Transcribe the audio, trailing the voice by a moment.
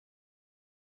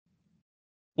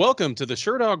Welcome to the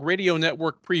Sherdog Radio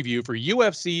Network preview for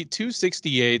UFC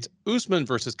 268, Usman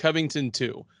versus Covington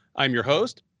 2. I'm your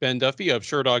host, Ben Duffy of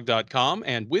Sherdog.com,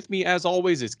 and with me, as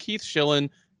always, is Keith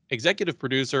Shillan, executive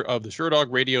producer of the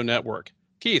Sherdog Radio Network.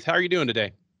 Keith, how are you doing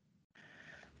today?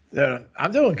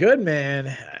 I'm doing good,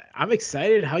 man. I'm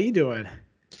excited. How you doing?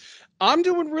 I'm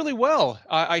doing really well.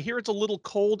 I hear it's a little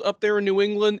cold up there in New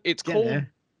England. It's cold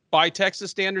by Texas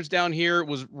standards down here. It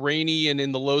was rainy and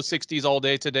in the low 60s all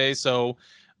day today, so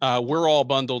we're all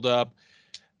bundled up.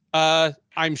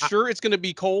 I'm sure it's going to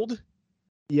be cold.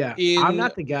 Yeah, I'm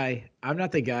not the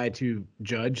guy to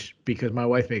judge because my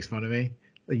wife makes fun of me.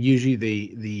 Usually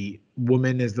the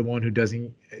woman is the one who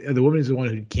doesn't. The woman is the one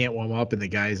who can't warm up, and the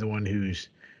guy is the one who's,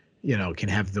 can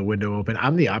have the window open.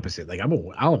 I'm the opposite. Like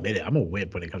I'll admit it. I'm a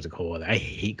wimp when it comes to cold weather. I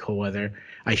hate cold weather.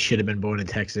 I should have been born in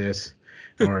Texas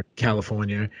or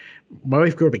California. My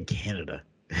wife grew up in Canada.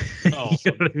 Oh,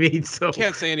 you know what I mean? So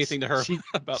can't say anything to her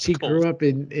about she grew up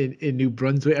in New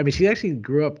Brunswick. I mean, she actually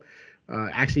grew up.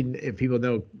 Actually, if people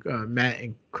know Matt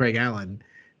and Craig Allen,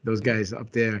 those guys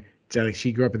up there,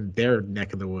 she grew up in their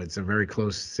neck of the woods, a very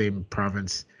close, same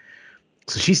province.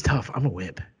 So she's tough. I'm a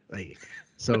wimp.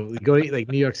 So we go to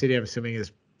New York City. I'm assuming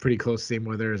is pretty close, same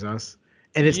weather as us,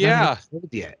 and it's not even cold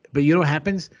yet. But you know what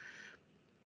happens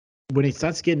when it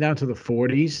starts getting down to the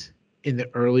 40s in the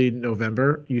early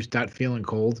November? You start feeling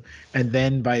cold, and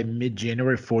then by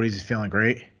mid-January, 40s is feeling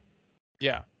great.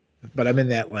 Yeah. But I'm in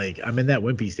that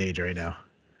wimpy stage right now.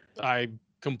 I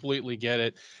completely get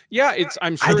it. Yeah,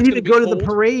 I'm sure I didn't even go to the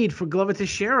parade for Glover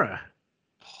Teixeira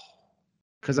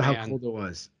because of how cold it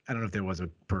was. I don't know if there was a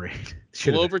parade.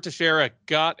 Glover Teixeira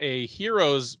got a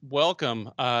hero's welcome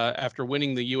after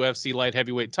winning the UFC light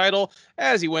heavyweight title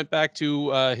as he went back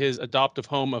to his adoptive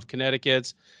home of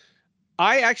Connecticut.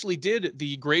 I actually did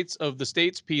the Greats of the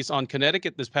States piece on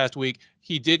Connecticut this past week.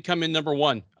 He did come in number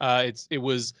one. It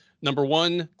was number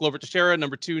one, Glover Teixeira.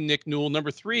 Number two, Nick Newell.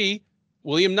 Number three,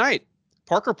 William Knight.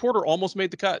 Parker Porter almost made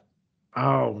the cut.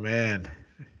 Oh, man.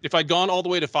 If I'd gone all the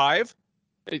way to five,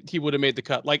 he would have made the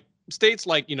cut. Like states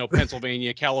like,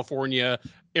 Pennsylvania, California,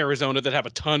 Arizona that have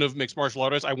a ton of mixed martial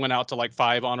artists, I went out to like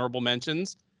 5 honorable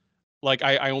mentions. Like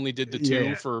I only did the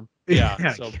 2 for,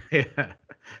 So. Yeah.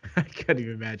 I can't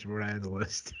even imagine where I on the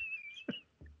list.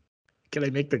 Can I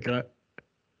make the cut?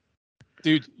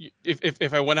 Dude,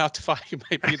 if I went out to 5, you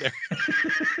might be there.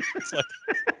 It's like,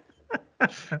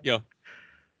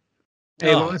 Hey,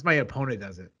 as long as my opponent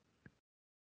does it.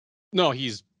 No,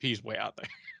 he's way out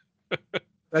there.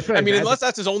 That's right. I mean, unless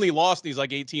that's his only loss, and he's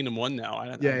like 18-1 now. I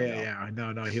don't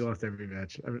know. No, he lost every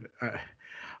match.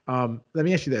 Let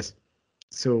me ask you this.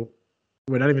 So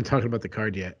we're not even talking about the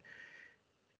card yet.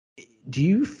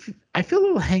 I feel a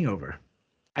little hangover.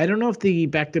 I don't know if the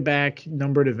back-to-back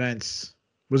numbered events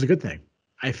was a good thing.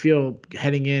 I feel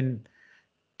heading in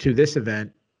to this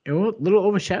event a little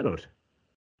overshadowed.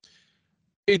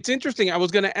 It's interesting. I was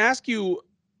going to ask you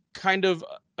kind of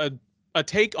a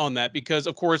take on that because,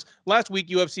 of course, last week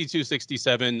UFC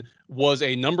 267 was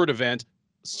a numbered event.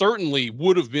 Certainly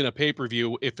would have been a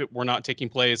pay-per-view if it were not taking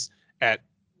place at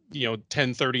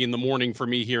 10:30 in the morning for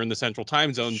me here in the Central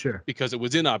Time Zone, because it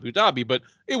was in Abu Dhabi, but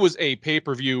it was a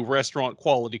pay-per-view restaurant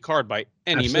quality card by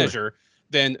any measure.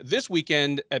 Then this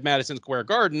weekend at Madison Square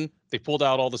Garden, they pulled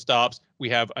out all the stops. We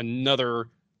have another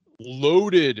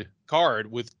loaded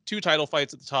card with 2 title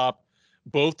fights at the top,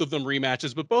 both of them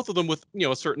rematches, but both of them with,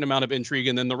 a certain amount of intrigue.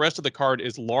 And then the rest of the card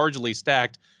is largely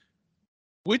stacked.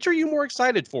 Which are you more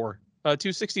excited for,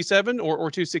 267 or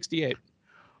 268?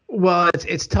 Well,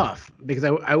 it's tough because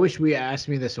I wish we asked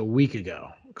me this a week ago,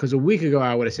 because a week ago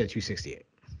I would have said 268.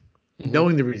 Mm-hmm.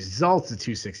 Knowing the results of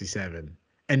 267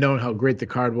 and knowing how great the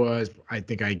card was, I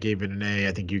think I gave it an A.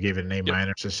 I think you gave it an A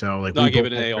minus or so. I gave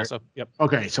it an A also. Yep.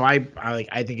 Okay, so I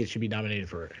think it should be nominated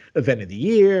for Event of the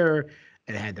Year.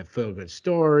 It had the feel-good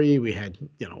story. We had,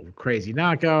 crazy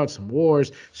knockouts, some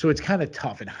wars. So it's kind of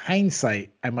tough. In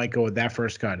hindsight, I might go with that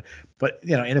first card. But,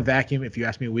 in a vacuum, if you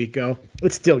asked me a week ago,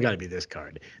 it's still got to be this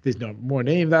card. There's no more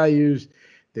name values.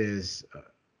 There's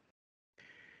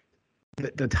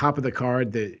the top of the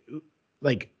card that,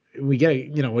 we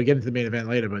get, we'll get into the main event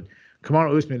later, but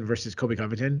Kamaru Usman versus Colby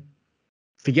Covington.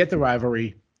 Forget the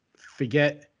rivalry.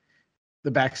 Forget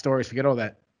the backstories. Forget all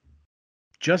that.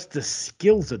 Just the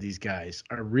skills of these guys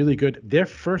are really good. Their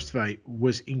first fight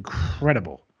was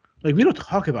incredible. We don't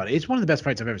talk about it. It's one of the best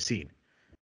fights I've ever seen.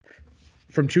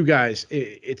 From 2 guys,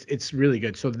 it's really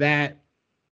good. So that,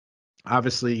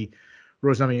 obviously,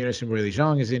 Rose Namajunas and Weili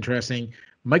Zhang is interesting.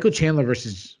 Michael Chandler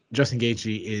versus Justin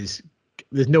Gaethje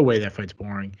there's no way that fight's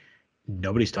boring.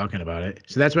 Nobody's talking about it.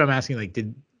 So that's what I'm asking.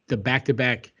 Did the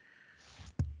back-to-back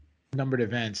numbered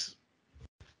events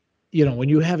when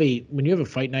you have a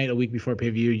fight night a week before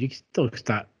pay-per-view, you can still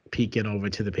start peeking over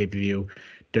to the pay-per-view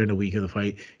during the week of the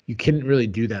fight. You couldn't really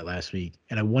do that last week,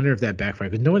 and I wonder if that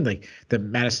backfired because no one, like the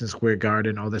Madison Square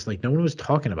Garden, all this, like no one was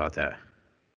talking about that.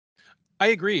 I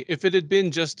agree. If it had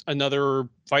been just another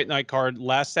fight night card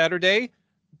last Saturday,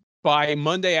 by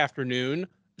Monday afternoon,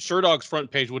 Sherdog's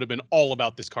front page would have been all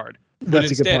about this card. But That's a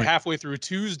good instead, point. halfway through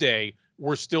Tuesday,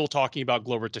 we're still talking about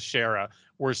Glover Teixeira.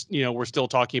 We're still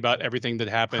talking about everything that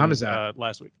happened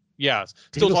last week. Yeah,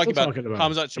 still talking about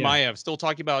Khamzat Chimaev. Still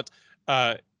talking about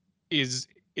is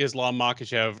Islam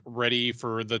Makhachev ready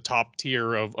for the top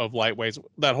tier of lightweights?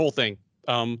 That whole thing.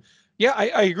 Yeah,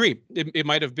 I agree. It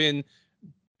might have been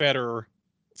better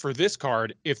for this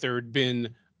card if there had been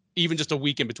even just a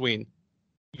week in between,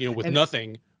 with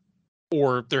nothing,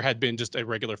 or there had been just a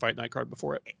regular fight night card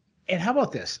before it. And how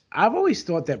about this? I've always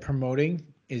thought that promoting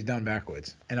is done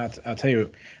backwards. And I'll tell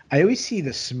you, I always see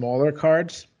the smaller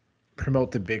cards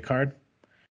promote the big card.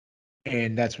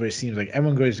 And that's what it seems like.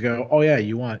 Everyone goes to go, oh, yeah,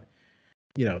 you want,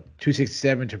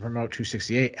 267 to promote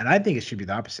 268. And I think it should be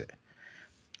the opposite.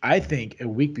 I think a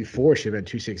week before should have been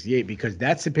 268 because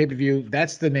that's the pay-per-view.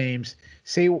 That's the names.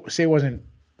 Say it wasn't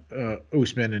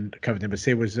Usman and Covington, but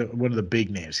say it was one of the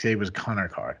big names. Say it was a Conor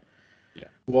card. Yeah.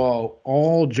 Well,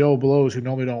 all Joe Blows who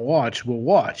normally don't watch will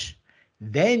watch.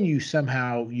 Then you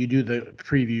do the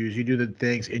previews, you do the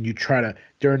things, and you try to,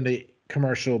 during the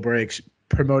commercial breaks,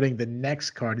 promoting the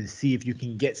next card and see if you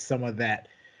can get some of that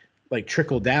like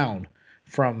trickle down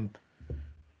from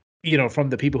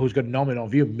the people who's going to normally don't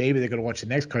view. Maybe they're going to watch the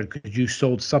next card because you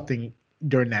sold something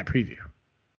during that preview.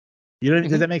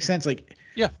 Does that make sense? Like,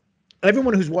 yeah,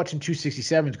 everyone who's watching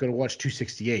 267 is going to watch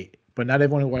 268, but not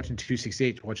everyone who's watching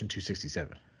 268 is watching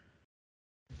 267.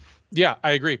 Yeah,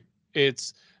 I agree.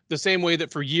 It's the same way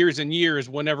that for years and years,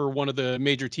 whenever one of the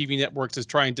major TV networks is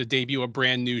trying to debut a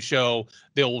brand new show,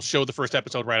 they'll show the first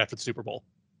episode right after the Super Bowl.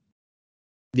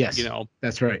 Yes,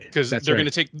 that's right. Because they're going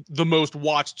to take the most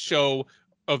watched show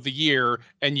of the year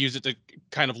and use it to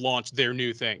kind of launch their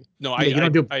new thing. No, you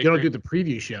don't do the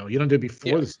preview show. You don't do it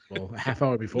before the Super Bowl, a half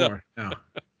hour before. No,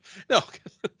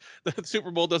 the Super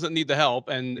Bowl doesn't need the help,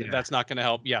 and that's not going to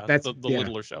help. Yeah, that's the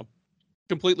littler show.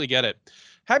 Completely get it.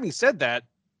 Having said that,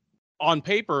 on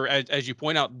paper, as you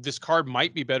point out, this card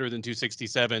might be better than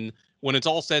 267. When it's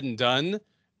all said and done,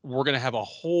 we're going to have a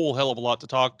whole hell of a lot to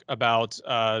talk about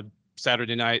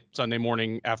Saturday night, Sunday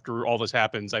morning after all this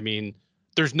happens. I mean,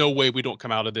 there's no way we don't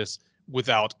come out of this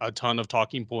without a ton of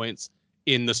talking points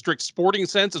in the strict sporting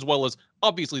sense, as well as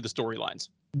obviously the storylines.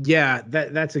 Yeah,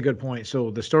 that's a good point. So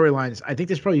the storylines, I think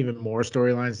there's probably even more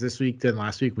storylines this week than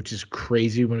last week, which is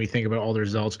crazy when we think about all the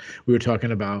results. We were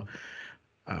talking about,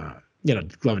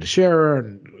 Glover Teixeira,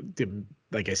 and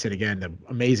like I said again, the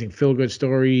amazing feel-good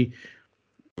story,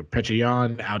 Petr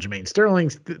Yan, Aljamain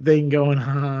Sterling's thing going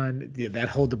on, that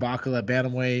whole debacle at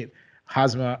bantamweight,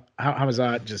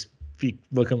 Hamzat just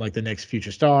looking like the next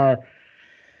future star.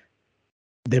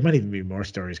 There might even be more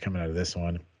stories coming out of this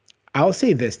one. I'll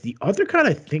say this: the other card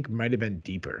I think might have been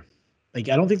deeper. Like,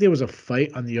 I don't think there was a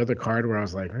fight on the other card where I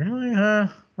was like, really, huh?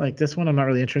 Like, this one I'm not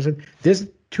really interested. There's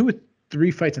 2 or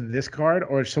 3 fights in this card,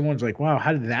 or someone's like, wow,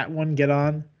 how did that one get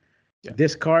on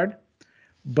this card?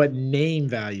 But name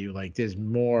value, like, there's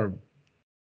more,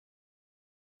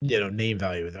 name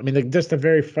value. I mean, like, just the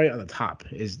very fight on the top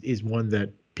is one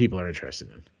that people are interested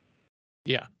in.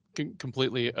 Yeah,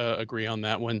 completely agree on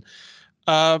that one.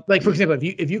 Like, for example,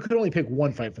 if you could only pick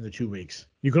one fight from the 2 weeks,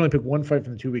 you could only pick one fight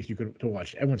from the 2 weeks to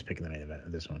watch. Everyone's picking the main event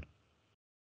of this one.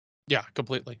 Yeah,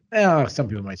 completely. Some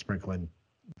people might sprinkle in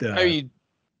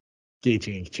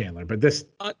Gaethje and Chandler, but this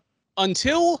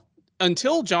until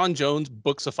John Jones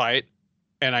books a fight,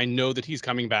 and I know that he's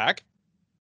coming back,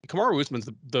 Kamaru Usman's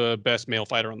the best male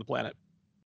fighter on the planet.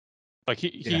 Like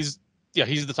he's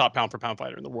the top pound for pound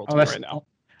fighter in the world right now.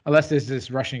 Unless there's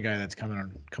this Russian guy that's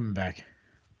coming back.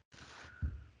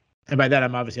 And by that,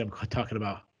 I'm talking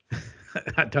about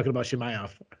Chimaev.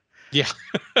 Yeah.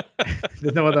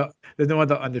 There's no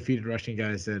other undefeated Russian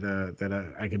guys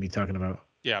that I can be talking about.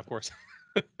 Yeah, of course.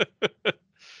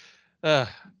 I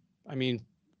mean,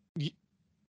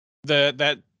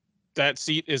 that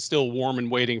seat is still warm and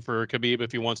waiting for Khabib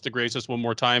if he wants to grace us one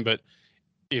more time. But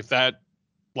if that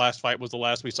last fight was the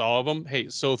last we saw of him, hey,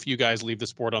 so few guys leave the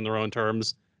sport on their own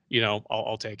terms.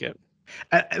 I'll take it.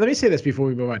 Let me say this before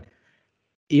we move on.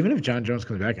 Even if John Jones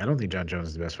comes back, I don't think John Jones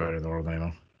is the best fighter in the world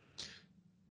anymore.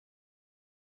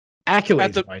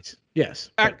 Accolades fights, yes.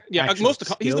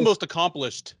 He's the most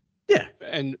accomplished. Yeah.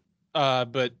 And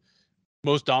but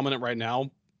most dominant right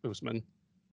now, Usman.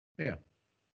 Yeah.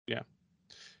 Yeah.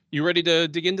 You ready to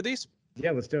dig into these?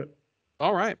 Yeah, let's do it.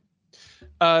 All right.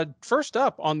 First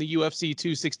up on the UFC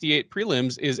 268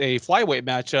 prelims is a flyweight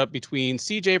matchup between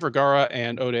CJ Vergara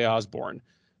and Ode Osborne.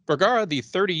 Vergara, the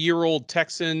 30-year-old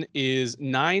Texan, is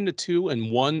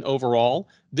 9-2-1 overall.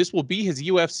 This will be his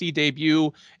UFC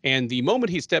debut, and the moment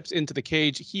he steps into the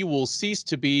cage, he will cease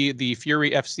to be the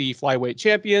Fury FC flyweight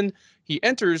champion. He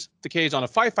enters the cage on a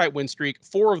 5-fight win streak,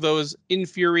 4 of those in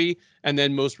Fury, and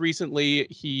then most recently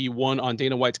he won on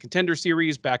Dana White's Contender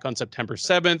Series back on September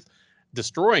 7th,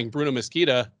 destroying Bruno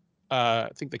Mesquita. I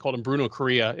think they called him Bruno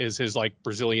Correa is his like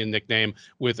Brazilian nickname,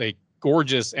 with a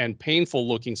gorgeous and painful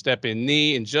looking step in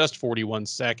knee in just 41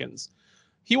 seconds.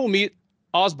 He will meet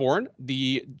Osborne,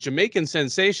 the Jamaican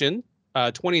sensation,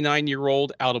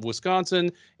 29-year-old out of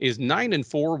Wisconsin, is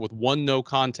 9-4 with 1 no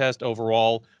contest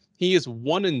overall. He is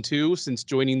 1-2 since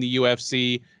joining the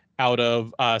UFC out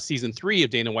of season 3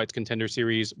 of Dana White's Contender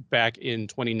Series back in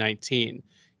 2019.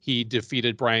 He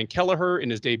defeated Brian Kelleher in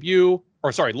his debut,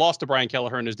 lost to Brian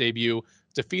Kelleher in his debut,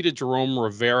 defeated Jerome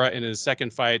Rivera in his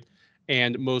second fight,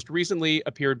 and most recently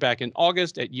appeared back in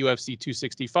August at UFC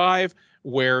 265,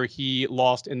 where he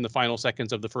lost in the final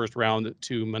seconds of the first round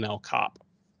to Manel Kopp.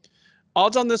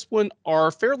 Odds on this one are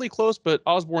fairly close, but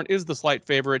Osborne is the slight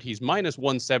favorite. He's minus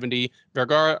 170,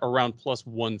 Vergara around plus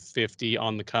 150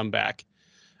 on the comeback.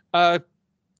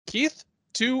 Keith,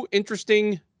 2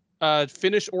 interesting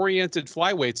finish-oriented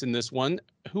flyweights in this one.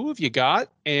 Who have you got,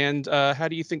 and how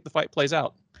do you think the fight plays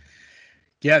out?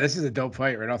 Yeah, this is a dope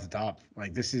fight right off the top.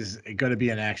 Like, this is going to be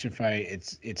an action fight.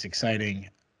 It's exciting.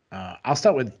 I'll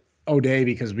start with O'Day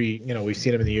because we've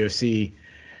seen him in the UFC.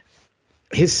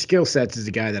 His skill sets is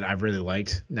a guy that I've really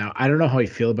liked. Now, I don't know how I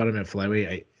feel about him at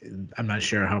flyweight. I'm not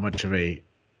sure how much of a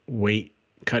weight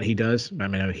cut he does. I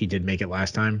mean, he did make it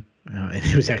last time, and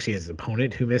it was actually his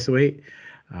opponent who missed weight.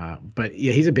 But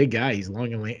yeah, he's a big guy. He's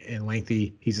long and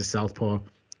lengthy. He's a southpaw.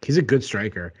 He's a good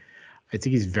striker. I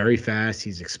think he's very fast.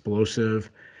 He's explosive.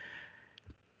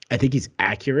 I think he's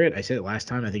accurate. I said it last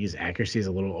time. I think his accuracy is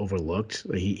a little overlooked.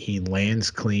 He lands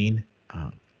clean.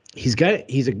 He's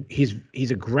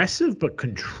aggressive but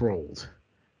controlled.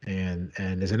 And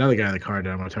there's another guy on the card that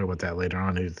I'm going to talk about that later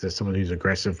on. There's someone who's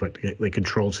aggressive but like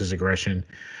controls his aggression.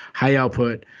 High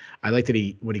output. I like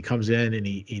that when he comes in and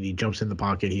he jumps in the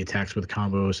pocket, he attacks with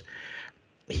combos.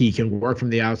 He can work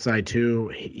from the outside too.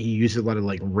 He uses a lot of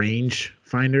like range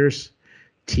finders,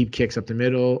 teep kicks up the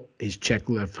middle. His check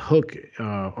left hook,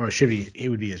 it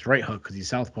would be his right hook because he's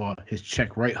southpaw. His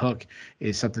check right hook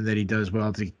is something that he does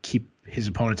well to keep his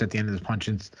opponents at the end of his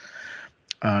punches.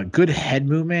 Good head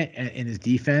movement in his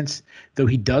defense, though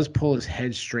he does pull his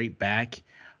head straight back.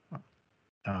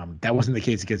 That wasn't the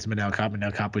case against Manel Kopp.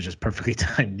 Manel Kopp was just perfectly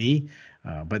timed knee,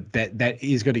 but that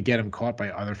is going to get him caught by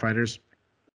other fighters.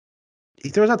 He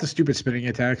throws out the stupid spinning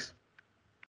attacks.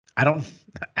 I know.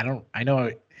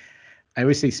 I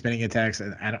always say spinning attacks,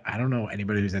 and I don't know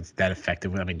anybody who's that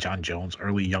effective. I mean,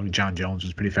 young John Jones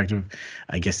was pretty effective.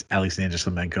 I guess Alexander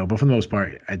Slemenko, but for the most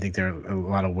part, I think there are a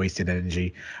lot of wasted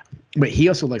energy. But he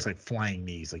also likes like flying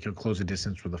knees. Like he'll close the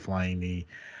distance with a flying knee.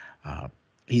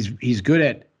 He's good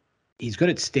at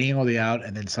staying all the way out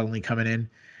and then suddenly coming in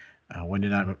when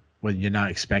you're not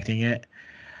expecting it.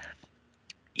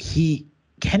 He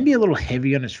can be a little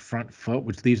heavy on his front foot,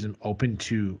 which leaves him open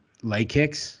to leg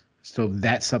kicks. So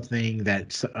that's something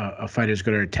that a fighter is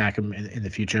going to attack him in the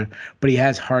future. But he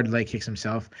has hard leg kicks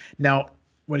himself. Now,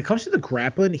 when it comes to the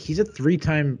grappling, he's a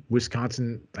 3-time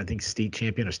Wisconsin, I think, state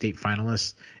champion or state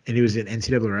finalist, and he was an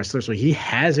NCAA wrestler. So he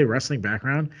has a wrestling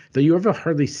background, though you ever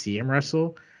hardly see him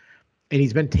wrestle. And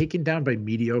he's been taken down by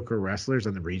mediocre wrestlers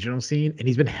on the regional scene, and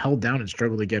he's been held down and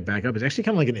struggled to get back up. It's actually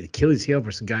kind of like an Achilles heel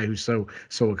for some guy who's so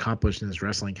accomplished in his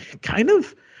wrestling. Kind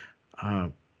of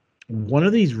one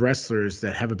of these wrestlers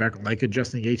that have a background like a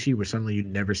Justin Gaethje, where suddenly you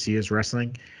never see his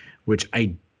wrestling, which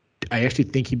I actually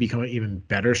think he'd become an even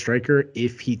better striker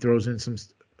if he throws in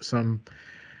some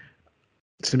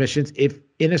submissions. If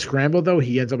in a scramble though,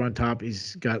 he ends up on top.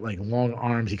 He's got like long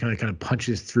arms. He kind of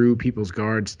punches through people's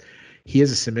guards. He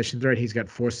has a submission threat. He's got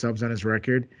 4 subs on his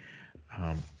record.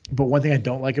 But one thing I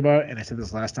don't like about it, and I said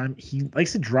this last time, he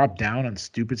likes to drop down on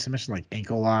stupid submissions like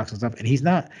ankle locks and stuff. And he's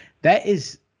not.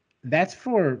 That's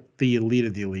for the elite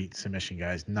of the elite submission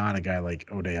guys, not a guy like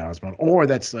Ode Osborne. Or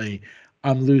that's like,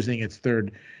 I'm losing its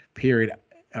third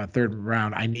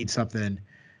round. I need something.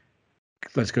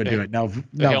 Let's go do it. Now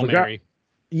Hail Mary.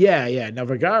 Yeah. Now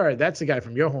Vergara, that's a guy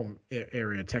from your home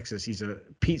area, Texas. He's a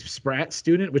Pete Spratt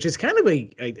student, which is kind of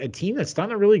a team that's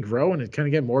starting to really grow and kind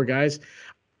of get more guys.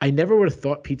 I never would have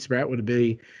thought Pete Spratt would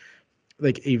be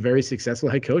like a very successful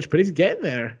head coach, but he's getting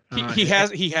there. He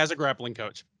has a grappling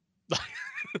coach.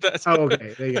 That's Oh,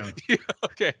 okay. There you go. yeah,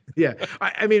 okay. Yeah,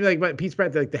 I mean, like, but Pete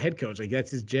Spratt, like the head coach, like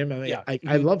that's his gym. I mean, Yeah.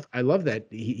 I love that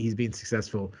he's being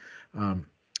successful. Um,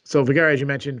 so Vergara, as you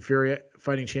mentioned, Fury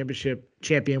fighting championship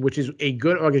champion, which is a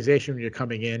good organization when you're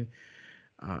coming in.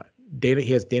 Uh,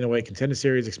 he has Dana White Contender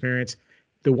Series experience.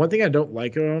 The one thing I don't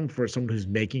like of him for someone who's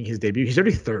making his debut, he's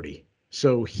already 30,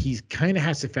 so he's kind of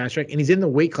has to fast track, and he's in the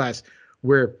weight class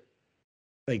where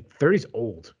like 30 is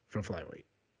old for flyweight.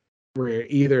 Where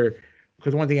either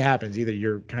because one thing happens, either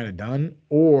you're kind of done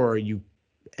or you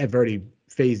have already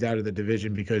phased out of the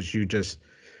division because you just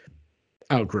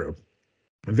outgrew.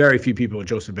 Very few people,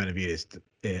 Joseph Benavidez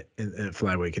in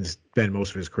flyweight, can spend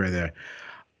most of his career there.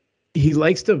 He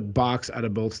likes to box out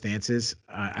of both stances.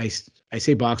 I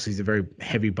say box. He's a very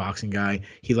heavy boxing guy.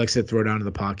 He likes to throw down in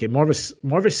the pocket. More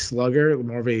of a slugger,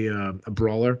 more of a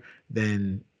brawler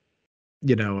than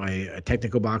a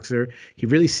technical boxer. He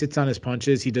really sits on his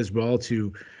punches. He does well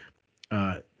to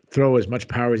uh, throw as much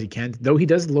power as he can, though he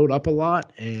does load up a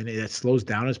lot and it slows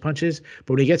down his punches.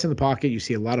 But when he gets in the pocket, you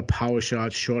see a lot of power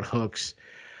shots, short hooks.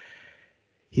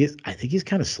 I think he's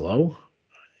kind of slow,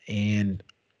 and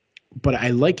but I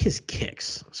like his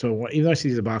kicks. So even though I see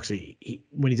he's a boxer,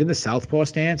 when he's in the southpaw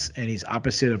stance and he's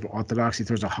opposite of orthodox, he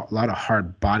throws a lot of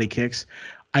hard body kicks.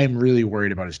 I am really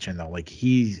worried about his chin though. Like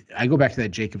I go back to that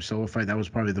Jacob Silva fight. That was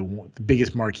probably the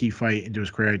biggest marquee fight into his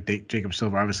career. Jacob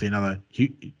Silva, obviously another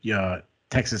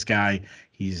Texas guy.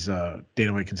 He's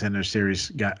Dana White Contender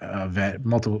Series vet,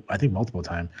 multiple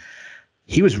time.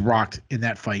 He was rocked in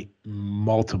that fight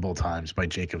multiple times by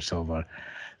Jacob Silva.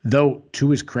 Though, to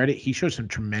his credit, he showed some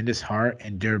tremendous heart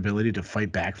and durability to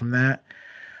fight back from that.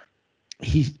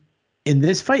 In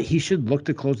this fight, he should look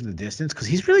to close the distance because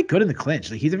he's really good in the clinch.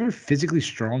 Like he's a very physically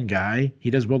strong guy. He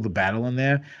does well to battle in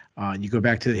there. You go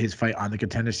back to his fight on the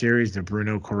Contender Series, the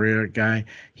Bruno Correa guy.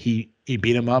 He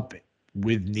beat him up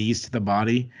with knees to the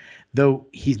body. Though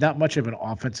he's not much of an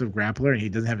offensive grappler and he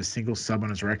doesn't have a single sub on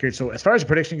his record. So as far as the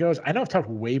prediction goes, I know I've talked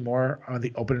way more on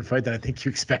the opening fight than I think you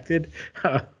expected.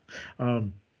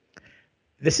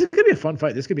 This is going to be a fun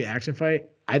fight. This could be an action fight.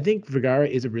 I think Vergara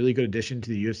is a really good addition to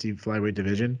the UFC flyweight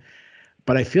division,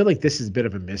 but I feel like this is a bit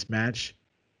of a mismatch.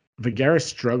 Vergara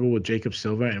struggled with Jacob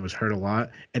Silva and was hurt a lot,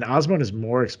 and Osborne is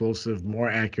more explosive, more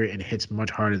accurate, and hits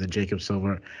much harder than Jacob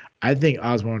Silva. I think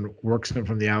Osborne works him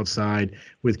from the outside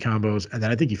with combos, and then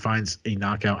I think he finds a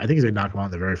knockout. I think he's going to knock him out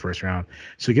in the very first round.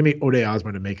 So give me Ode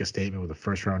Osborne to make a statement with a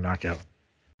first-round knockout.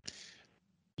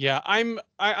 Yeah, I'm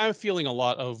feeling a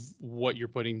lot of what you're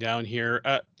putting down here.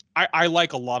 I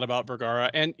like a lot about Vergara,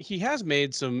 and he has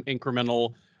made some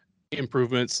incremental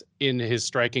improvements in his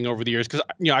striking over the years. Because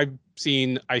I've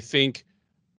seen, I think,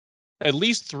 at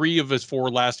least 3 of his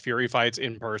 4 last Fury fights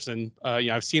in person.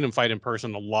 I've seen him fight in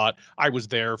person a lot. I was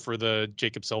there for the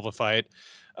Jacob Silva fight,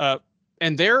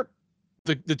 and the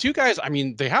two guys. I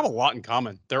mean, they have a lot in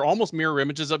common. They're almost mirror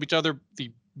images of each other.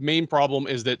 The main problem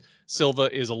is that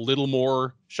Silva is a little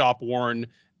more shop worn,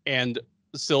 and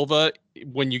Silva,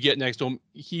 when you get next to him,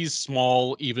 he's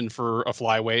small even for a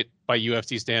flyweight by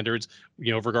UFC standards.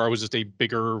 Vergara was just a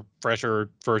bigger, fresher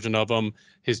version of him.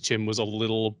 His chin was a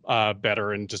little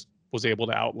better and just was able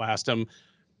to outlast him.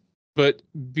 But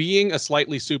being a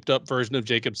slightly souped up version of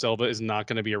Jacob Silva is not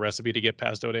going to be a recipe to get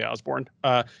past Ode Osborne.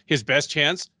 His best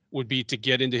chance would be to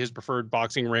get into his preferred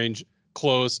boxing range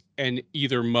close and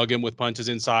either mug him with punches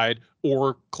inside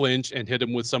or clinch and hit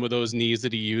him with some of those knees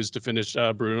that he used to finish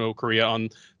Bruno Correa on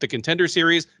the Contender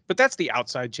Series. But that's the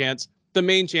outside chance. The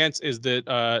main chance is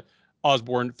that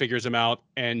Osborne figures him out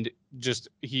and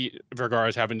Vergara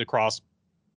is having to cross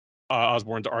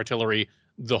Osborne's artillery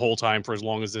the whole time for as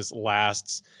long as this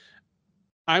lasts.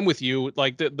 I'm with you.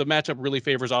 Like the matchup really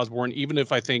favors Osborne, even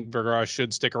if I think Vergara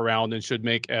should stick around and should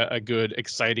make a good,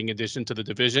 exciting addition to the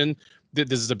division.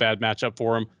 This is a bad matchup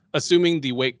for him. Assuming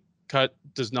the weight cut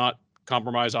does not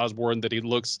compromise Osborne, that he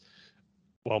looks,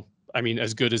 well, I mean,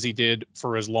 as good as he did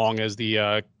for as long as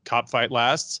the cop fight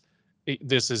lasts.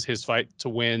 This is his fight to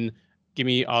win. Give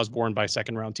me Osborne by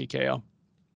second round TKO.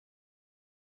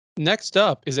 Next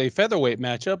up is a featherweight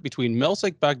matchup between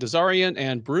Melsik Baghdasaryan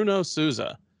and Bruno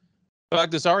Souza.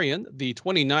 Baghdasaryan, the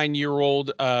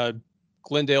 29-year-old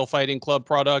Glendale Fighting Club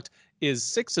product, is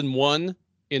 6-1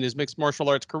 in his mixed martial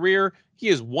arts career. He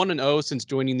is 1-0 since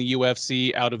joining the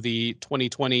UFC out of the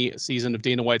 2020 season of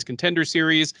Dana White's Contender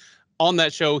Series. On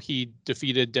that show, he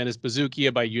defeated Dennis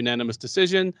Bazookia by unanimous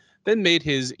decision, then made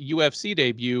his UFC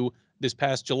debut this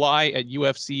past July at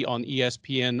UFC on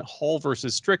ESPN Hall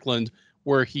versus Strickland,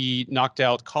 where he knocked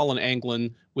out Colin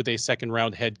Anglin with a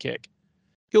second-round head kick.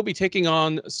 He'll be taking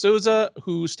on Souza,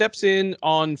 who steps in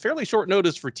on fairly short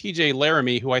notice for TJ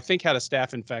Laramie, who I think had a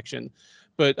staph infection.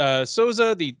 But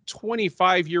Souza, the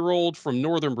 25-year-old from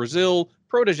northern Brazil,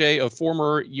 protege of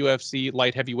former UFC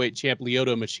light heavyweight champ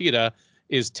Lyoto Machida,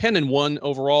 is 10-1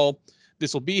 overall.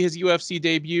 This will be his UFC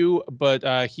debut,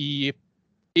 but he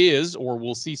is, or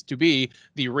will cease to be,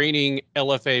 the reigning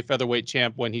LFA featherweight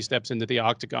champ when he steps into the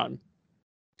octagon.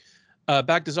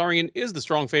 Baghdasaryan is the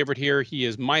strong favorite here. He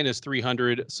is minus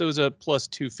 300. Souza plus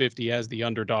 250 as the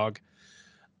underdog.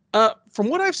 From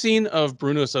what I've seen of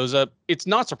Bruno Souza, it's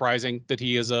not surprising that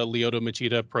he is a Lyoto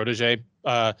Machida protege.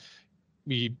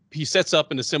 He sets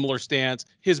up in a similar stance.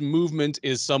 His movement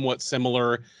is somewhat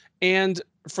similar. And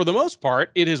for the most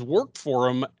part, it has worked for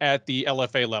him at the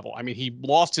LFA level. I mean, he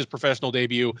lost his professional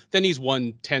debut. Then he's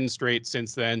won 10 straight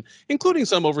since then, including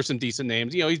some over some decent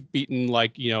names. You know, he's beaten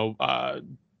like,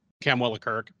 Camwella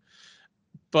Kirk.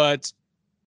 But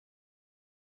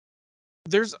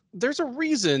there's a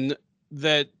reason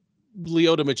that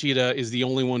Lyoto Machida is the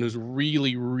only one who's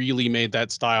really, really made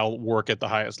that style work at the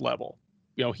highest level.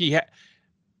 You know, he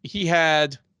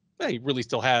really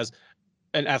still has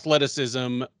an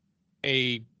athleticism,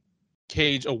 a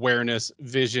cage awareness,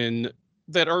 vision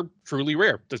that are truly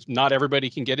rare. There's not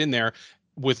everybody can get in there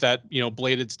with that,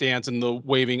 bladed stance and the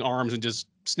waving arms and just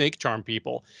snake charm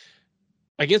people.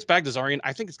 Against Baghdasaryan,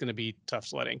 I think it's going to be tough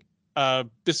sledding.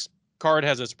 This card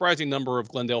has a surprising number of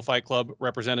Glendale Fight Club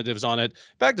representatives on it.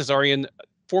 Baghdasaryan,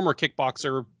 former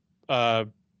kickboxer,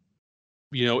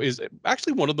 is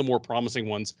actually one of the more promising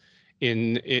ones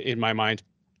in my mind.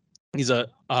 He's a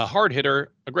hard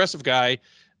hitter, aggressive guy.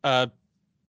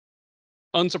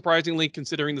 Unsurprisingly,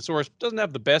 considering the source, doesn't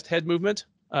have the best head movement,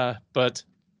 but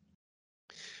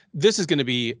this is going to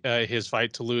be his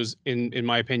fight to lose, in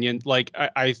my opinion. Like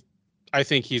I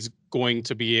think he's going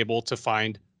to be able to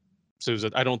find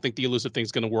Souza. I don't think the elusive thing's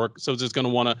going to work. Souza's going to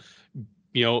want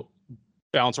to,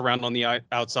 bounce around on the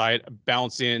outside,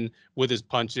 bounce in with his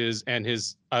punches and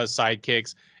his side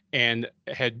kicks, and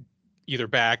head either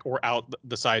back or out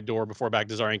the side door before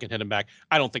Baghdasaryan can hit him back.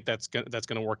 I don't think that's going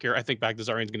to work here. I think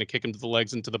Baghdasaryan's going to kick him to the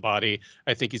legs and to the body.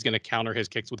 I think he's going to counter his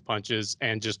kicks with punches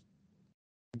and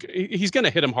he's going to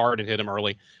hit him hard and hit him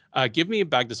early. Give me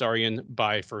Baghdasaryan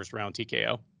by first round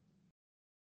TKO.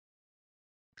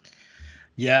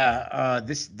 Yeah,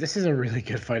 this is a really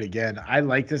good fight again. I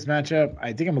like this matchup.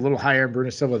 I think I'm a little higher on Bruno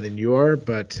Silva than you are,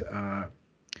 but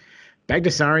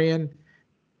Baghdasaryan,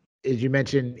 as you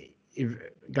mentioned, you've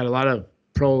got a lot of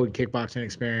pro and kickboxing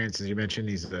experience. As you mentioned,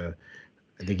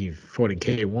 I think he fought in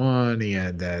K1. He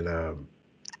had that.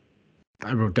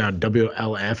 I wrote down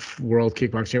WLF World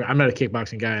Kickboxing. I'm not a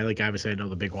kickboxing guy. Like obviously I know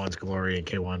the big ones, Glory and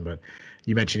K1, but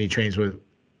you mentioned he trains with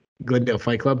Glendale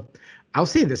Fight Club. I'll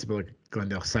say this about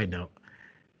Glendale. Side note.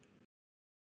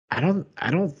 I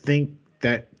don't think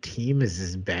that team is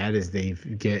as bad as they've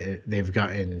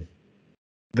gotten.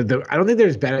 I don't think they're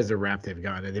as bad as the rap they've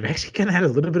gotten. They've actually kind of had a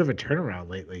little bit of a turnaround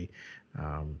lately.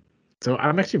 So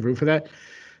I'm actually rooting for that.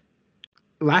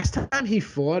 Last time he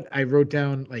fought, I wrote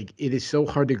down like it is so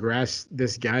hard to grasp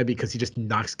this guy because he just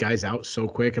knocks guys out so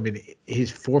quick. I mean, his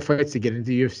 4 fights to get into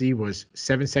the UFC was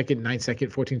 7-second,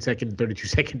 9-second, 14-second,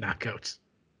 32-second knockouts.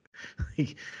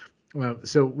 Well,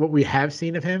 so what we have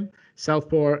seen of him,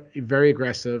 southpaw, very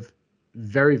aggressive,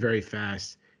 very, very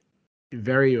fast,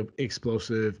 very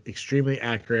explosive, extremely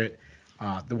accurate.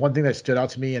 The one thing that stood out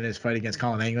to me in his fight against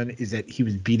Colin Anglin is that he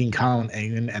was beating Colin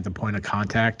Anglin at the point of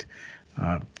contact,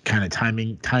 kind of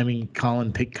timing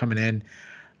Colin pick coming in.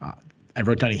 I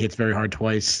wrote down he hits very hard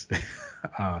twice.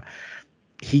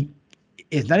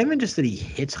 It's not even just that he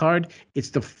hits hard;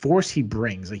 it's the force he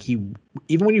brings. Like even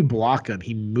when you block him,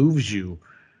 he moves you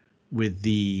with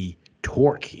the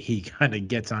torque he kind of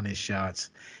gets on his shots.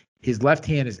 His left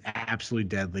hand is absolutely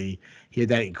deadly. He had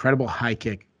that incredible high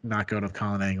kick knockout of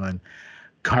Colin Anglin.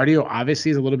 Cardio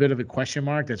obviously is a little bit of a question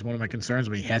mark. That's one of my concerns,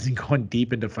 but he hasn't gone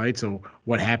deep into fights. So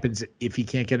what happens if he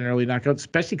can't get an early knockout,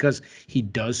 especially because he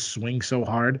does swing so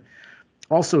hard.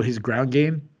 Also, his ground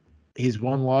game, his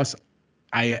one loss,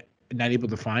 I not able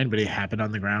to find, but it happened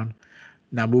on the ground.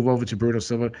 Now move over to Bruno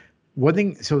Silva. One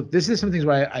thing, so this is some things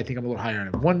why I think I'm a little higher on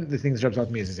him. One of the things that jumps out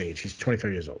to me is his age. He's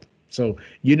 25 years old. So,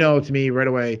 to me right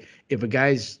away, if a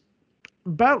guy's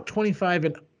about 25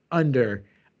 and under,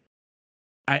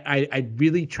 I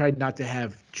really tried not to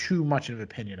have too much of an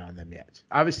opinion on them yet.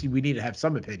 Obviously, we need to have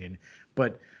some opinion,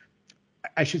 but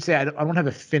I should say I don't have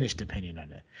a finished opinion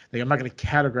on it. Like, I'm not going to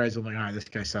categorize them like, all right, this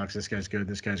guy sucks, this guy's good,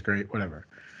 this guy's great, whatever.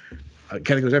 It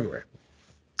kind of goes everywhere.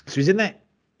 So he's in that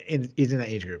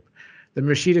age group. The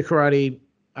Machida karate,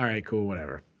 all right, cool,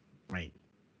 whatever. Right.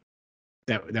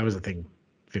 That was a thing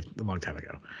a long time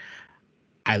ago.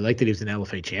 I like that he was an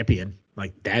LFA champion.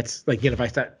 Like, that's like, if I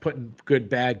start putting good,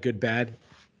 bad,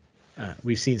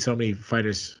 We've seen so many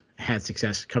fighters had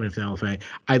success coming from the LFA.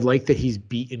 I like that he's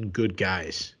beaten good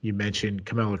guys. You mentioned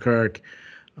Kamala Kirk,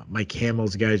 Mike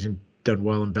Hamill's guys who've done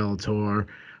well in Bellator,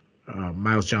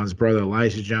 Miles Johns' brother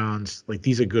Elijah Johns. Like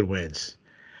these are good wins.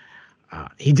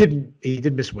 He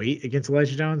did miss weight against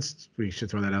Elijah Johns. We should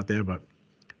throw that out there. But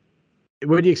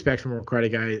what do you expect from a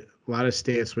karate guy? A lot of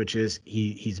stance switches.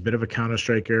 He's a bit of a counter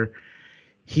striker.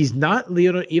 He's not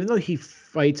Lyoto, even though he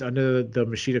fights under the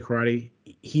Machida karate.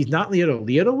 He's not Lyoto.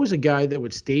 Lyoto was a guy that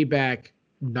would stay back,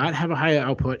 not have a high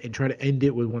output, and try to end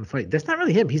it with one fight. That's not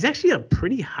really him. He's actually a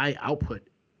pretty high output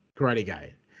karate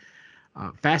guy.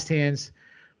 Fast hands.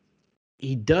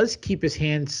 He does keep his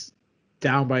hands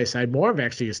down by his side, more of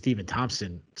actually a Stephen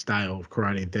Thompson style of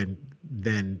karate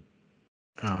than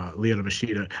Lyoto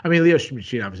Machida. I mean, Lyoto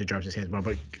Machida obviously drops his hands more,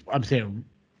 but I'm saying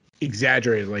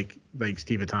exaggerated like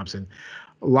Stephen Thompson.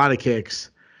 A lot of kicks,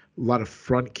 a lot of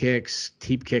front kicks,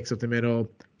 teep kicks up the middle.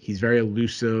 He's very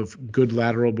elusive, good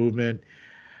lateral movement.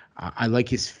 I like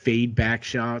his fade back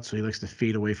shot, so he likes to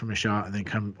fade away from a shot and then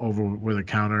come over with a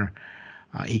counter.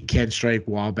 He can strike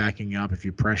while backing up if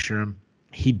you pressure him.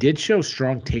 He did show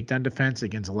strong takedown defense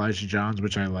against Elijah Johns,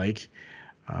 which I like.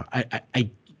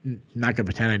 I'm not gonna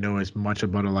pretend I know as much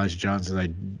about Elijah Johns as I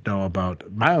know about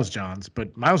Miles Johns,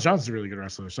 but Miles Johns is a really good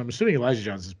wrestler, so I'm assuming Elijah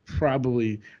Johns is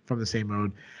probably from the same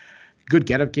mode. Good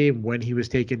get-up game when he was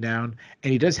taken down,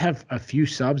 and he does have a few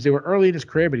subs. They were early in his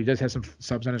career, but he does have some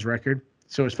subs on his record.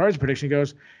 So as far as prediction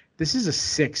goes, this is a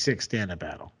 6-6 stand-up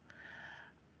battle.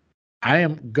 I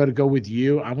am going to go with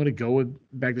you. I'm going to go with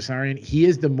Bagdasaryan. He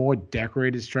is the more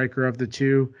decorated striker of the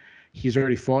two. He's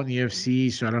already fought in the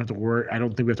UFC, so I don't have to worry. I don't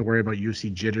think we have to worry about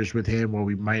UFC jitters with him, or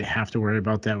we might have to worry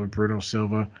about that with Bruno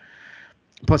Silva.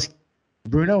 Plus,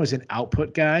 Bruno is an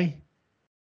output guy.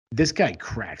 This guy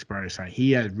cracks Bagdasaryan.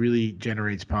 He really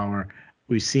generates power.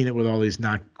 We've seen it with all these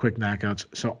quick knockouts.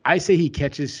 So I say he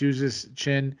catches Souza's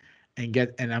chin and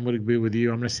I'm going to agree with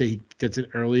you. I'm going to say he gets it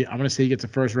early. I'm going to say he gets a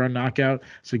first round knockout.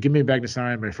 So give me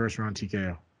Bagdasaryan by first round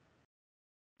TKO.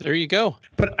 There you go.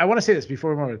 But I want to say this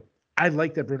before we move on. I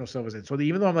like that Bruno Silva's in. So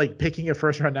even though I'm like picking a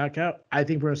first round knockout, I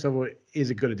think Bruno Silva is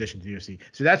a good addition to the UFC.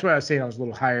 So that's why I was saying I was a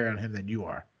little higher on him than you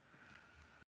are.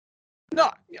 No,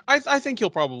 I think he'll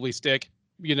probably stick.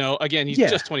 You know, again, he's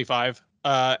just 25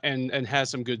 and has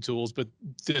some good tools, but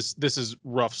this is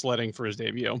rough sledding for his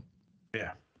debut.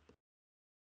 Yeah.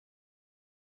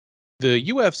 The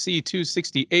UFC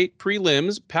 268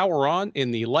 prelims power on in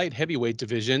the light heavyweight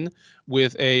division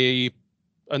with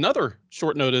another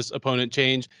short notice opponent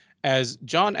change, as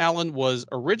John Allen was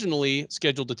originally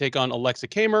scheduled to take on Alexa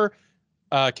Kamer.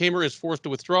 Kamer is forced to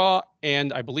withdraw,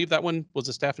 and I believe that one was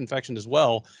a staph infection as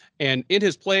well. And in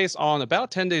his place, on about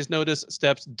 10 days' notice,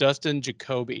 steps Dustin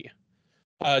Jacoby.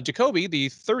 Jacoby, the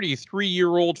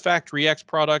 33-year-old Factory X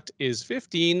product, is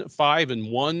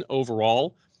 15-5-1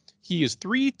 overall. He is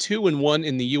 3-2-1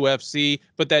 in the UFC,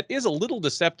 but that is a little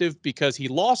deceptive because he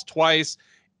lost twice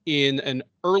in an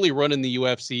early run in the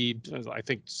UFC, I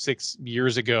think 6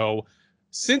 years ago.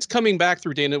 Since coming back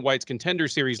through Dana White's Contender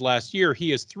Series last year,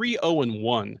 he is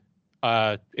 3-0-1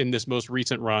 in this most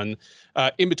recent run.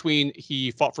 In between, he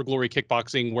fought for Glory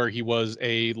Kickboxing, where he was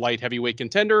a light heavyweight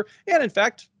contender, and in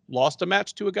fact, lost a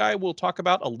match to a guy we'll talk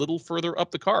about a little further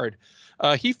up the card.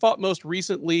 He fought most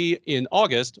recently in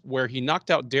August, where he knocked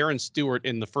out Darren Stewart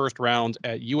in the first round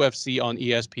at UFC on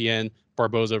ESPN,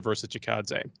 Barboza versus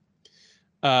Chikadze.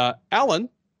 Allen,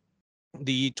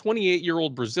 the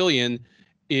 28-year-old Brazilian,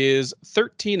 is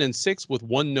 13-6 with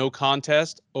 1 no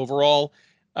contest overall.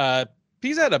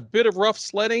 He's had a bit of rough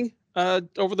sledding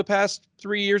over the past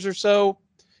 3 years or so.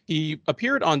 He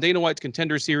appeared on Dana White's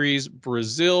Contender Series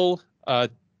Brazil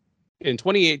in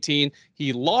 2018.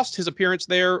 He lost his appearance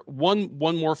there, won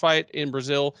one more fight in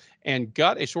Brazil, and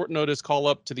got a short notice call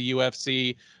up to the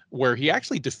UFC, where he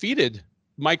actually defeated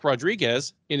Mike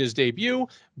Rodriguez in his debut,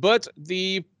 but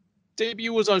the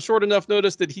debut was on short enough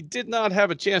notice that he did not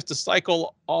have a chance to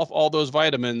cycle off all those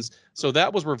vitamins. So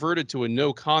that was reverted to a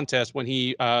no contest when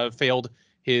he failed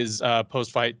his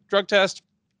post-fight drug test.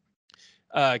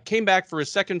 Came back for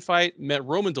his second fight, met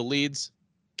Roman Delides,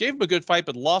 gave him a good fight,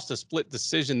 but lost a split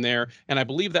decision there. And I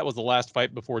believe that was the last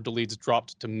fight before Delides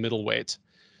dropped to middleweight.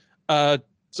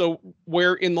 So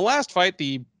where in the last fight,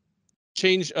 the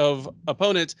change of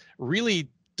opponents really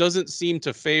doesn't seem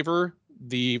to favor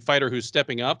the fighter who's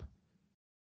stepping up.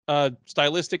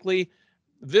 Stylistically,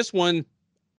 this one,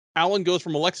 Allen goes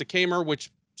from Alexa Kamer,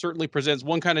 which certainly presents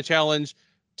one kind of challenge,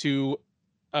 to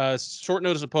a short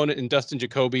notice opponent in Dustin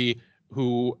Jacoby,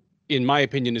 who, in my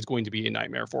opinion, is going to be a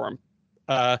nightmare for him.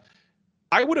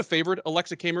 I would have favored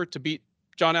Alexa Kamer to beat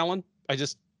John Allen.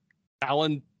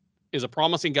 Allen is a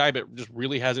promising guy, but just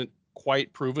really hasn't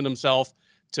quite proven himself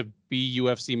to be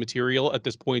UFC material at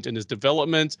this point in his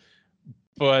development.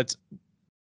 But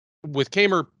with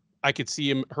Kamer, I could see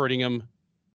him hurting him,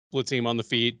 blitzing him on the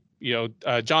feet.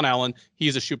 John Allen,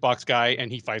 he's a shootbox guy,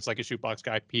 and he fights like a shootbox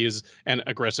guy. He is an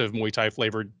aggressive Muay Thai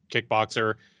flavored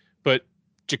kickboxer. But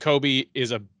Jacoby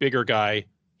is a bigger guy.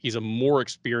 He's a more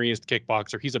experienced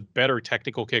kickboxer. He's a better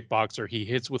technical kickboxer. He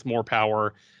hits with more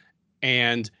power.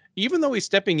 And even though he's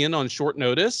stepping in on short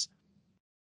notice,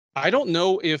 I don't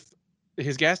know if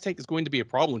his gas tank is going to be a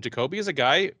problem. Jacoby is a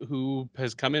guy who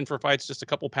has come in for fights just a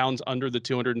couple pounds under the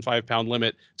 205-pound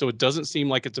limit, so it doesn't seem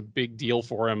like it's a big deal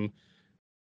for him.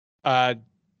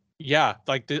 Yeah,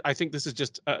 I think this is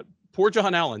just poor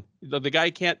John Allen. The guy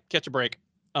can't catch a break.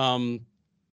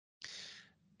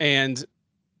 And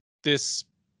this,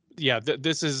 yeah,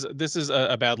 this is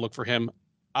a bad look for him.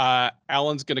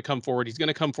 Allen's going to come forward. He's going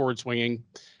to come forward swinging,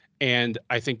 and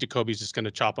I think Jacoby's just going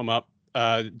to chop him up.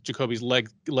 Jacoby's leg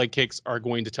kicks are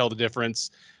going to tell the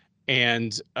difference.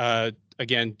 And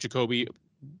again, Jacoby,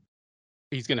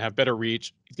 he's going to have better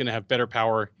reach. He's going to have better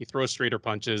power. He throws straighter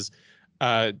punches.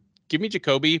 Give me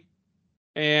Jacoby.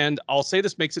 And I'll say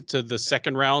this makes it to the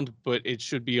second round, but it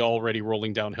should be already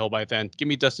rolling downhill by then. Give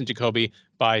me Dustin Jacoby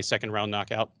by second round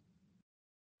knockout.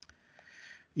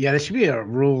 Yeah, there should be a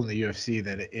rule in the UFC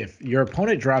that if your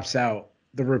opponent drops out,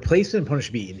 the replacement opponent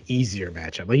should be an easier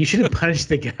matchup. Like, you shouldn't punish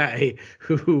the guy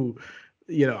who,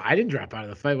 I didn't drop out of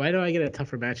the fight. Why do I get a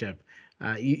tougher matchup?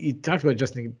 You talked about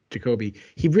Justin Jacoby.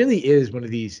 He really is one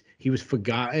of these. He was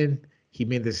forgotten. He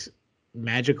made this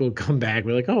magical comeback.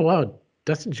 We're like, oh, wow,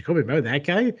 Dustin Jacoby, remember that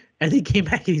guy? And he came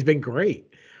back and he's been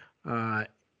great. And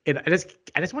I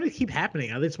just want to keep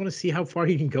happening. I just want to see how far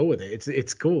he can go with it.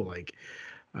 It's cool. Like,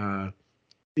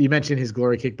 you mentioned his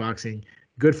glory kickboxing,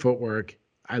 good footwork.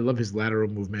 I love his lateral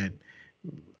movement,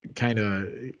 kind of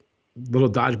little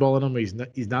dodgeball in him.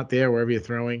 He's not there wherever you're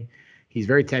throwing. He's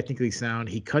very technically sound.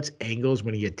 He cuts angles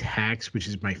when he attacks, which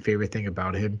is my favorite thing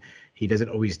about him. He doesn't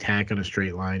always tack on a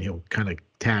straight line. He'll kind of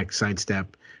tack,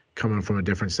 sidestep, coming from a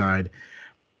different side.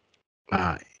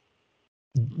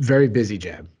 Very busy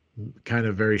jab, kind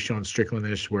of very Sean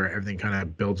Strickland-ish, where everything kind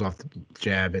of builds off the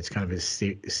jab. It's kind of his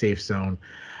safe zone.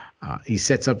 He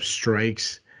sets up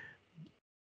strikes.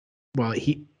 Well,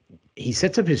 he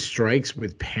sets up his strikes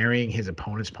with parrying his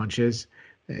opponent's punches,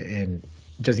 and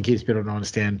just in case people don't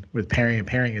understand, with parrying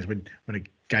is when a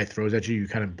guy throws at you, you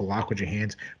kind of block with your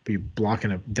hands, but you block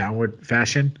in a downward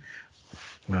fashion.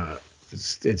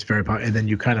 It's very popular, and then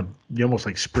you almost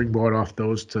like springboard off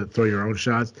those to throw your own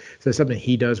shots. So that's something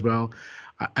he does well.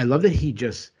 I love that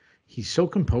he's so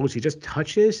composed. He just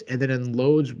touches and then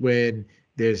unloads when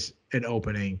there's an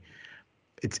opening.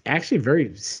 It's actually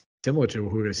very similar to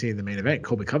what we're going to see in the main event,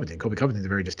 Colby Covington. Colby Covington's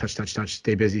very just touch,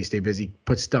 stay busy,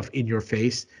 put stuff in your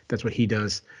face. That's what he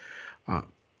does.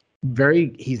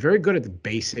 He's very good at the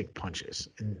basic punches.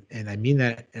 And I mean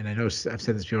that, and I know I've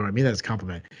said this before, I mean that as a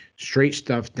compliment. Straight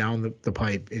stuff down the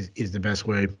pipe is the best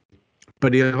way.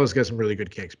 But he also got some really good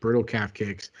kicks, brutal calf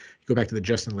kicks. You go back to the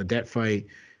Justin Ledet fight.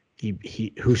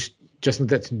 Justin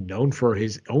Ledet's known for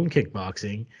his own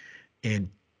kickboxing, and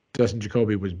Dustin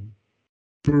Jacoby was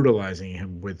brutalizing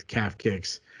him with calf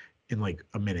kicks in like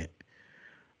a minute.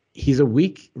 He's a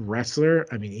weak wrestler.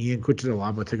 I mean, Ian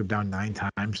Cucciolamo took him down 9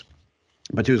 times.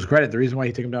 But to his credit, the reason why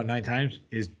he took him down 9 times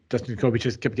is Dustin Jacoby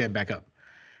just kept getting back up.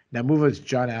 Now move on to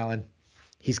John Allen.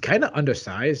 He's kind of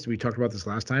undersized. We talked about this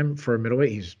last time for a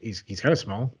middleweight. He's kind of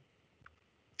small.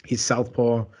 He's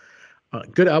southpaw.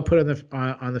 Good output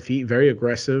on the feet. Very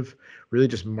aggressive. Really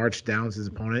just march down his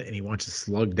opponent, and he wants to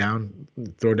slug down,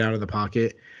 throw down in the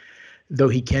pocket. Though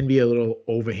he can be a little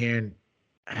overhand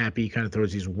happy, kind of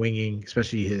throws these winging,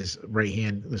 especially his right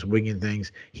hand, this winging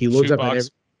things. He loads Shoot up at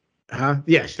box.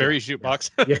 Yes. Very shoot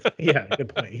box. Yeah.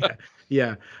 Good point.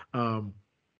 Yeah. Well,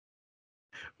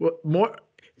 more.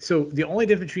 So the only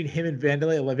difference between him and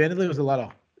Vanderlei was a lot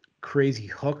of crazy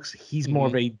hooks. He's more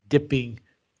of a dipping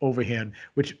overhand,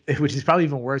 which is probably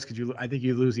even worse because I think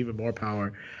you lose even more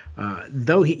power.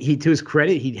 Though he to his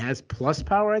credit, he has plus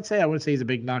power. I'd say I wouldn't say he's a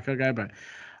big knockout guy, but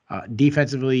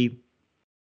defensively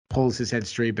pulls his head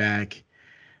straight back,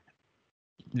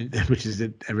 which is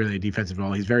really a defensive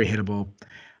role. He's very hittable.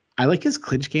 I like his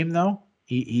clinch game though.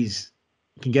 He's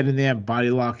can get in there,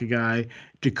 body lock a guy.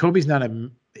 Jacoby's not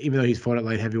even though he's fought at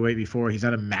light heavyweight before, he's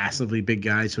not a massively big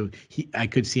guy. So I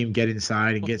could see him get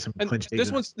inside and get some clinch.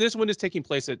 This one is taking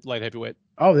place at light heavyweight.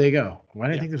 Oh, there you go. Why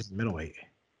did I think this was middleweight?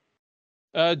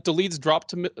 Deleeds dropped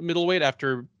to middleweight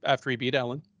after he beat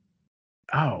Allen.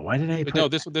 Oh, why did I? No,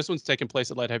 this one's taking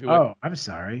place at light heavyweight. Oh, I'm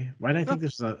sorry. Why did I think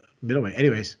this was a middleweight?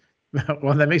 Anyways,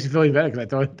 well, that makes me feel even better because I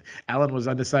thought Allen was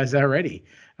undersized already.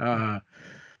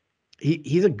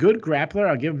 he's a good grappler.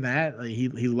 I'll give him that. Like, he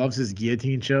loves his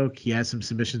guillotine choke. He has some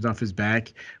submissions off his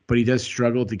back, but he does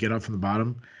struggle to get up from the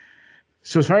bottom.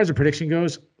 So as far as the prediction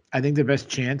goes, I think the best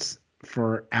chance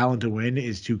for Allen to win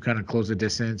is to kind of close the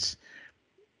distance,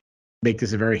 make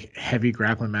this a very heavy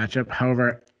grappling matchup.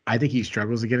 However, I think he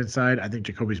struggles to get inside. I think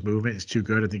Jacoby's movement is too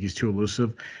good. I think he's too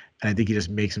elusive, and I think he just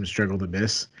makes him struggle to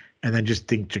miss. And then just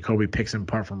think Jacoby picks him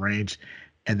apart from range,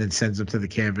 and then sends him to the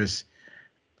canvas.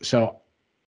 So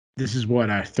this is what,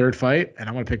 our third fight, and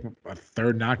I'm gonna pick a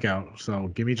third knockout. So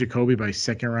give me Jacoby by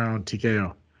second round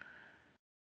TKO.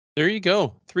 There you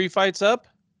go. 3 fights up.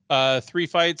 3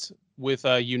 fights with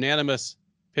unanimous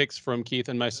picks from Keith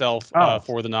and myself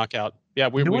for the knockout. Yeah,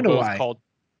 we both called.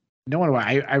 No wonder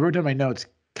why. I wrote down my notes.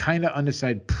 Kind of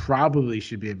undecided. Probably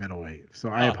should be a middleweight. So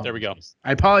I apologize. There we go.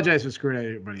 I apologize for screwing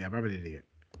everybody up. I'm an idiot.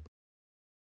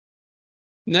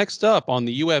 Next up on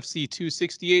the UFC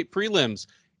 268 prelims,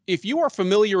 if you are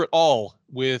familiar at all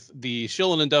with the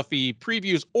Shillan and Duffy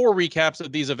previews or recaps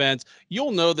of these events,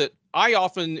 you'll know that I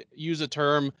often use a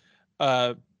term,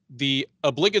 the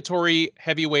obligatory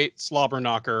heavyweight slobber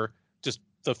knocker, just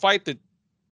the fight that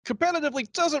competitively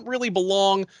doesn't really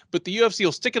belong, but the UFC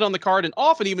will stick it on the card and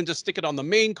often even just stick it on the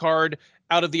main card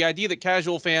out of the idea that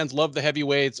casual fans love the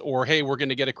heavyweights, or, hey, we're going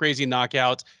to get a crazy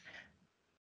knockout.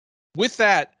 With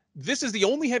that, this is the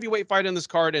only heavyweight fight on this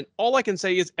card, and all I can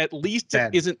say is at least it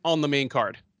isn't on the main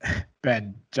card.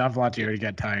 Ben, John Vellante already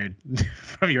got tired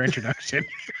from your introduction.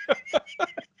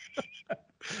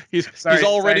 He's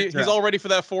all ready for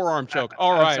that forearm choke.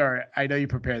 All right. I'm sorry. I know you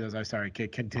prepared those. I'm sorry.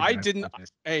 Continue. I didn't.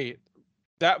 Hey,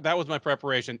 that was my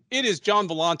preparation. It is John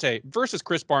Vellante versus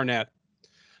Chris Barnett.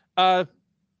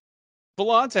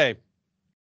 Vellante,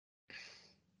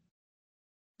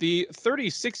 the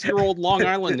 36-year-old Long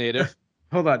Island native.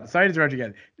 Hold on. Sorry to interrupt you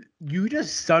again. You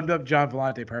just summed up John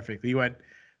Vellante perfectly. You went,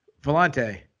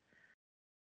 Vellante.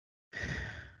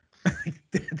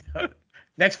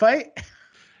 Next fight?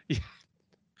 Yeah,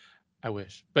 I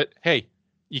wish. But hey,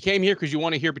 you came here because you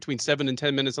want to hear between 7 and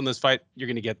 10 minutes on this fight. You're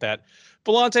going to get that.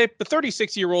 Vellante, the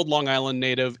 36-year-old Long Island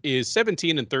native, is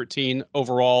 17-13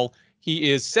 overall.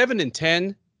 He is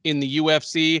 7-10 in the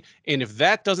UFC. And if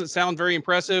that doesn't sound very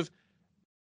impressive,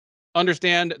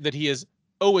 understand that he is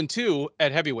 0-2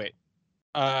 at heavyweight.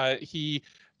 He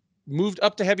moved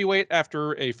up to heavyweight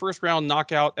after a first-round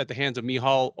knockout at the hands of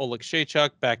Michal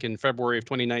Oleksiejczuk back in February of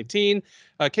 2019.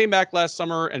 Came back last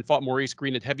summer and fought Maurice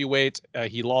Green at heavyweight.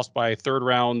 He lost by third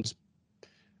round.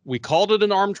 We called it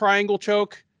an arm triangle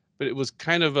choke, but it was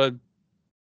kind of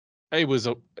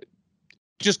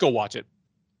just go watch it.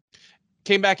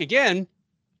 Came back again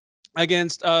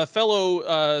against fellow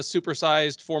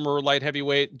supersized former light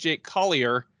heavyweight Jake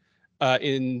Collier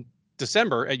in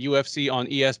December at UFC on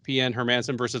ESPN.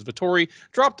 Hermansson versus Vettori,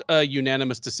 dropped a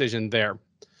unanimous decision there.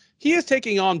 He is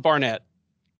taking on Barnett.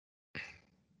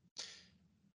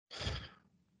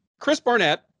 Chris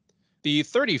Barnett, the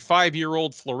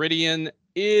 35-year-old Floridian,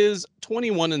 is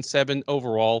 21-7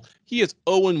 overall. He is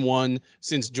 0-1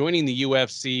 since joining the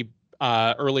UFC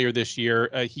earlier this year.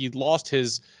 He lost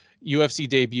his UFC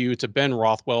debut to Ben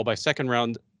Rothwell by second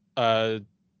round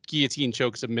guillotine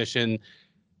choke submission.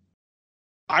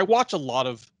 I watch a lot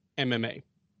of MMA,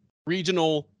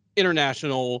 regional,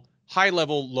 international, high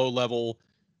level, low level.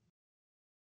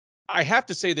 I have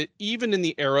to say that even in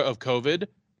the era of COVID,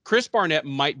 Chris Barnett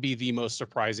might be the most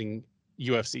surprising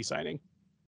UFC signing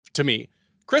to me.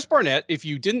 Chris Barnett, if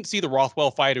you didn't see the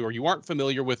Rothwell fight or you aren't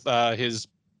familiar with his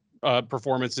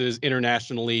performances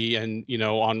internationally and,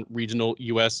 on regional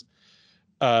US,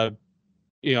 on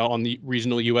the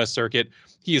regional US circuit,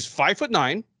 he is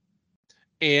 5'9".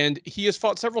 And he has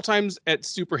fought several times at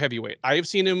super heavyweight. I have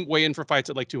seen him weigh in for fights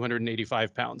at like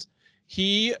 285 pounds.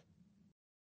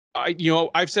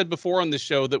 I've said before on this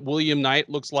show that William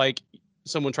Knight looks like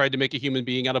someone tried to make a human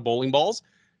being out of bowling balls.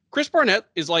 Chris Barnett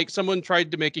is like someone tried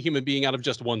to make a human being out of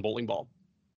just one bowling ball.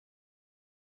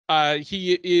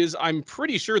 He is, I'm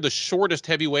pretty sure, the shortest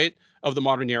heavyweight of the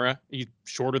modern era. He's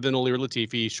shorter than Ilir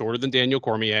Latifi, shorter than Daniel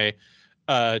Cormier.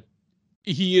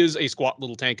 He is a squat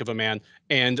little tank of a man.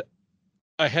 And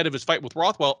ahead of his fight with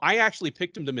Rothwell, I actually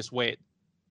picked him to miss weight.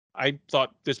 I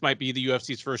thought this might be the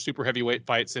UFC's first super heavyweight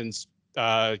fight since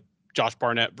Josh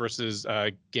Barnett versus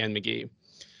Gan McGee.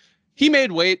 He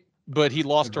made weight, but he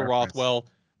lost to Rothwell.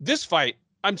 This fight,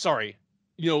 I'm sorry,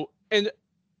 and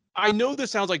I know this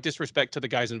sounds like disrespect to the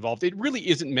guys involved. It really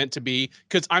isn't meant to be,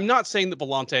 because I'm not saying that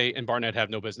Vellante and Barnett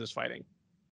have no business fighting.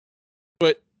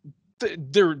 But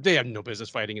they have no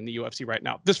business fighting in the UFC right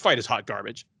now. This fight is hot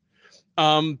garbage.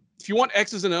 If you want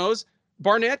X's and O's,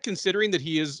 Barnett, considering that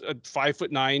he is a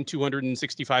 5'9",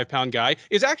 265-pound guy,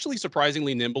 is actually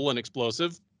surprisingly nimble and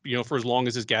explosive. for as long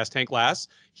as his gas tank lasts.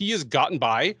 He has gotten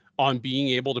by on being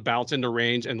able to bounce into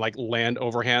range and like land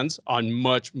overhands on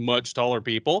much, much taller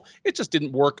people. It just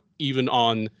didn't work even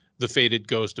on the faded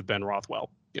ghost of Ben Rothwell.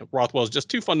 Rothwell is just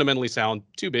too fundamentally sound,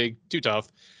 too big, too tough.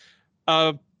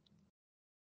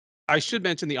 I should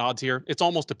mention the odds here. It's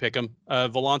almost a pick 'em.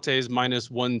 Volante's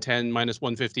minus 110, minus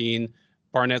 115.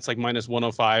 Barnett's like minus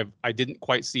 105. I didn't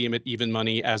quite see him at even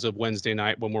money as of Wednesday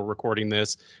night when we're recording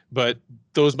this, but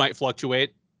those might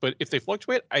fluctuate. But if they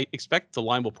fluctuate, I expect the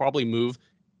line will probably move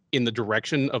in the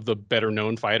direction of the better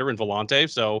known fighter in Volante.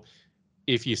 So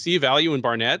if you see value in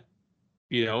Barnett,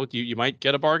 you might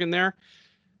get a bargain there.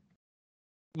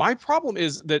 My problem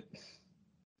is that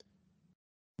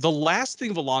the last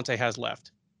thing Volante has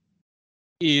left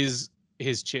is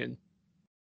his chin.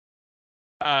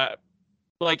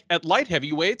 Like at light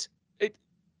heavyweight,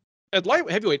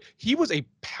 he was a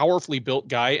powerfully built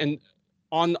guy, and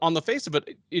on the face of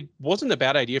it, it wasn't a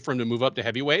bad idea for him to move up to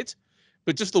heavyweight.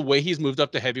 But just the way he's moved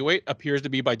up to heavyweight appears to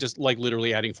be by just like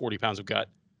literally adding 40 pounds of gut.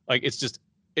 Like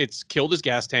it's killed his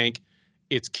gas tank.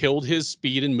 It's killed his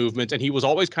speed and movement. And he was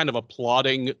always kind of a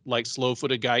plodding, like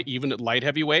slow-footed guy, even at light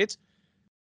heavyweight.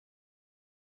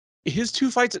 His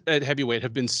 2 fights at heavyweight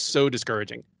have been so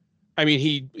discouraging. I mean,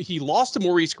 he lost to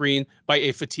Maurice Green by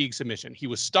a fatigue submission. He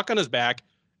was stuck on his back.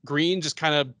 Green just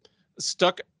kind of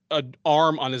stuck an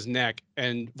arm on his neck,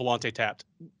 and Volante tapped.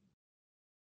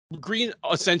 Green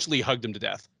essentially hugged him to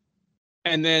death.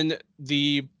 And then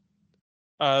the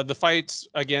fights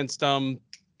against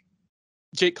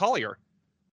Jake Collier,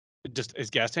 just his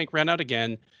gas tank ran out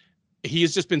again. He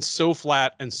has just been so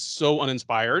flat and so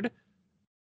uninspired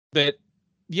that,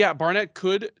 yeah, Barnett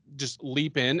could just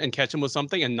leap in and catch him with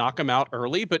something and knock him out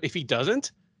early. But if he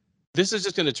doesn't, this is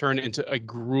just going to turn into a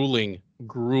grueling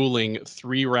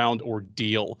 3-round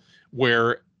ordeal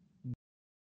where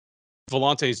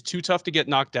Volante is too tough to get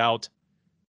knocked out,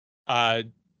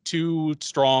 too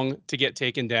strong to get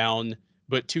taken down,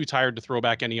 but too tired to throw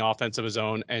back any offense of his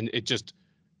own. And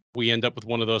we end up with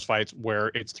one of those fights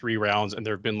where it's 3 rounds and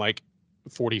there have been like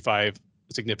 45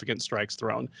 significant strikes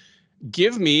thrown.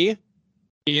 Give me,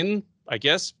 in, I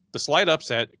guess, the slight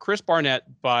upset, Chris Barnett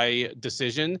by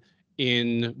decision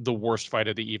in the worst fight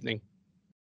of the evening.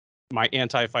 My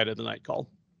anti-fight of the night call.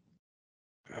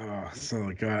 Oh,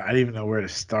 so God, I didn't even know where to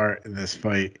start in this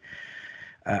fight.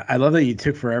 I love that you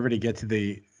took forever to get to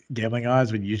the gambling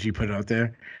odds when you usually put it out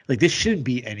there. Like, this shouldn't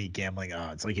be any gambling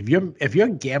odds. Like, if you're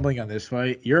gambling on this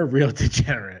fight, you're a real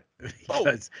degenerate.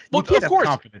 Because look, you can't of course,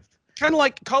 have confidence. Kind of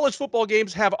like college football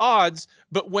games have odds,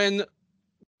 but when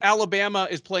Alabama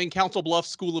is playing Council Bluffs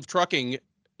School of Trucking,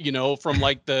 from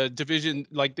like the division,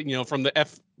 like from the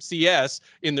FCS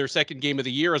in their second game of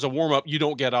the year as a warm up, you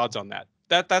don't get odds on that.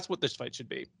 That's what this fight should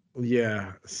be.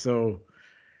 Yeah. So,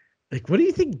 like, what do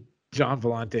you think John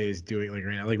Volante is doing like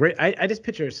right now? Like, right, I just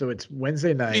picture, so it's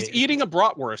Wednesday night. He's eating a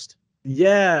bratwurst.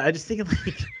 Yeah, I just think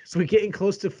like, so we're getting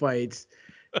close to fights.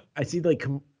 I see like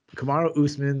Kamaru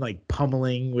Usman like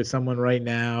pummeling with someone right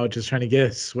now, just trying to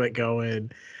get a sweat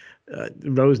going.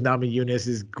 Rose Namajunas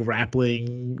is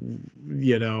grappling,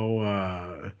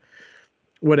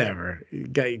 whatever.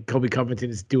 Colby Covington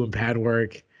is doing pad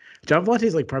work. John Volante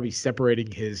is like probably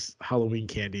separating his Halloween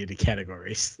candy into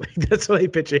categories. Like, that's what I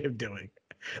picture him doing.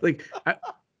 Like,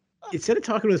 instead of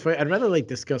talking about this fight, I'd rather like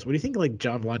discuss. What do you think like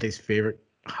John Volante's favorite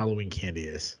Halloween candy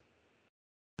is?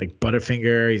 Like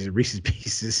Butterfinger, he's Reese's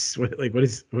Pieces. What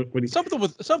is something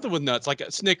with nuts, like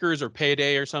a Snickers or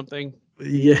Payday or something?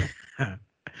 Yeah.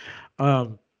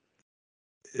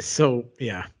 So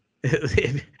yeah,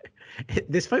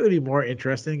 this fight would be more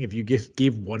interesting if you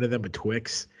gave one of them a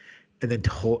Twix, and then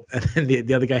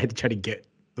the other guy had to try to get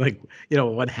like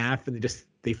one half, and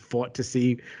they fought to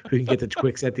see who can get the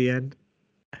Twix at the end.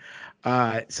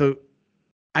 So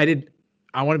I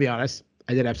want to be honest,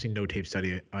 I did absolutely no tape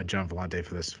study on John Volante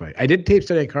for this fight. I did tape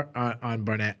study on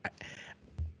Barnett.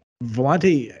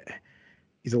 Volante,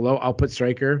 he's a low output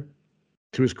striker.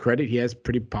 To his credit, he has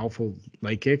pretty powerful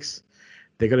leg kicks.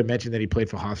 They're going to mention that he played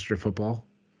for Hofstra football.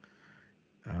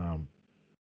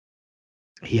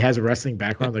 He has a wrestling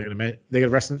background. They're going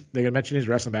to mention his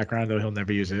wrestling background, though he'll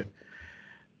never use it.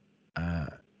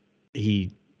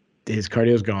 His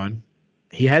cardio's gone.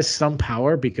 He has some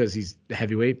power because he's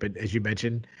heavyweight, but as you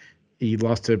mentioned, he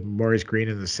lost to Maurice Green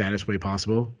in the saddest way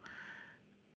possible.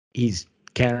 He's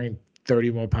carrying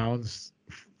 30 more pounds,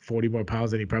 40 more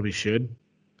pounds than he probably should.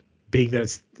 Being that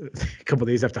it's a couple of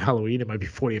days after Halloween, it might be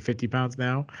 40 or 50 pounds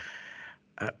now.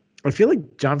 I feel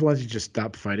like John Volante just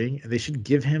stopped fighting, and they should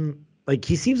give him like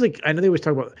he seems like I know they always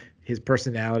talk about his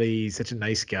personality. He's such a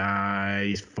nice guy.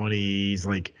 He's funny. He's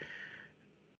like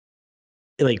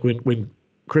when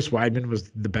Chris Weidman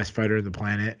was the best fighter on the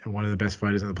planet and one of the best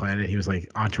fighters on the planet. He was like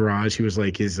Entourage. He was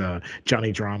like his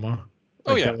Johnny Drama.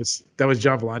 Oh Like yeah. that was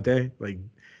John Volante. Like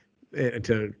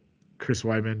to Chris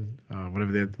Weidman,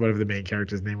 whatever the main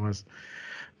character's name was.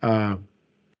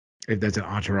 If that's an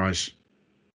Entourage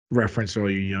reference to all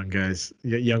you young guys,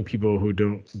 young people who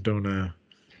don't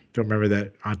remember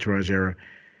that Entourage era.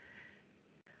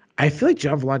 I feel like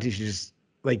John Volante should just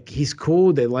like he's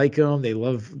cool. They like him. They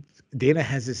love. Dana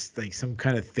has this like some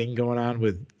kind of thing going on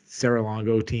with Sarah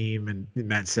Longo team and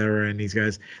Matt Serra and these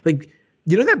guys. Like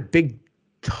that big,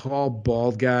 tall,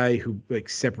 bald guy who like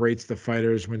separates the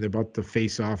fighters when they're about to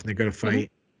face off and they're gonna fight.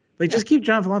 Mm-hmm. Like just give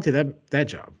John Volante that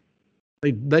job.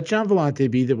 Like let John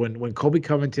Volante be the when Colby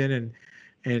Covington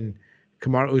and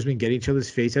Kamaru Usman get each other's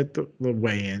face at the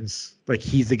weigh-ins. Like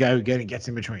he's the guy who gets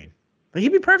in between. Like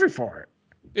he'd be perfect for it.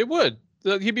 It would.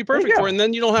 He'd be perfect for it. And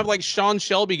then you don't have like Sean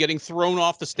Shelby getting thrown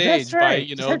off the stage. That's right.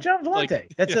 By, just have John Volante.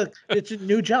 Like, it's a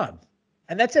new job.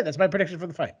 And that's it. That's my prediction for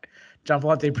the fight. John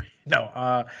Volante.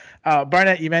 No.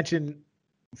 Barnett, you mentioned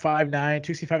 5'9",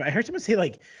 265. I heard someone say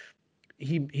like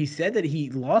he said that he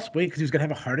lost weight because he was gonna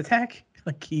have a heart attack.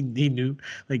 Like he knew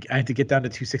like I had to get down to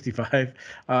 265.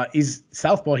 He's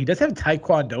southpaw. He does have a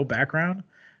Taekwondo background.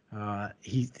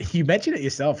 You mentioned it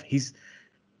yourself. He's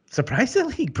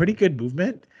surprisingly pretty good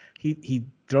movement. He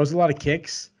throws a lot of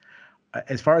kicks.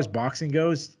 As far as boxing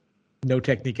goes, no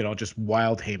technique at all, just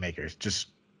wild haymakers. Just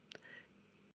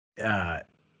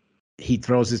he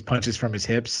throws his punches from his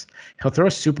hips. He'll throw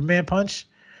a Superman punch,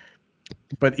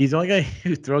 but he's the only guy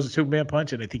who throws a Superman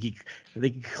punch, and I think he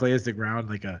clears the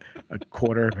ground like a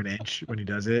quarter of an inch when he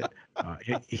does it.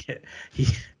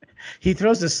 He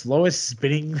throws the slowest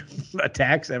spinning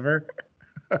attacks ever.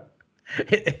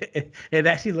 It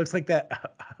actually looks like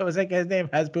that. What was that guy's name?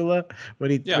 Hasbullah? When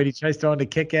he tries throwing the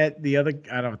kick at the other,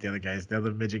 I don't know what the other guy is, the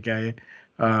other midget guy.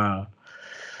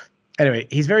 Anyway,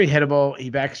 he's very hittable. He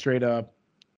backs straight up.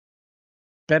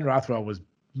 Ben Rothwell was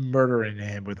murdering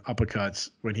him with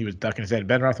uppercuts when he was ducking his head.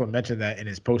 Ben Rothwell mentioned that in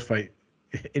his post-fight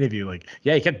interview. Like,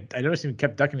 yeah, I noticed he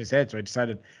kept ducking his head, so I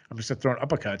decided I'm just throwing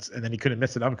uppercuts, and then he couldn't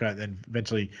miss an uppercut, and then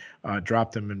eventually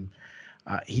dropped him. And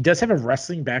he does have a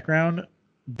wrestling background,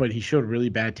 but he showed really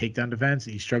bad takedown defense.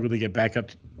 He struggled to get back up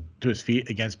to his feet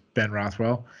against Ben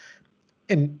Rothwell.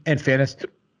 In fairness,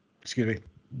 excuse me,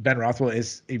 Ben Rothwell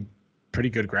is a pretty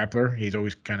good grappler. He's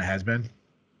always kind of has been.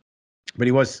 But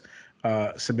he was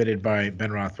submitted by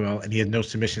Ben Rothwell, and he had no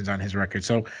submissions on his record.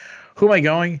 So who am I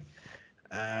going?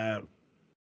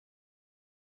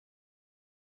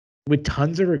 With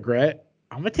tons of regret,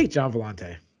 I'm going to take John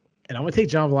Volante. And I'm going to take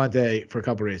John Volante for a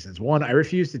couple of reasons. One, I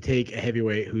refuse to take a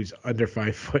heavyweight who's under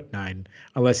 5'9",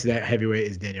 unless that heavyweight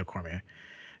is Daniel Cormier.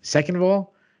 Second of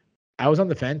all, I was on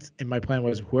the fence, and my plan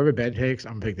was whoever Ben takes,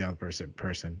 I'm going to pick the other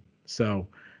person. So,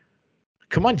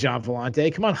 come on, John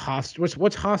Volante. Come on, Hoster.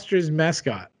 What's Hoster's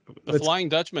mascot? The Flying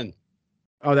Dutchman.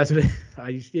 Oh, that's what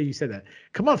you said that.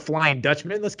 Come on, Flying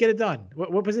Dutchman. Let's get it done.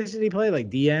 What position did he play? Like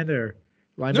DN or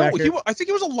linebacker? No, I think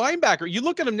he was a linebacker. You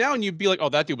look at him now and you'd be like, oh,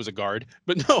 that dude was a guard.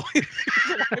 But no.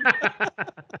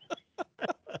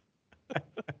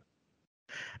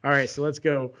 All right, so let's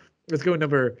go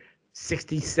number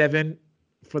 67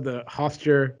 for the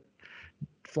Hofstra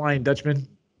Flying Dutchman.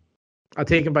 I'll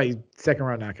take him by second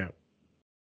round knockout.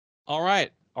 All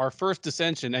right. Our first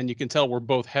dissension, and you can tell we're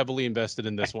both heavily invested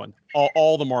in this one.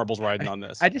 All the marbles riding on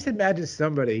this. I just imagine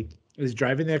somebody is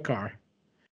driving their car.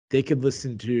 They could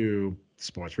listen to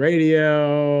sports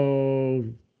radio,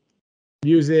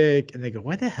 music, and they go,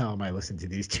 why the hell am I listening to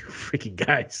these two freaking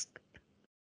guys?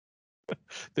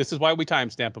 This is why we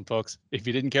timestamp them, folks. If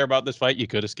you didn't care about this fight, you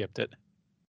could have skipped it.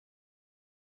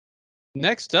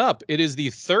 Next up, it is the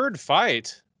third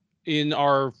fight in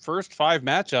our first 5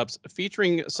 matchups,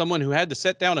 featuring someone who had to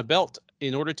set down a belt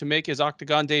in order to make his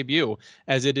octagon debut,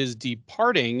 as it is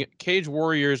departing Cage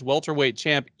Warriors welterweight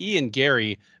champ Ian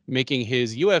Garry making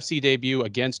his UFC debut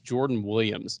against Jordan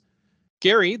Williams.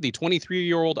 Garry, the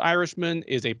 23-year-old Irishman,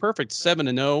 is a perfect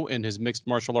 7-0 in his mixed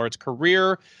martial arts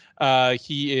career.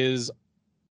 He is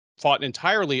fought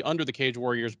entirely under the Cage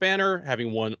Warriors banner,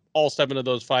 having won all 7 of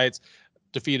those fights.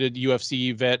 Defeated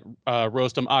UFC vet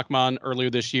Rostam Akman earlier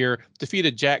this year,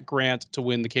 defeated Jack Grant to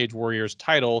win the Cage Warriors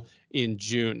title in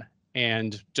June.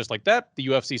 And just like that, the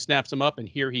UFC snaps him up, and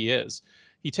here he is.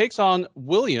 He takes on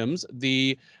Williams,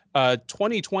 the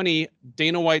 2020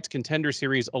 Dana White's Contender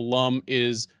Series alum,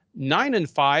 is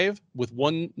 9-5 with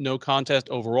 1 no contest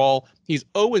overall. He's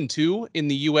 0-2 in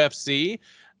the UFC.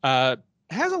 Has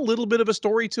a little bit of a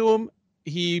story to him.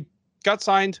 He got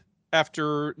signed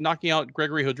after knocking out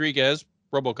Gregory Rodriguez,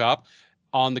 RoboCop,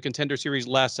 on the Contender Series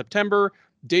last September,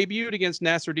 debuted against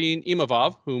Nasruddin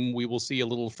Imavov, whom we will see a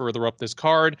little further up this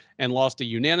card, and lost a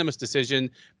unanimous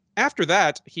decision. After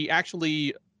that, he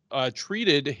actually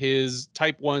treated his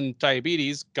type 1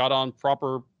 diabetes, got on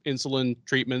proper insulin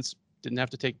treatments, didn't have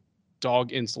to take dog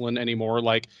insulin anymore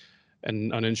like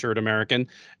an uninsured American,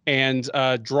 and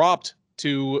dropped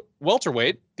to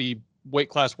welterweight, the weight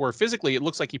class where physically it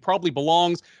looks like he probably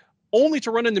belongs, only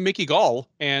to run into Mickey Gall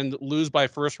and lose by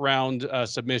first round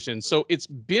submission. So it's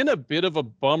been a bit of a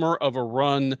bummer of a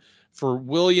run for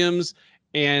Williams.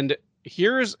 And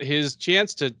here's his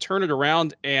chance to turn it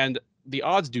around. And the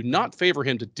odds do not favor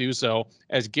him to do so,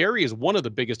 as Gary is one of the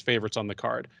biggest favorites on the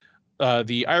card.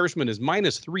 The Irishman is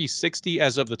minus 360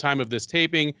 as of the time of this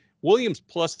taping. Williams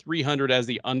plus 300 as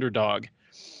the underdog.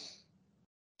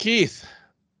 Keith,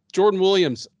 Jordan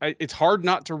Williams, it's hard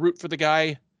not to root for the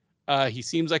guy. He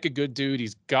seems like a good dude.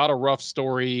 He's got a rough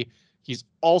story. He's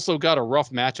also got a rough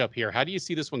matchup here. How do you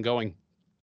see this one going?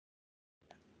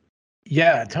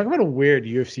 Yeah, talk about a weird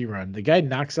UFC run. The guy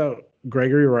knocks out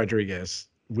Gregory Rodriguez,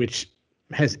 which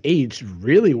has aged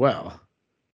really well.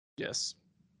 Yes.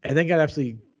 And then got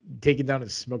absolutely taken down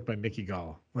and smoked by Mickey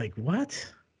Gall. Like, what?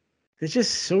 It's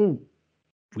just so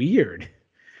weird.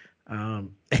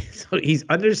 So he's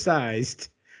undersized,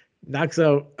 knocks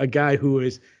out a guy who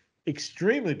is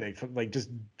extremely big, like just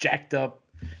jacked up,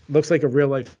 looks like a real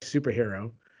life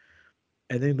superhero,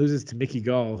 and then loses to Mickey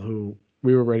Gall, who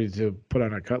we were ready to put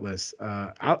on our cut list.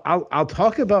 I'll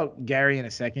talk about Gary in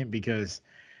a second because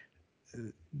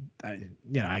I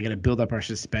got to build up our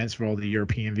suspense for all the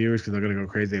European viewers because they're gonna go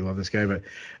crazy. They love this guy,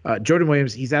 but Jordan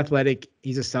Williams, he's athletic,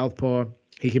 he's a southpaw.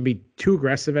 He can be too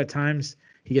aggressive at times.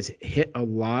 He gets hit a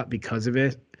lot because of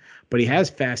it, but he has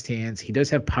fast hands. He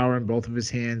does have power in both of his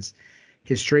hands.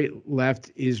 His straight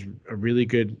left is a really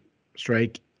good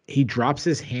strike. He drops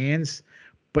his hands,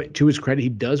 but to his credit, he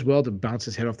does well to bounce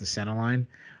his head off the center line.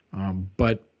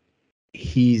 But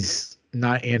he's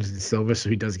not Anderson Silva, so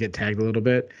he does get tagged a little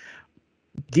bit.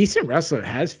 Decent wrestler,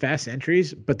 has fast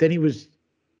entries, but then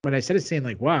when I started saying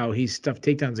like, wow, he stuffed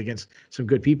takedowns against some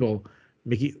good people,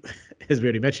 Mickey, as we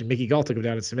already mentioned, Mickey Gall took him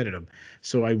down and submitted him.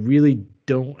 So I really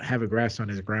don't have a grasp on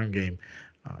his ground game.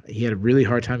 He had a really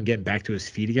hard time getting back to his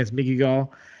feet against Mickey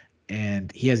Gall,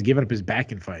 and he has given up his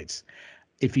back in fights.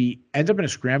 If he ends up in a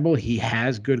scramble, he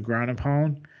has good ground and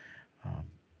pound.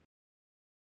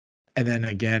 And then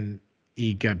again,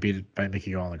 he got beat by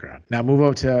Mickey Gall on the ground. Now move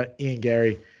over to Ian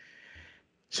Gary.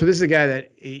 So this is a guy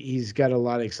that he's got a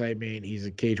lot of excitement. He's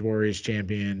a Cage Warriors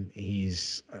champion.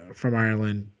 He's from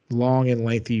Ireland, long and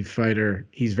lengthy fighter.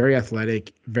 He's very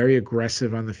athletic, very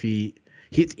aggressive on the feet.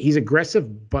 He's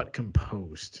aggressive but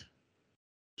composed.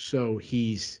 So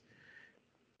he's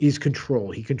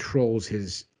control. He controls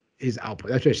his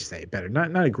output. That's what I should say. Better.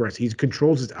 Not aggressive. He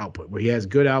controls his output, where he has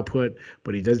good output,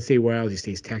 but he doesn't stay wild. He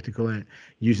stays tactical and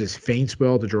uses feints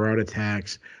well to draw out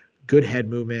attacks. Good head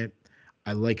movement.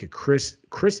 I like a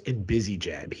crisp and busy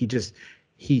jab.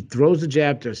 He throws the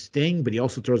jab to sting, but he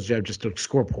also throws the jab just to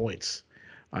score points.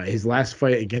 His last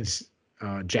fight against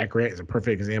Jack Grant is a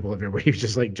perfect example of it, where he was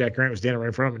just like, Jack Grant was standing right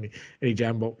in front of him, and he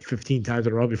jabbed him about 15 times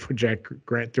in a row before Jack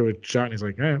Grant threw a shot, and he's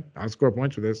like, I'll score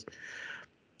points with this.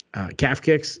 Calf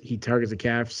kicks, he targets the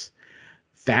calves.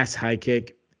 Fast high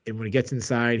kick, and when he gets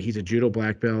inside, he's a judo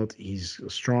black belt. He's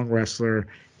a strong wrestler.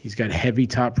 He's got heavy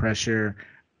top pressure,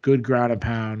 good ground and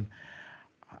pound.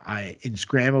 In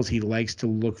scrambles, he likes to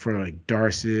look for like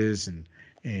darces, and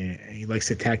he likes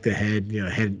to attack the head,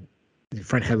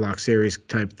 front headlock series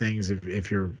type things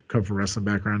if you're come from wrestling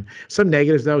background. Some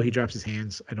negatives though, he drops his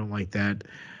hands. I don't like that.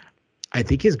 I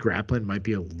think his grappling might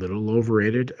be a little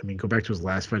overrated. I mean, go back to his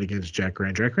last fight against Jack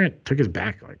Grant. Jack Grant took his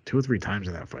back like 2 or 3 times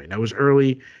in that fight. That was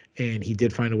early, and he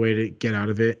did find a way to get out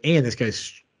of it. And this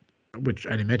guy's, which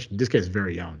I didn't mention, this guy's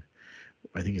very young.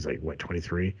 I think he's like,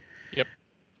 23? Yep.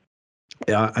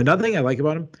 Another thing I like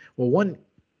about him, well, one,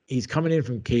 he's coming in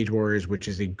from Cage Warriors, which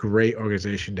is a great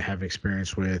organization to have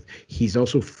experience with. He's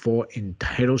also fought in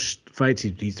title fights.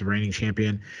 He's the reigning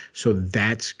champion, so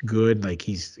that's good. Like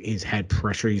he's had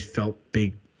pressure. He's felt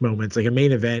big moments. Like a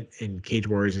main event in Cage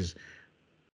Warriors is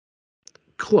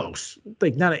close.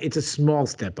 Like it's a small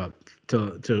step up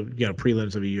to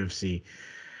prelims of a UFC.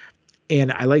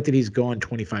 And I like that he's gone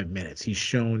 25 minutes. He's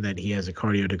shown that he has a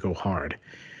cardio to go hard.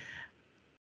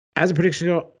 As a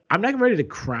prediction, I'm not ready to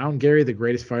crown Gary the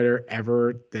greatest fighter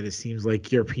ever that it seems like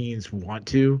Europeans want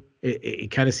to. It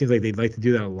kind of seems like they'd like to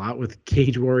do that a lot with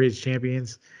Cage Warriors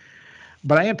champions.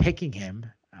 But I am picking him.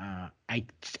 I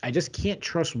just can't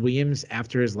trust Williams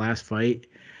after his last fight.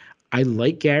 I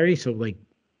like Gary, so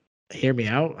hear me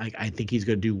out. I think he's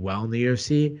going to do well in the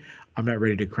UFC. I'm not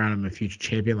ready to crown him a future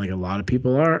champion like a lot of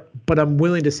people are, but I'm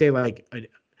willing to say like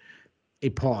a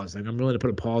pause. Like I'm willing to put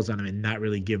a pause on him and not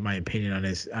really give my opinion on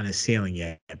his ceiling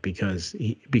yet because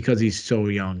he's so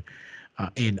young,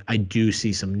 and I do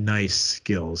see some nice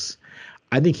skills.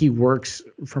 I think he works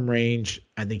from range.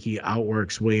 I think he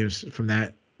outworks Williams from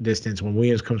that distance. When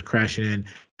Williams comes crashing in,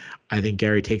 I think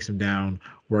Gary takes him down,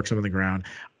 works him on the ground.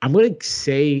 I'm going to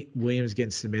say Williams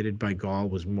getting submitted by Gall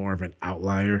was more of an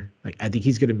outlier. Like I think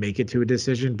he's going to make it to a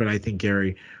decision, but I think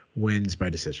Gary wins by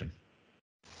decision.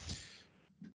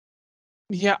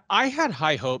 Yeah, I had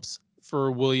high hopes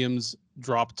for Williams'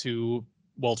 drop to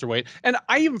welterweight, and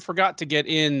I even forgot to get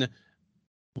in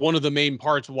one of the main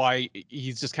parts why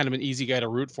he's just kind of an easy guy to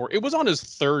root for. It was on his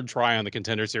third try on the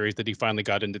Contender Series that he finally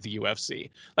got into the UFC.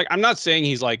 Like, I'm not saying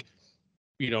he's like,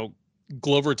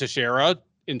 Glover Teixeira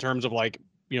in terms of like,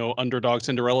 underdog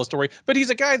Cinderella story, but he's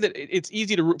a guy that it's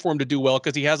easy to root for him to do well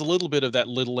because he has a little bit of that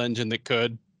little engine that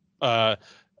could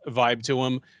vibe to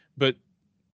him. But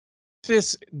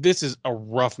this is a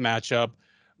rough matchup,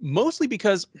 mostly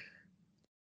because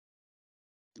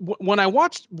when I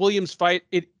watched Williams fight,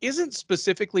 it isn't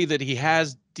specifically that he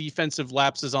has defensive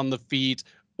lapses on the feet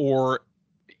or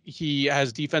he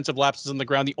has defensive lapses on the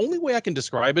ground. The only way I can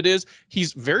describe it is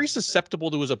he's very susceptible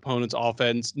to his opponent's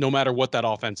offense, no matter what that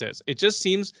offense is. It just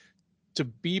seems to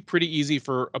be pretty easy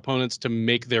for opponents to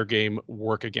make their game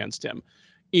work against him.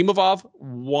 Imavov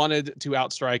wanted to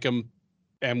outstrike him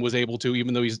and was able to,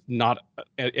 even though he's not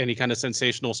any kind of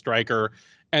sensational striker.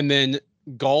 And then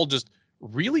Gall just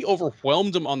really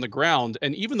overwhelmed him on the ground.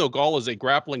 And even though Gall is a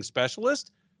grappling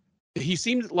specialist, he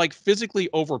seemed like physically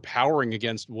overpowering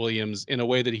against Williams in a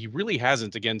way that he really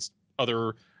hasn't against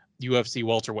other UFC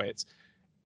welterweights.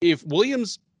 If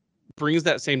Williams brings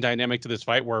that same dynamic to this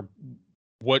fight where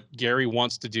what Gary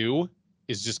wants to do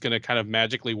is just going to kind of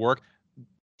magically work,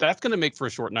 that's going to make for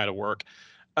a short night of work.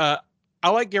 I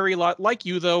like Gary a lot. Like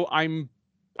you, though, I'm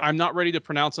not ready to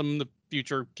pronounce him the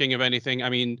future king of anything. I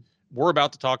mean, we're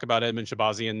about to talk about Edmen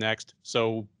Shahbazyan next,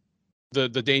 so the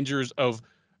dangers of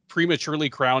prematurely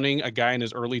crowning a guy in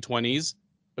his early 20s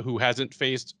who hasn't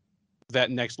faced that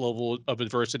next level of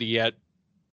adversity yet,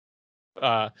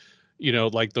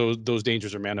 like those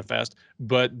dangers are manifest.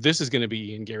 But this is going to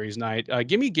be Ian Gary's night.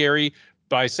 Give me Gary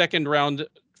by second round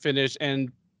finish.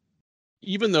 And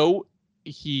even though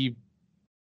he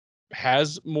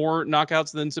has more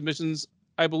knockouts than submissions,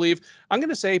 I believe, I'm going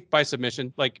to say by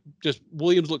submission. Like, just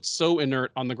Williams looked so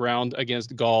inert on the ground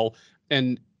against Gall.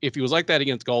 And if he was like that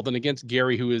against Gall, then against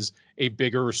Gary, who is a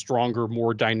bigger, stronger,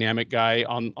 more dynamic guy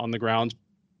on the ground,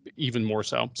 even more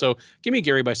so. So give me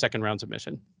Gary by second round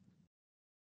submission.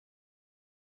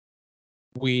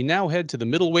 We now head to the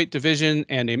middleweight division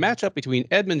and a matchup between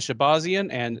Edmen Shahbazyan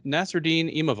and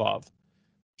Nasruddin Imavov.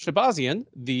 Shahbazyan,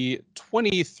 the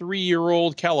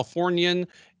 23-year-old Californian,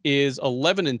 is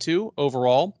 11-2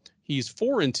 overall. He's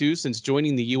 4-2 since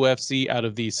joining the UFC out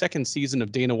of the second season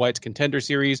of Dana White's Contender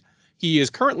Series. He is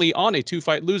currently on a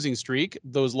 2-fight losing streak,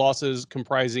 those losses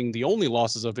comprising the only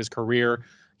losses of his career.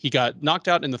 He got knocked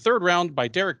out in the third round by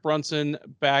Derek Brunson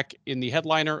back in the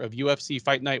headliner of UFC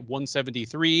Fight Night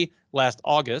 173 last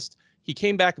August. He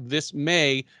came back this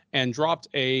May and dropped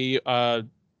a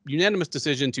unanimous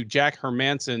decision to Jack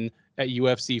Hermanson at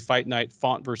UFC Fight Night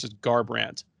Font versus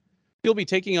Garbrandt. He'll be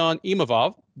taking on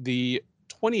Imavov, the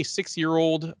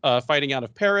 26-year-old fighting out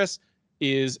of Paris,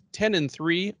 is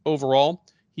 10-3 overall.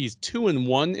 He's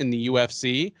 2-1 in the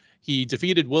UFC. He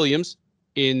defeated Williams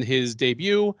in his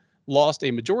debut, lost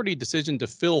a majority decision to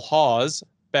Phil Hawes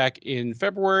back in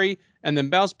February, and then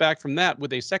bounced back from that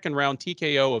with a second-round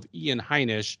TKO of Ian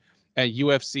Heinisch at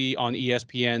UFC on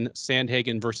ESPN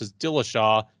Sandhagen versus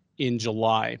Dillashaw in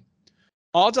July.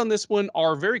 Odds on this one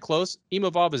are very close.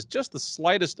 Imavov is just the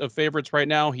slightest of favorites right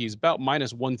now. He's about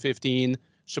minus 115.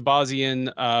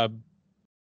 Shahbazyan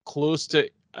close to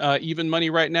even money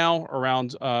right now,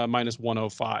 around minus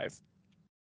 105.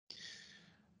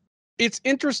 It's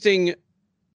interesting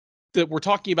that we're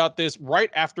talking about this right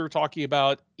after talking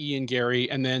about Ian Gary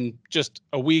and then just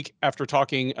a week after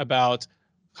talking about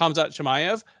Khamzat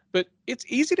Chimaev. But it's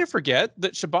easy to forget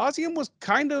that Shahbazyan was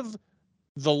kind of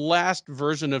the last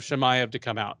version of Chimaev to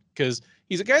come out, because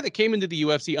he's a guy that came into the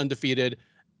UFC undefeated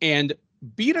and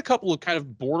beat a couple of kind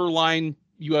of borderline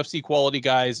UFC quality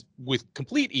guys with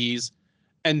complete ease,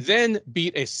 and then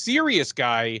beat a serious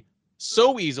guy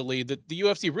so easily that the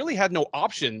UFC really had no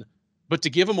option but to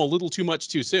give him a little too much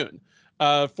too soon.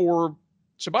 For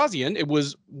Shahbazyan, it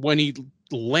was when he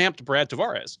lamped Brad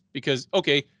Tavares, because,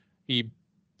 okay, he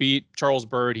beat Charles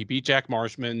Byrd, he beat Jack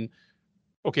Marshman.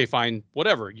 Okay, fine,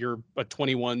 whatever. You're a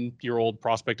 21-year-old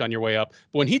prospect on your way up.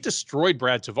 But when he destroyed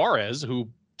Brad Tavares, who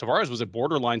Tavares was a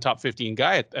borderline top 15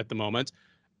 guy at the moment,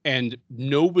 and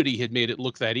nobody had made it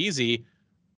look that easy.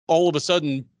 All of a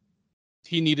sudden,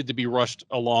 he needed to be rushed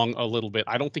along a little bit.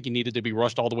 I don't think he needed to be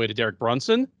rushed all the way to Derek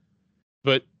Brunson,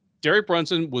 but Derek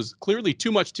Brunson was clearly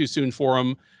too much too soon for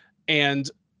him. And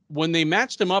when they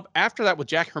matched him up after that with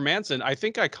Jack Hermanson, I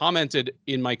think I commented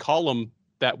in my column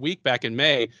that week back in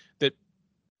May that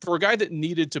for a guy that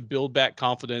needed to build back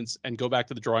confidence and go back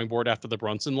to the drawing board after the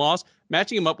Brunson loss,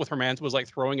 matching him up with Hermanson was like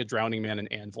throwing a drowning man an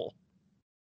anvil.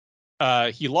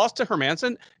 He lost to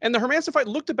Hermanson, and the Hermanson fight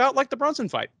looked about like the Brunson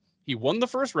fight. He won the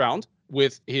first round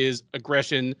with his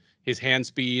aggression, his hand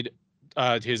speed,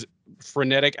 his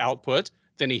frenetic output.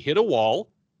 Then he hit a wall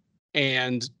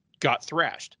and got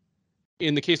thrashed.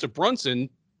 In the case of Brunson,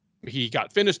 he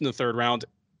got finished in the third round.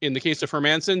 In the case of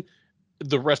Hermanson,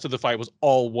 the rest of the fight was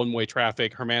all one-way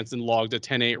traffic. Hermanson logged a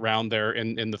 10-8 round there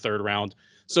in the third round.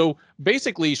 So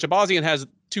basically, Shahbazyan has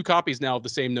 2 copies now of the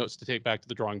same notes to take back to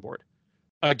the drawing board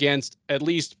against at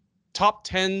least top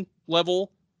 10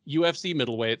 level UFC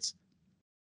middleweights.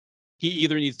 He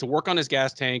either needs to work on his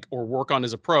gas tank or work on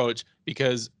his approach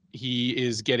because he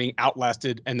is getting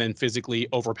outlasted and then physically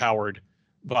overpowered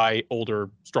by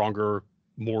older, stronger,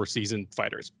 more seasoned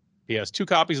fighters. He has 2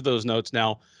 copies of those notes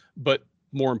now, but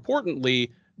more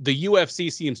importantly, the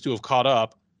UFC seems to have caught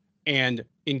up, and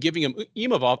in giving him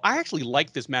Imavov, I actually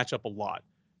like this matchup a lot.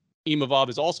 Imavov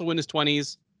is also in his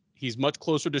 20s. He's much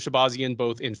closer to Shahbazyan,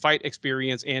 both in fight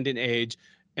experience and in age.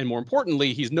 And more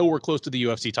importantly, he's nowhere close to the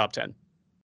UFC top 10.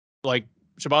 Like,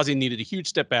 Shahbazyan needed a huge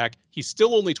step back. He's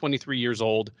still only 23 years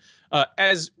old.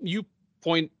 As you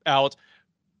point out,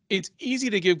 it's easy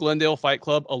to give Glendale Fight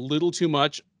Club a little too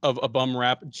much of a bum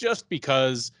rap just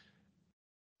because,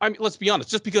 I mean, let's be honest,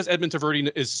 just because Edmond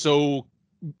Taverdine is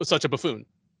such a buffoon.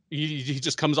 He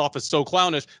just comes off as so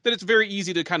clownish that it's very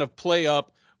easy to kind of play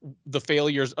up the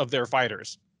failures of their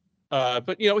fighters.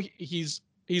 But, you know, he's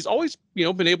always, you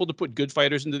know, been able to put good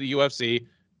fighters into the UFC.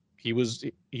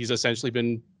 He's essentially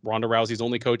been Ronda Rousey's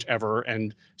only coach ever,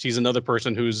 and she's another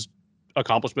person whose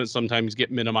accomplishments sometimes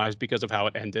get minimized because of how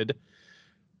it ended.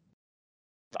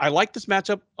 I like this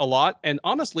matchup a lot, and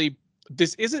honestly,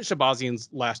 this isn't Shahbazyan's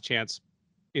last chance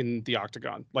in the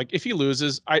octagon. Like, if he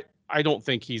loses, I don't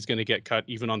think he's going to get cut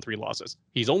even on 3 losses.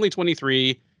 He's only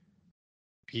 23.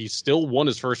 He still won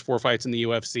his first 4 fights in the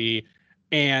UFC.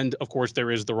 And of course, there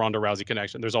is the Ronda Rousey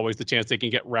connection. There's always the chance they can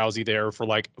get Rousey there for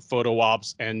like photo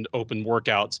ops and open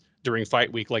workouts during fight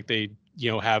week, like they,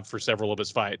 you know, have for several of his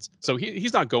fights. So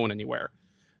he's not going anywhere.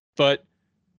 But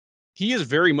he is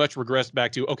very much regressed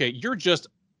back to, okay, you're just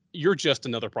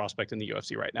another prospect in the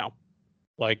UFC right now.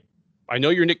 Like, I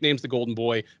know your nickname's the Golden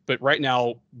Boy, but right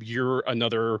now you're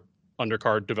another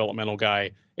undercard developmental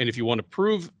guy. And if you want to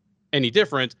prove any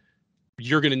different,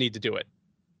 you're going to need to do it.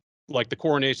 Like, the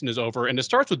coronation is over, and it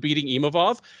starts with beating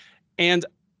Imavov. And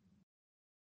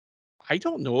I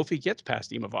don't know if he gets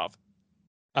past Imavov.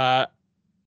 I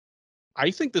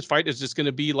think this fight is just going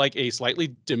to be like a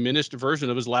slightly diminished version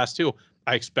of his last 2.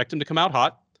 I expect him to come out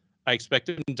hot. I expect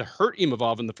him to hurt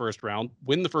Imavov in the first round,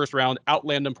 win the first round,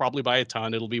 outland him probably by a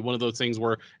ton. It'll be one of those things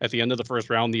where at the end of the first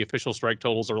round, the official strike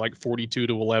totals are like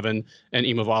 42-11, and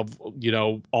Imavov, you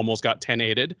know, almost got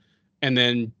 10-8'd. And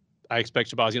then I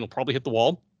expect Shahbazyan will probably hit the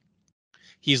wall.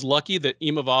 He's lucky that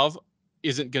Imavov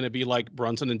isn't going to be like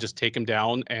Brunson and just take him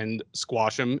down and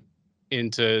squash him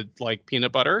into like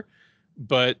peanut butter.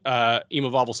 But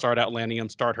Imavov will start outlanding him,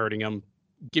 start hurting him.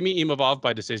 Give me Imavov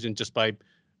by decision, just by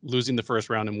losing the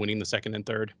first round and winning the second and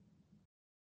third.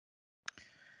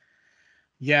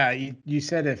 Yeah, you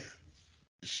said if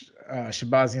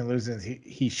Shahbazyan loses,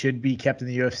 he should be kept in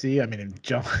the UFC. I mean, if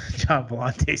John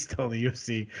Volante's still in the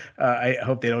UFC, I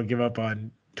hope they don't give up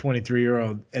on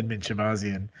 23-year-old Edmond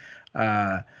Shahbazyan.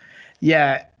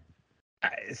 Yeah,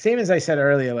 same as I said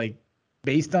earlier, like,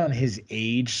 based on his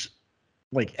age,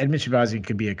 like, Edmond Shahbazyan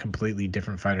could be a completely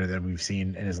different fighter than we've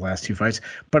seen in his last 2 fights,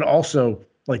 but also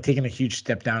like taking a huge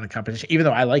step down in competition, even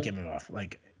though I like him off.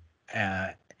 Like,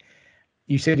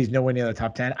 you said he's nowhere near the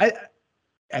top 10.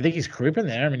 I think he's creeping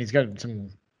there. I mean, he's got some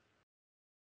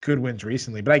good wins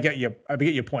recently, but I get your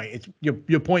point. It's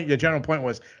your point. Your general point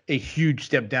was a huge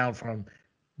step down from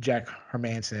Jack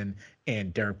Hermanson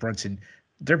and Derek Brunson.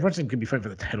 Derek Brunson could be fighting for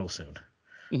the title soon.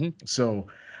 Mm-hmm. So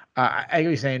I get what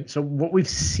you're saying. So what we've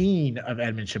seen of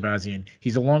Edmond Shahbazyan,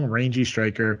 he's a long, rangy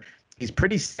striker. He's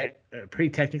pretty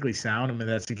technically sound. I mean,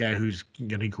 that's the guy who's, you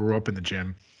know, he grew up in the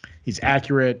gym. He's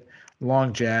accurate,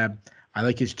 long jab. I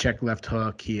like his check left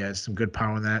hook. He has some good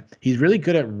power in that. He's really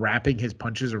good at wrapping his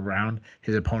punches around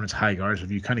his opponent's high guards. If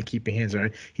you kind of keep your hands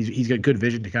right, he's got good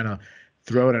vision to kind of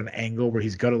throw it at an angle where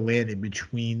he's got to land in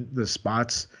between the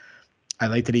spots. I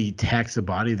like that he attacks the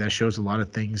body. That shows a lot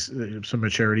of things, some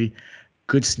maturity.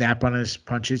 Good snap on his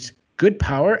punches. Good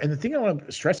power. And the thing I want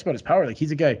to stress about his power, like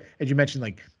he's a guy, as you mentioned,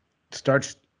 like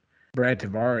starts Brad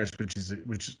Tavares, which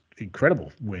is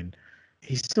incredible win.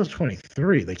 He's still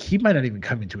 23. Like he might not even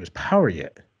come into his power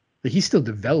yet. Like he's still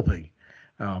developing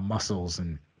muscles,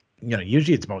 and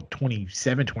usually it's about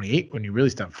 27, 28 when you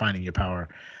really start finding your power.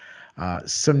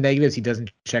 Some negatives: he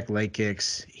doesn't check leg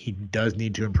kicks. He does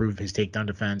need to improve his takedown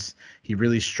defense. He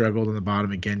really struggled on the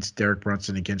bottom against Derek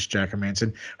Brunson, against Jack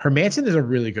Hermanson. Hermanson is a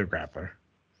really good grappler,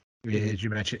 as you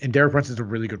mentioned, and Derek Brunson's a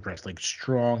really good wrestler, like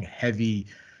strong, heavy.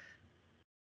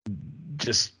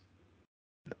 Just,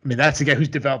 I mean, that's the guy who's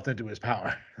developed into his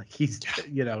power. Like he's,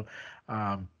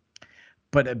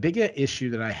 But a bigger issue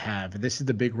that I have, and this is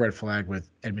the big red flag with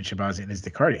Edmen Shahbazyan, is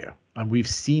the cardio. We've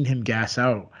seen him gas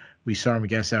out. We saw him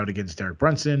gas out against Derek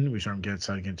Brunson. We saw him gas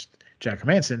out against Jack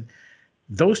Hermanson.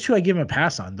 Those two I give him a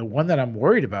pass on. The one that I'm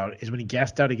worried about is when he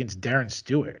gassed out against Darren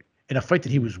Stewart in a fight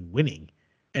that he was winning.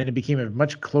 And it became a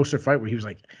much closer fight where he was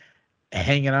like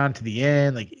hanging on to the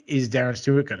end. Like, is Darren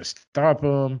Stewart going to stop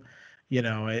him?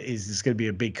 Is this going to be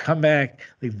a big comeback?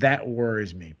 Like, that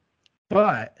worries me.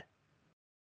 But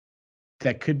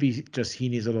that could be just he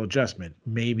needs a little adjustment.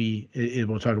 Maybe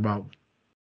we'll talk about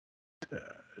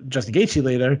Justin Gaethje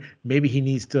later. Maybe he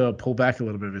needs to pull back a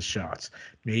little bit of his shots.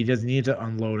 Maybe he doesn't need to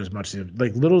unload as much.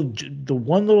 The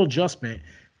one little adjustment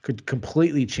could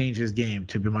completely change his game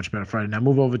to be a much better fighter. Now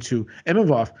move over to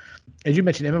Imavov. As you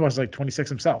mentioned, Imavov is like 26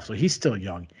 himself, so he's still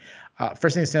young.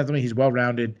 First thing that stands to me, he's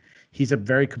well-rounded. He's a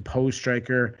very composed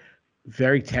striker,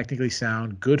 very technically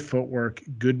sound, good footwork,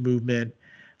 good movement.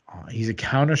 He's a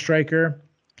counter striker.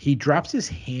 He drops his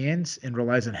hands and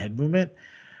relies on head movement,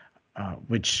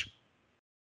 which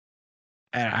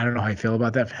I don't know how I feel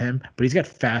about that for him. But he's got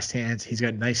fast hands. He's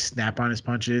got nice snap on his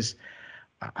punches.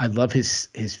 I love his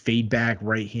fade back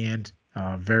right hand.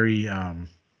 Very Conor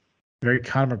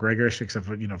McGregor-ish, except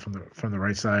for from the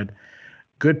right side.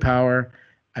 Good power.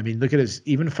 I mean, look at his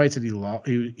even fights that he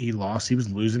lost. He was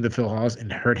losing to Phil Hawes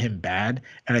and hurt him bad.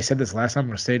 And I said this last time, I'm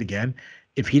going to say it again.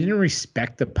 If he didn't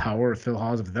respect the power of Phil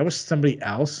Hawes, if that was somebody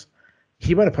else,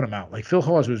 he might have put him out. Like Phil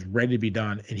Hawes was ready to be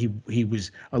done, and he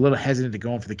was a little hesitant to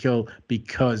go in for the kill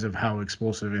because of how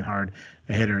explosive and hard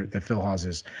a hitter that Phil Hawes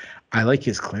is. I like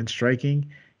his clinch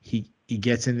striking. He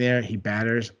gets in there, he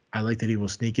batters. I like that he will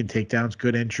sneak in takedowns,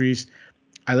 good entries.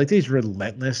 I like that he's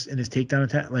relentless in his takedown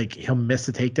attack. Like he'll miss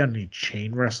the takedown and he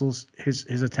chain wrestles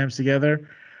his attempts together.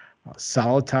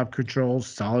 Solid top control,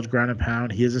 solid ground and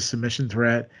pound. He is a submission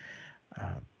threat.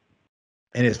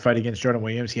 In his fight against Jordan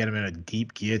Williams, he had him in a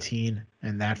deep guillotine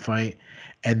in that fight.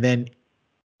 And then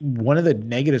one of the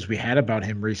negatives we had about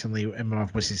him recently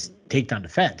was his takedown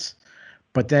defense.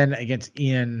 But then against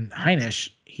Ian Heinisch,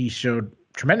 he showed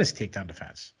tremendous takedown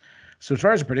defense. So as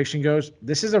far as the prediction goes,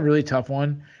 this is a really tough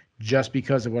one just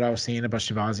because of what I was saying about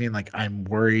Shahbazyan. Like, I'm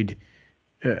worried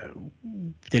that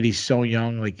he's so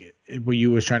young. Like, what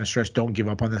you was trying to stress, don't give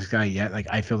up on this guy yet. Like,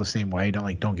 I feel the same way.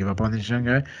 Don't give up on this young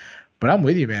guy. But I'm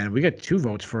with you, man. We got 2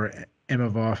 votes for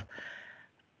Imavov.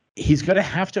 He's going to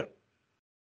have to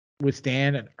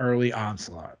withstand an early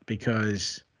onslaught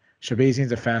because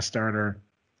Shahbazyan's a fast starter.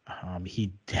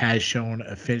 He has shown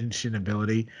a finishing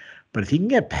ability. But if he can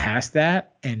get past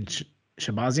that and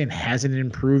Shahbazyan hasn't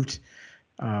improved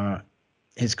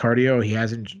his cardio, he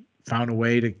hasn't found a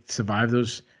way to survive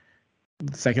those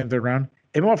second, third round,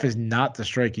 Imavov is not the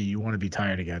striker you want to be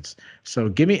tired against. So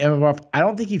give me Imavov. I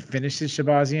don't think he finishes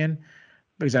Shahbazyan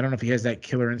because I don't know if he has that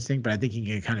killer instinct, but I think he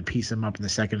can kind of piece him up in the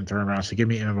second and third round. So give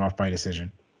me Imavov by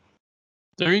decision.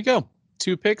 There you go.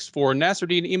 2 picks for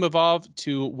Nasruddin Imavov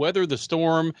to weather the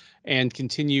storm and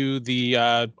continue the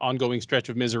ongoing stretch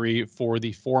of misery for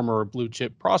the former blue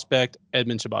chip prospect,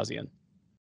 Edmen Shahbazyan.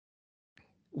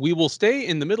 We will stay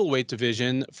in the middleweight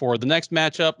division for the next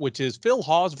matchup, which is Phil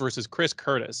Hawes versus Chris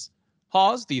Curtis.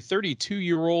 Hawes, the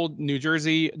 32-year-old New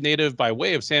Jersey native by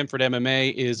way of Sanford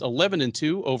MMA, is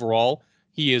 11-2 overall.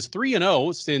 He is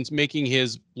 3-0 since making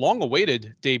his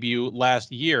long-awaited debut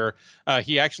last year.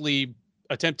 He actually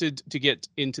attempted to get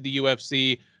into the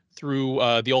UFC through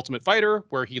The Ultimate Fighter,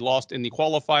 where he lost in the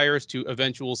qualifiers to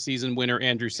eventual season winner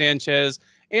Andrew Sanchez,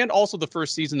 and also the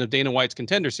first season of Dana White's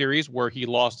Contender Series, where he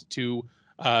lost to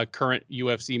current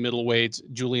UFC middleweight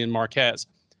Julian Marquez.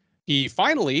 He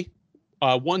finally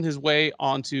won his way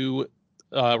onto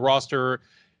roster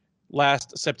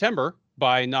last September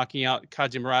by knocking out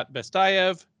Kadzimierat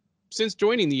Bestayev. Since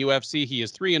joining the UFC, he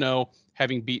is 3-0,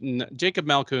 having beaten Jacob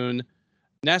Malkoun,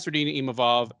 Nasruddin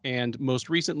Imavov, and most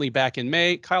recently back in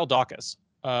May, Kyle Daukaus,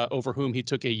 over whom he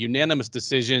took a unanimous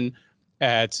decision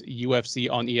at UFC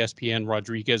on ESPN,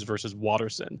 Rodriguez versus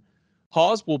Watterson.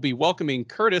 Hawes will be welcoming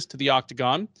Curtis to the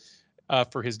octagon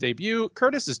for his debut.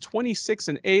 Curtis is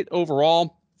 26-8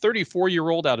 overall,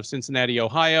 34-year-old out of Cincinnati,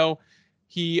 Ohio.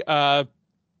 He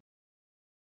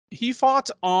fought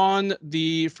on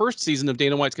the first season of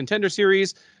Dana White's Contender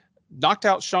Series, knocked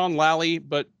out Sean Lally,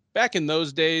 but back in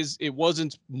those days, it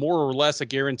wasn't more or less a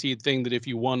guaranteed thing that if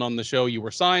you won on the show, you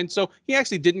were signed. So he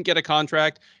actually didn't get a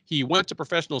contract. He went to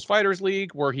Professionals Fighters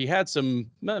League, where he had some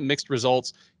mixed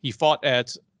results. He fought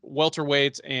at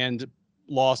welterweight and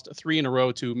lost 3 in a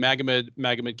row to Magomed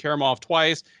Karamov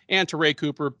twice and to Ray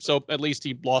Cooper. So at least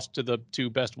he lost to the 2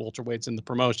 best welterweights in the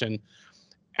promotion.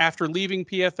 After leaving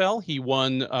PFL, he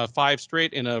won 5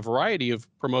 straight in a variety of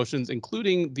promotions,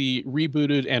 including the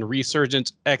rebooted and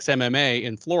resurgent XMMA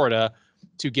in Florida,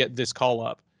 to get this call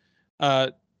up.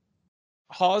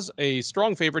 Hawes, a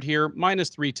strong favorite here, minus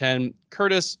 310.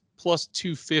 Curtis, plus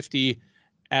 250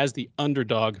 as the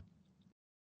underdog.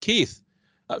 Keith,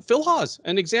 Phil Hawes,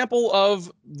 an example of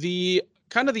the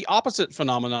kind of the opposite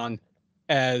phenomenon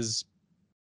as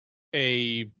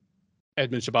a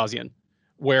Edmund Shabazian,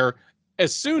 where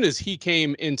as soon as he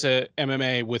came into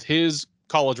MMA with his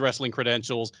college wrestling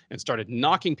credentials and started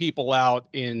knocking people out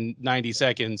in 90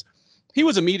 seconds, he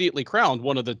was immediately crowned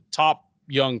one of the top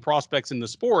young prospects in the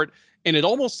sport. And it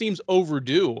almost seems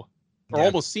overdue, or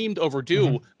almost seemed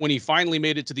overdue when he finally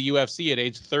made it to the UFC at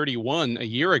age 31 a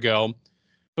year ago.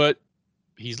 But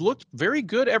he's looked very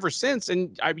good ever since.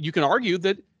 And you can argue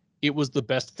that it was the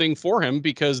best thing for him,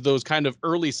 because those kind of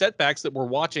early setbacks that we're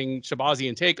watching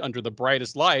Shabazian take under the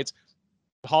brightest lights,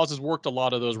 Hawes has worked a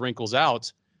lot of those wrinkles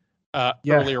out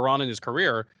earlier on in his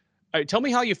career. Tell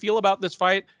me how you feel about this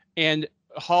fight. And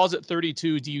Hawes at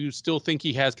 32, do you still think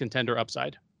he has contender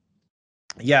upside?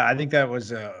 Yeah, I think that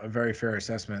was a very fair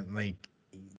assessment. Like,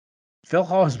 Phil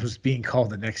Hawes was being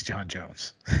called the next John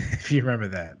Jones, if you remember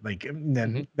that. Like,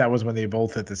 then that was when they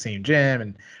both at the same gym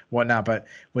and whatnot. But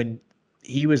when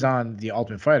he was on The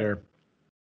Ultimate Fighter,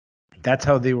 that's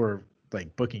how they were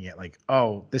like booking it. Like,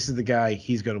 oh, this is the guy,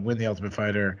 he's going to win the Ultimate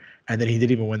Fighter, and then he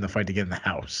didn't even win the fight to get in the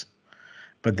house.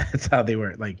 But that's how they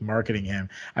were like marketing him.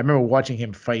 I remember watching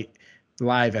him fight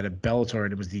live at a Bellator,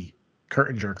 and it was the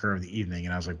curtain jerker of the evening,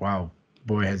 and I was like, wow,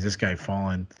 boy, has this guy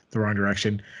fallen the wrong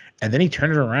direction. And then he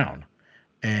turned it around,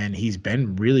 and he's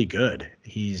been really good.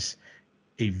 He's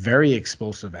a very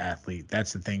explosive athlete.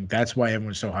 That's the thing. That's why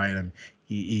everyone's so high on him.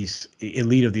 He's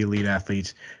elite of the elite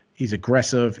athletes. He's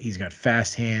aggressive. He's got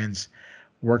fast hands,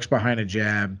 works behind a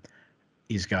jab.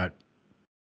 He's got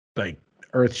like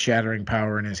earth-shattering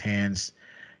power in his hands.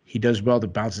 He does well to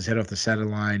bounce his head off the center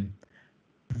line.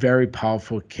 Very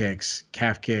powerful kicks,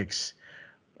 calf kicks,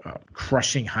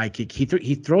 crushing high kick.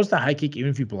 He throws the high kick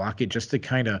even if you block it, just to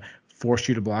kind of force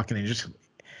you to block. And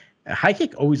a high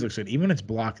kick always looks good. Even when it's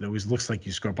blocked, it always looks like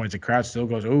you score points. The crowd still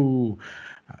goes, "Ooh."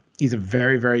 He's a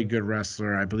very, very good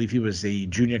wrestler. I believe he was a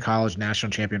junior college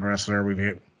national champion wrestler.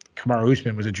 Kamaru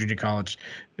Usman was a junior college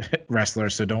wrestler,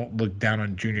 so don't look down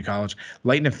on junior college.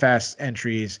 Light and fast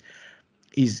entries.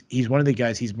 He's one of the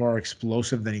guys. He's more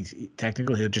explosive than he's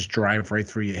technical. He'll just drive right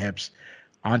through your hips,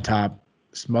 on top,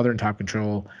 smother and top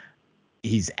control.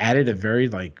 He's added a very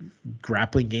like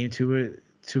grappling game to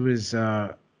his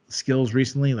skills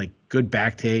recently, like good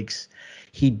back takes.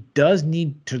 He does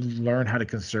need to learn how to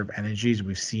conserve energies.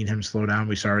 We've seen him slow down.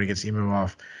 We saw it against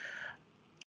Imavov.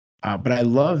 But I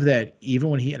love that even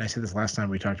when and I said this last time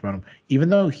we talked about him, even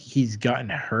though he's gotten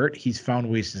hurt, he's found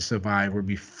ways to survive where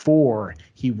before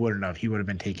he would have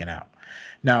been taken out.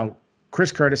 Now,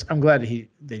 Chris Curtis, I'm glad that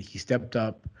he stepped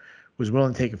up, was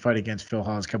willing to take a fight against Phil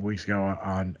Hawes a couple weeks ago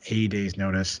on a day's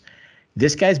notice.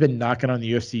 This guy's been knocking on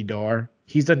the UFC door.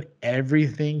 He's done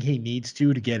everything he needs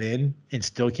to get in and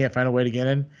still can't find a way to get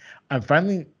in. I'm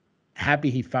finally happy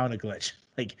he found a glitch.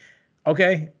 Like,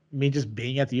 okay, me just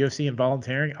being at the UFC and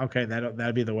volunteering, okay,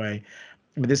 that'd be the way.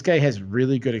 I mean, this guy has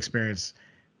really good experience.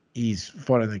 He's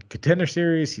fought in the Contender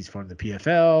Series. He's fought in the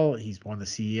PFL. He's won the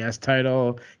CES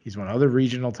title. He's won other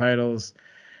regional titles.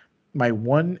 My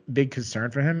one big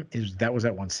concern for him is that was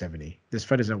at 170. This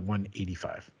fight is at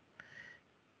 185.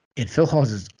 And Phil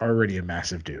Hawes is already a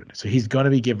massive dude, so he's going to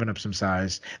be giving up some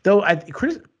size. Though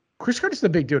Chris Curtis is a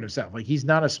big dude himself. Like, he's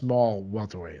not a small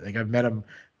welterweight. Like, I've met him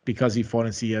because he fought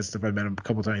in CS stuff. I met him a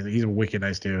couple times. He's a wicked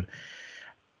nice dude.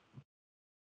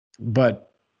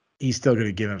 But he's still going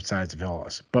to give up size to Phil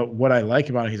Hawes. But what I like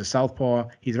about him, he's a southpaw.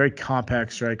 He's a very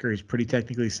compact striker. He's pretty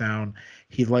technically sound.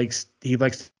 He likes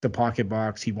the pocket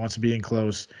box. He wants to be in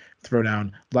close, throw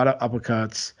down. A lot of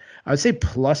uppercuts. I would say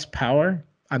plus power.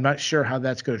 I'm not sure how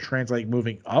that's going to translate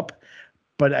moving up,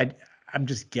 but I'm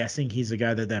just guessing he's a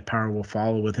guy that power will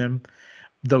follow with him,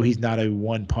 though he's not a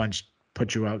one-punch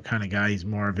put you out kind of guy. He's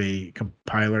more of a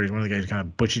compiler. He's one of the guys who kind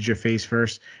of butchers your face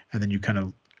first, and then you kind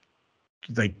of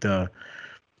like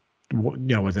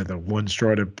was it the one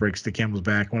straw that breaks the camel's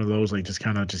back? One of those, like just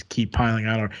kind of just keep piling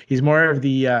on. Or he's more of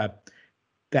the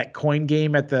that coin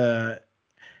game at the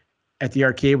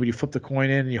arcade where you flip the coin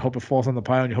in and you hope it falls on the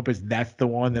pile and you hope that's the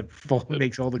one that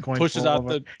makes all the coins pushes fall out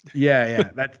over. Yeah.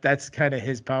 That's kind of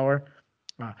his power.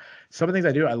 Some of the things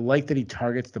I do, I like that he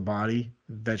targets the body.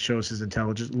 That shows his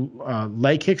intelligence.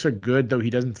 Leg kicks are good, though he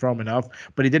doesn't throw them enough.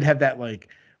 But he did have that like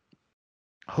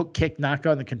hook kick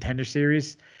knockout in the Contender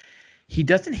Series. He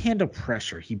doesn't handle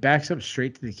pressure. He backs up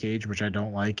straight to the cage, which I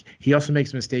don't like. He also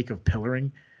makes a mistake of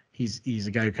pillaring. He's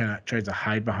a guy who kind of tries to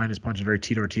hide behind his punches, very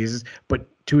Tito Ortiz's. But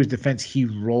to his defense, he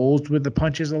rolls with the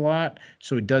punches a lot,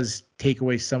 so it does take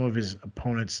away some of his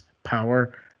opponent's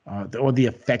power or the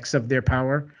effects of their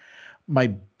power. My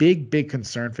big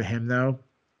concern for him, though,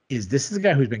 is this is a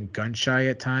guy who's been gun shy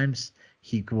at times.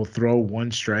 He will throw one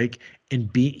strike and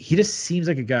he just seems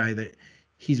like a guy that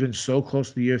he's been so close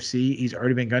to the UFC. He's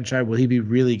already been gun shy. Will he be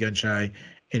really gun shy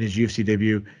in his UFC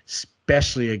debut,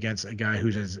 especially against a guy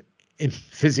who's as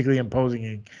physically imposing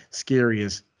and scary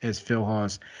as Phil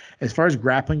Hawes? As far as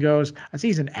grappling goes, I think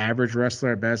he's an average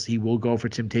wrestler at best. He will go for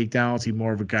some takedowns. He's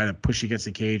more of a guy to push against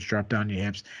the cage, drop down your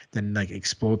hips, then like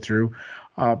explode through.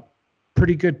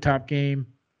 Pretty good top game.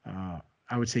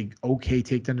 I would say okay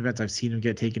takedown defense. I've seen him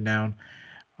get taken down,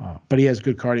 but he has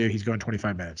good cardio. He's going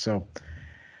 25 minutes. So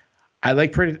I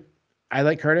like Curtis.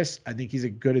 I think he's a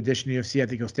good addition to UFC. I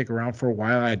think he'll stick around for a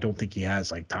while. I don't think he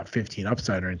has like top 15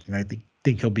 upside or anything. I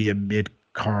think he'll be a middle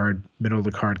of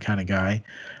the card kind of guy.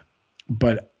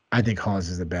 But I think Hawes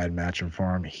is a bad matchup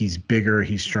for him. He's bigger,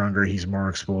 he's stronger, he's more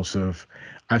explosive.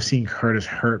 I've seen Curtis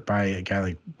hurt by a guy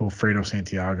like Wilfredo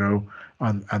Santiago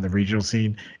on the regional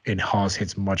scene, and Hawes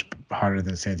hits much harder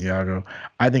than Santiago.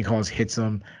 I think Hawes hits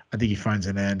him. I think he finds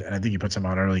an end, and I think he puts him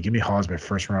out early. Give me Hawes by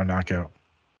first round knockout.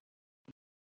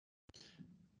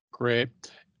 Great.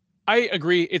 I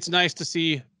agree. It's nice to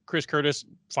see Chris Curtis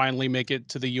finally make it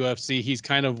to the UFC. He's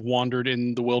kind of wandered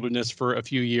in the wilderness for a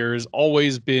few years,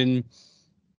 always been,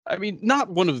 I mean, not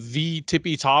one of the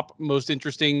tippy top most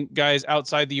interesting guys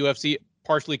outside the UFC,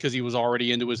 partially because he was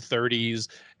already into his 30s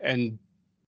and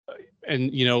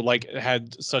like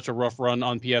had such a rough run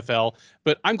on PFL.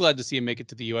 But I'm glad to see him make it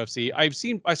to the UFC.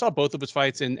 I saw both of his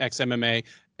fights in XMMA,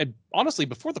 and honestly,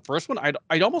 before the first one,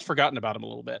 I'd almost forgotten about him a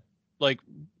little bit. Like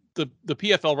the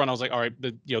PFL run, I was like, all right,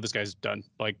 this guy's done.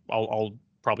 Like I'll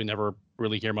probably never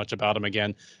really hear much about him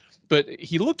again. But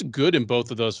he looked good in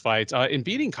both of those fights. In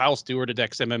beating Kyle Stewart at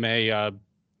XMMA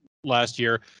last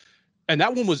year, and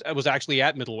that one was actually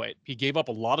at middleweight. He gave up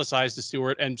a lot of size to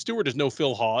Stewart, and Stewart is no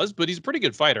Phil Hawes, but he's a pretty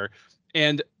good fighter.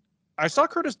 And I saw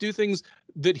Curtis do things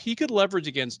that he could leverage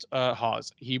against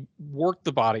Hawes. He worked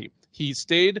the body. He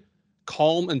stayed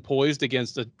calm and poised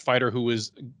against a fighter who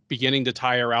was beginning to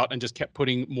tire out and just kept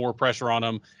putting more pressure on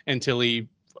him until he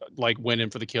like went in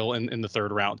for the kill in the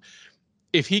third round.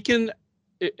 If he can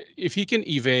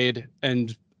evade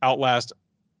and outlast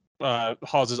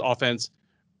Hawes's offense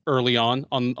early on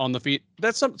the feet,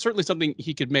 that's certainly something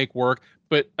he could make work.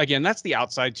 But again, that's the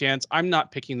outside chance. I'm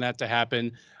not picking that to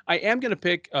happen. I am going to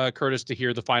pick Curtis to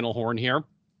hear the final horn here,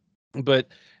 but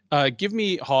give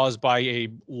me Hawes by a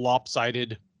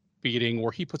lopsided beating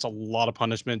where he puts a lot of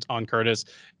punishment on Curtis,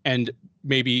 and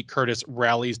maybe Curtis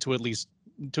rallies to at least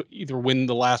to either win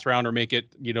the last round or make it,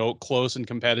 close and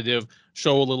competitive,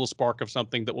 show a little spark of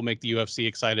something that will make the UFC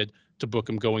excited to book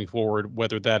him going forward,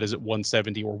 whether that is at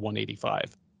 170 or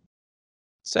 185.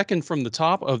 Second from the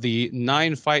top of the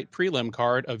 9-fight prelim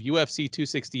card of UFC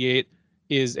 268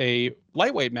 is a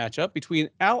lightweight matchup between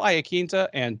Al Iaquinta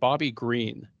and Bobby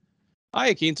Green.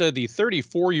 Iaquinta, the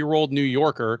 34-year-old New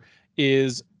Yorker,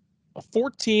 is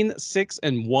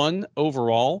 14-6-1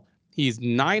 overall. He's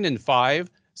 9-5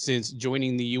 since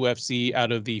joining the UFC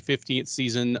out of the 15th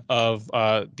season of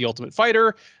The Ultimate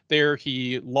Fighter. There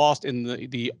he lost in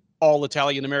the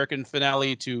all-Italian American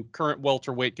finale to current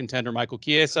welterweight contender Michael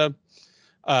Chiesa.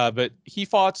 But he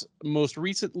fought most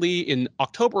recently in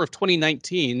October of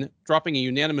 2019, dropping a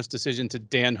unanimous decision to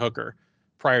Dan Hooker.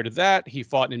 Prior to that, he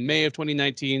fought in May of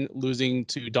 2019, losing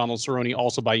to Donald Cerrone,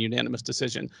 also by unanimous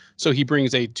decision. So he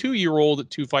brings a 2-year-old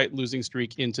 2-fight losing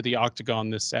streak into the octagon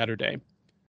this Saturday.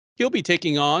 He'll be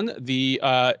taking on the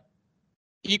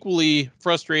equally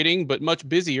frustrating but much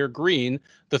busier Green.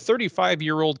 The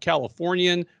 35-year-old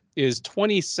Californian is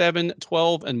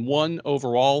 27-12-1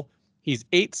 overall. He's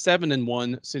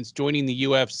 8-7-1 since joining the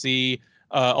UFC,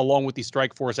 along with the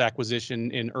Strikeforce acquisition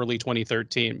in early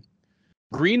 2013.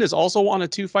 Green is also on a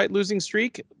 2-fight losing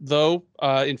streak, though,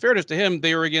 in fairness to him,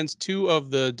 they are against two of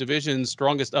the division's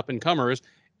strongest up-and-comers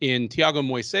in Thiago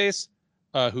Moises,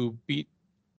 who beat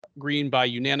Green by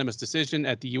unanimous decision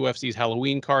at the UFC's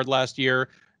Halloween card last year,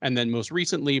 and then most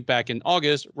recently, back in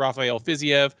August, Rafael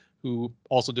Fiziev, who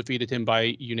also defeated him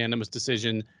by unanimous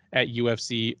decision at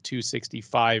UFC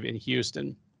 265 in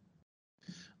Houston.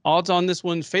 Odds on this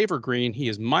one favor Green. He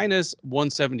is minus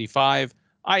 175.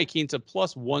 Iaquinta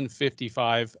plus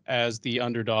 155 as the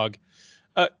underdog.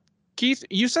 Keith,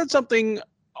 you said something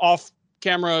off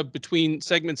camera between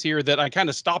segments here that I kind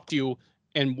of stopped you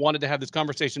and wanted to have this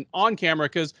conversation on camera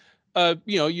because,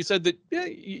 you said that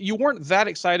you weren't that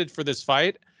excited for this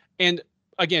fight. And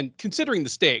again, considering the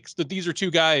stakes, that these are two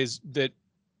guys that,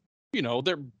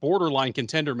 they're borderline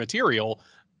contender material,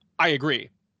 I agree.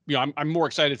 I'm more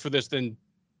excited for this than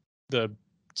the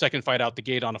second fight out the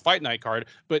gate on a fight night card.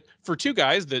 But for two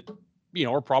guys that,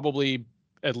 are probably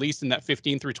at least in that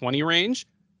 15 through 20 range,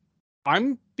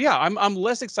 I'm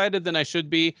less excited than I should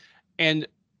be. And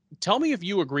tell me if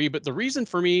you agree, but there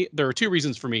are two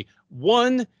reasons for me.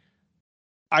 One,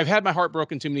 I've had my heart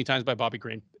broken too many times by Bobby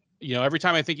Green. Every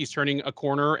time I think he's turning a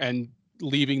corner and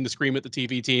leaving the scream at the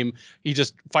TV team, he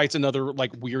just fights another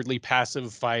like weirdly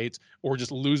passive fight or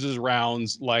just loses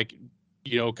rounds like,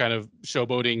 kind of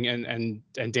showboating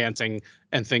and dancing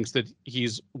and thinks that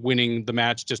he's winning the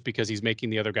match just because he's making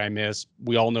the other guy miss.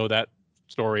 We all know that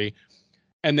story.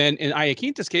 And then in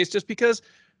Iaquinta's case, just because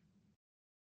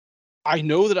I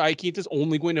know that Iaquinta's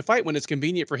only going to fight when it's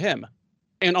convenient for him.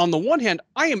 And on the one hand,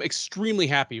 I am extremely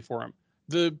happy for him.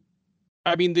 The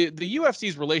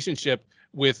UFC's relationship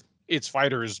with its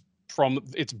fighters, from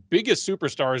its biggest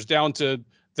superstars down to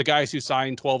the guys who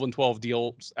signed 12-12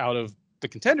 deals out of the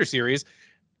Contender Series,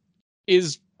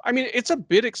 it's a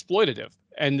bit exploitative.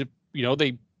 And,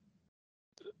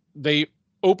 they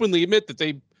openly admit that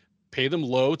they pay them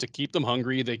low to keep them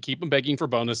hungry. They keep them begging for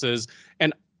bonuses.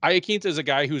 And Iaquinta is a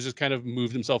guy who's just kind of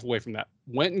moved himself away from that.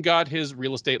 Went and got his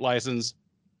real estate license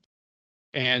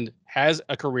and has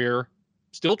a career,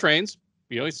 still trains.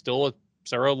 He's still a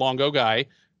Cerro Longo guy,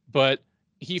 but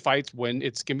he fights when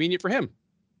it's convenient for him.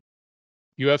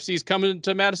 UFC's coming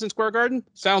to Madison Square Garden.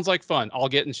 Sounds like fun. I'll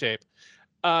get in shape.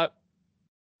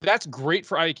 That's great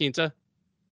for Iaquinta.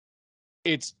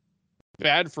 It's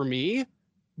bad for me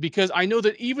because I know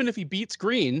that even if he beats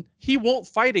Green, he won't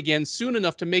fight again soon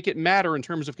enough to make it matter in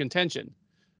terms of contention.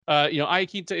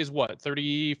 Iaquinta is what,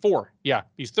 34? Yeah,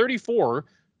 he's 34.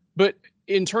 But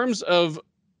in terms of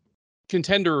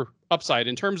contender upside,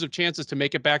 in terms of chances to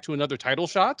make it back to another title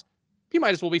shot, he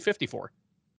might as well be 54.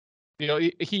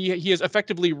 He has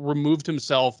effectively removed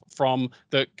himself from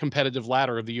the competitive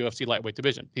ladder of the UFC lightweight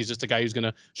division. He's just a guy who's going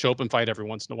to show up and fight every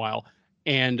once in a while.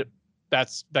 And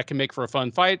that can make for a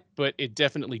fun fight, but it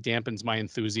definitely dampens my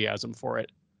enthusiasm for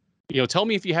it. Tell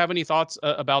me if you have any thoughts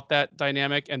about that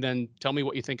dynamic, and then tell me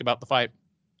what you think about the fight.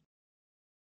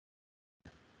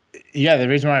 Yeah, the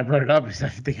reason why I brought it up is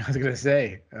everything I was going to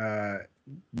say.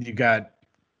 You got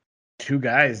two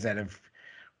guys that have,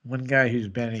 one guy who's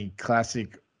been a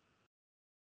classic,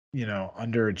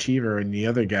 underachiever, and the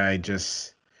other guy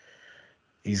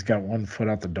he's got 1 foot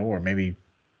out the door, maybe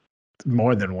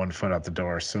more than 1 foot out the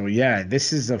door. So yeah,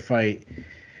 this is a fight.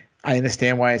 I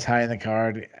understand why it's high in the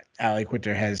card.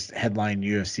 Iaquinta has headlined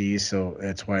UFC, so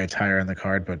that's why it's higher in the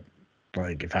card. But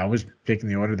like, if I was picking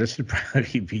the order, this would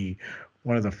probably be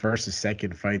one of the first or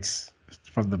second fights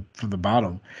from the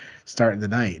bottom, starting the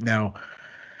night. Now,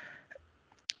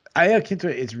 Iaquinta,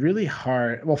 it's really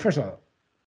hard. Well, first of all,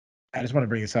 I just want to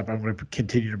bring this up. I'm going to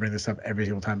continue to bring this up every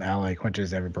single time Iaquinta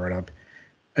is ever brought up.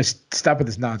 Stop with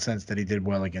this nonsense that he did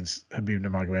well against Khabib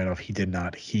Nurmagomedov. He did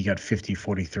not. He got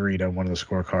 50-43 to one of the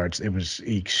scorecards. It was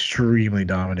extremely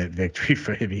dominant victory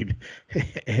for Khabib.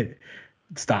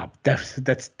 Stop.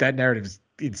 That narrative is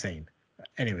insane.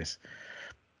 Anyways,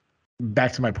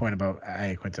 back to my point about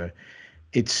Iaquinta.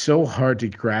 It's so hard to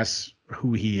grasp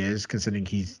who he is, considering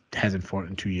he hasn't fought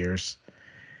in 2 years.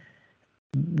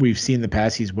 We've seen in the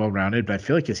past he's well-rounded, but I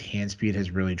feel like his hand speed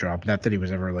has really dropped. Not that he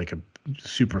was ever like a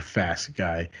super fast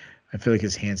guy. I feel like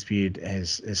his hand speed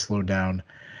has slowed down.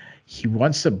 He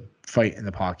wants to fight in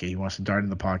the pocket. He wants to dart in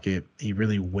the pocket. He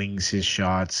really wings his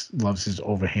shots, loves his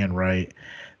overhand right.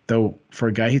 Though for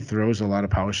a guy who throws a lot of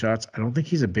power shots, I don't think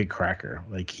he's a big cracker.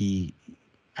 I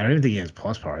don't even think he has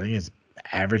plus power. I think he has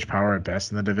average power at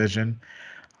best in the division.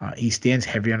 He stands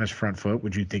heavy on his front foot,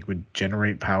 which you'd think would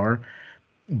generate power,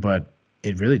 but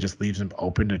it really just leaves him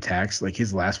open to attacks. Like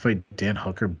his last fight, Dan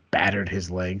Hooker battered his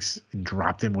legs and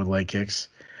dropped him with leg kicks.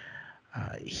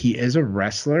 He is a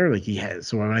wrestler. Like he has.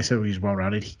 So when I said he's well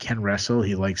rounded, he can wrestle.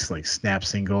 He likes like snap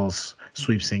singles,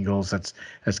 sweep singles. That's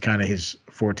kind of his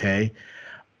forte.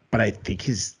 But I think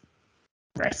his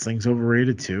wrestling's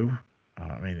overrated too.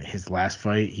 I mean, his last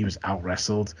fight, he was out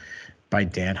wrestled by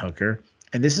Dan Hooker.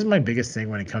 And this is my biggest thing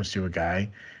when it comes to a guy.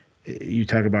 You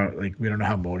talk about like we don't know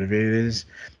how motivated it is.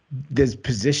 There's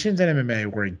positions in MMA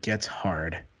where it gets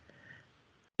hard.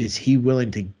 Is he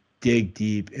willing to dig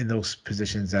deep in those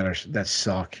positions that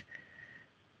suck?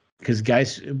 Because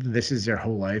guys, this is their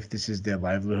whole life. This is their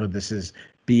livelihood. This is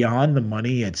beyond the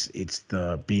money. It's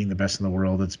the being the best in the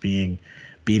world. It's beating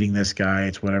this guy.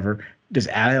 It's whatever. Does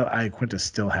Ali Quinta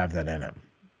still have that in him?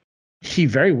 He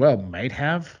very well might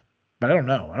have, but I don't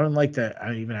know. I don't like that.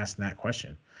 I even asked that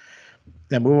question.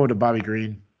 Then move over to Bobby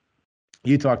Green.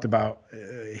 You talked about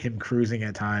him cruising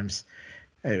at times.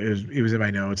 It was in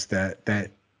my notes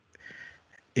that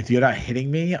if you're not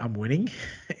hitting me, I'm winning.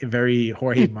 Very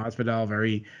Jorge Masvidal.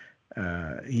 Very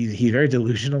he's very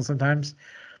delusional sometimes.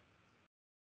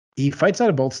 He fights out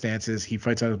of both stances. He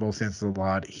fights out of both stances a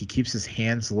lot. He keeps his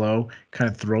hands low, kind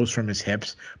of throws from his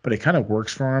hips, but it kind of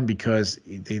works for him because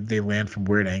they land from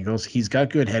weird angles. He's got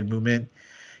good head movement.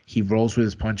 He rolls with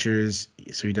his punches,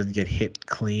 so he doesn't get hit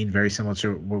clean, very similar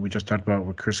to what we just talked about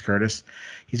with Chris Curtis.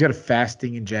 He's got a fast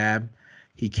stinging jab.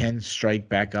 He can strike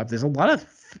back up. There's a lot of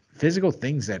physical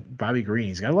things that Bobby Green,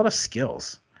 he's got a lot of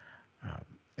skills.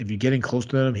 If you're getting close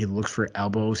to him, he looks for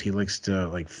elbows. He likes to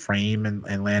like frame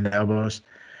and land elbows.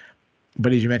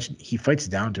 But as you mentioned, he fights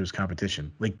down to his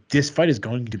competition. Like this fight is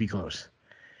going to be close.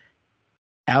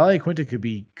 Ali Quinta could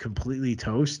be completely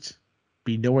toast,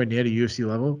 be nowhere near the UFC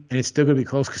level, and it's still going to be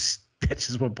close because that's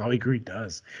just what Bobby Green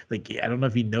does. Like I don't know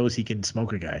if he knows he can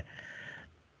smoke a guy.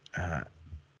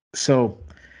 So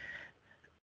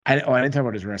I didn't talk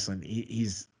about his wrestling.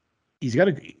 He's got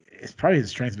it's probably the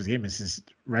strength of his game is his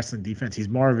wrestling defense. He's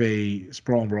more of a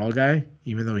sprawl and brawl guy,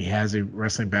 even though he has a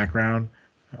wrestling background.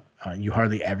 You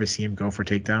hardly ever see him go for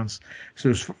takedowns. So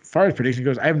as far as prediction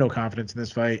goes, I have no confidence in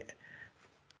this fight.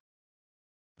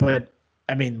 But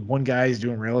I mean, one guy's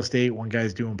doing real estate, one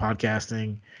guy's doing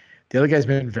podcasting. The other guy's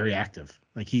been very active.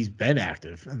 Like he's been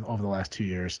active over the last 2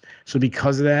 years. So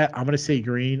because of that, I'm going to say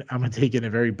Green. I'm going to take it in a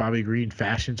very Bobby Green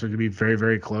fashion. So it's going to be very,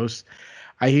 very close.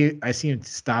 I see him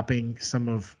stopping some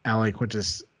of Ali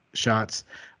Quinta's shots.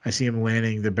 I see him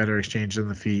landing the better exchanges on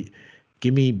the feet.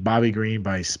 Give me Bobby Green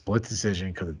by split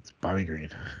decision because it's Bobby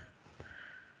Green.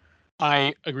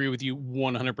 I agree with you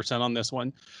 100% on this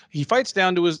one. He fights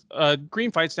down to his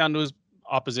Green fights down to his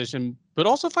opposition, but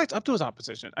also fights up to his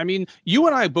opposition. I mean, you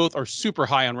and I both are super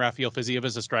high on Rafael Fiziev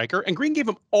as a striker, and Green gave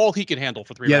him all he could handle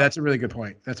for 3 rounds. Yeah, that's a really good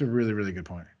point. That's a really, really good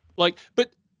point. Like,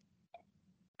 but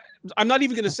I'm not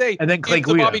even going to say and then Clay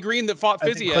the Bobby Green that fought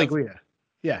Fiziev. Clay Guida.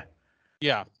 Yeah.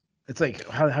 Yeah. It's like,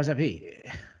 how's that be?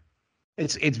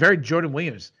 It's very Jordan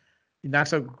Williams. He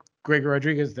knocks out Gregor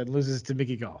Rodriguez, then loses to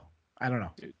Mickey Gall. I don't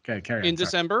know. Okay, carry on. In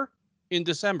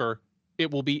December, it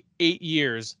will be 8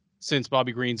 years since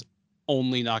Bobby Green's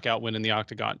only knockout win in the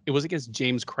octagon. It was against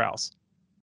James Krause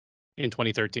in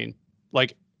 2013.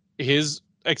 Like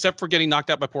except for getting knocked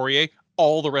out by Poirier,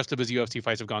 all the rest of his UFC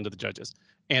fights have gone to the judges.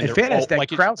 And in fairness, that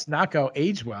Krause knockout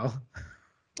aged well.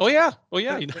 Oh yeah.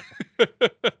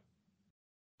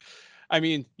 I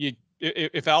mean,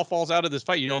 if Al falls out of this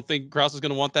fight, you don't think Krause is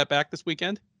going to want that back this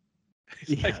weekend?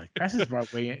 Yeah, Krause is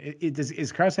brought way in.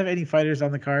 Is Krause have any fighters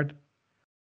on the card?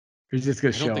 Or is just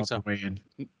going to show up and weigh in?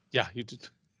 Yeah, you did.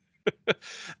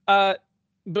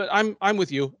 But I'm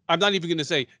with you. I'm not even going to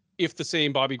say if the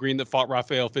same Bobby Green that fought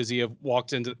Rafael Fiziev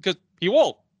walks into, because he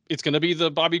won't. It's going to be the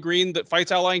Bobby Green that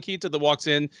fights Al Quinta that walks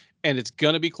in, and it's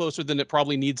going to be closer than it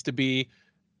probably needs to be.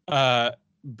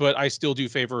 But I still do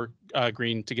favor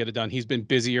Green to get it done. He's been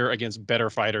busier against better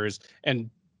fighters, and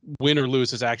win or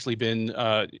lose has actually been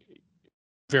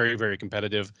very, very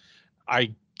competitive.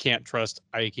 I can't trust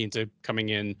Quinta coming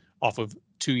in off of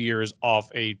 2 years off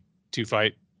a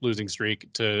 2-fight losing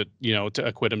streak to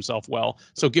acquit himself well.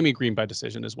 So give me Green by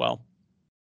decision as well.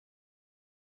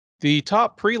 The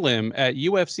top prelim at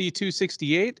UFC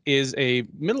 268 is a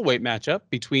middleweight matchup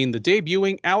between the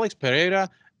debuting Alex Pereira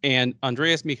and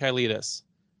Andreas Michailidis.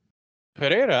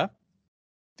 Pereira,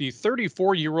 the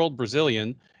 34-year-old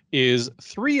Brazilian, is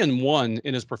 3-1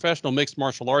 in his professional mixed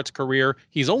martial arts career.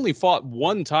 He's only fought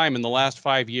one time in the last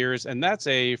 5 years, and that's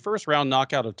a first-round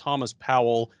knockout of Thomas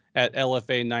Powell at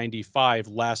LFA 95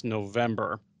 last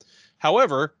November.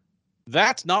 However,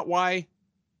 that's not why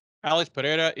Alex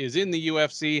Pereira is in the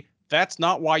UFC. That's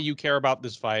not why you care about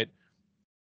this fight.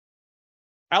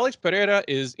 Alex Pereira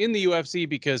is in the UFC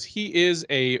because he is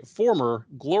a former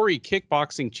Glory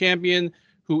kickboxing champion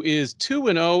who is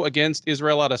 2-0 against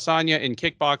Israel Adesanya in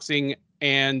kickboxing,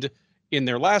 and in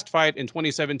their last fight in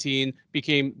 2017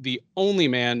 became the only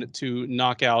man to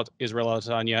knock out Israel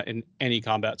Adesanya in any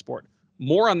combat sport.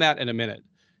 More on that in a minute.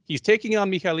 He's taking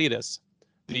on Michailidis.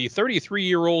 The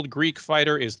 33-year-old Greek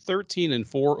fighter is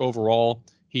 13-4 overall.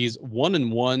 He's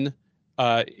 1-1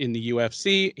 in the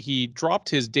UFC. He dropped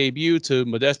his debut to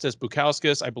Modestas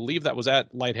Bukauskas. I believe that was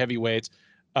at light heavyweight.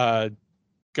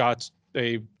 Got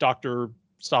a doctor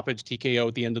stoppage TKO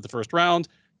at the end of the first round.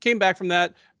 Came back from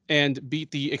that and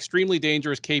beat the extremely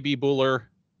dangerous KB Buller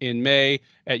in May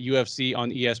at UFC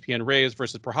on ESPN Reyes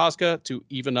versus Prohaska to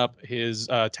even up his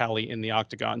tally in the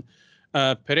octagon.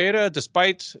 Pereira,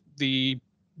 despite the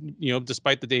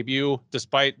debut,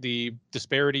 despite the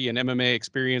disparity in MMA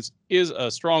experience, is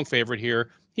a strong favorite here.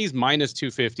 He's minus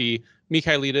 250.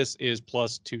 Michailidis is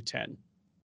plus 210.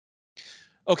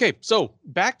 Okay, so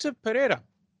back to Pereira.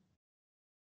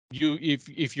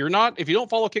 If you don't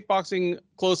follow kickboxing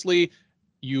closely,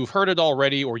 you've heard it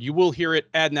already, or you will hear it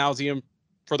ad nauseum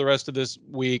for the rest of this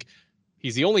week.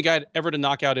 He's the only guy ever to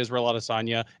knock out Israel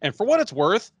Adesanya, and for what it's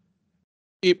worth,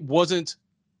 it wasn't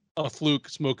a fluke,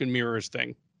 smoke and mirrors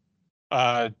thing.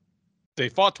 They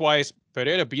fought twice.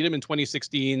 Pereira beat him in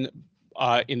 2016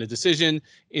 in a decision.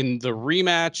 In the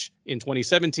rematch in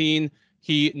 2017,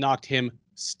 he knocked him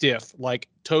stiff, like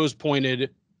toes pointed.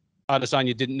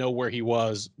 Adesanya didn't know where he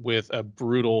was with a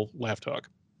brutal left hook.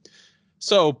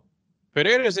 So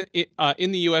Pereira is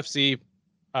in the UFC,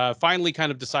 finally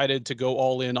kind of decided to go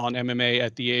all in on MMA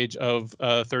at the age of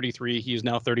 33. He is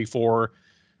now 34.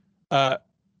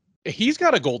 He's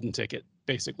got a golden ticket,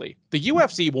 basically. The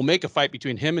UFC will make a fight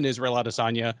between him and Israel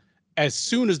Adesanya as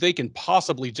soon as they can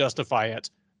possibly justify it,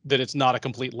 that it's not a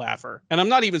complete laugher. And I'm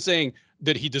not even saying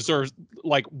that he deserves,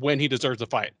 like, when he deserves the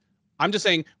fight. I'm just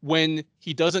saying when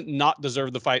he doesn't not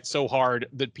deserve the fight so hard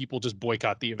that people just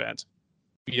boycott the event.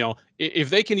 You know,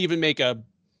 if they can even make a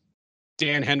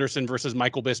Dan Henderson versus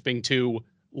Michael Bisping 2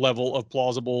 level of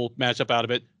plausible matchup out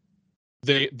of it,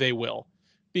 they will.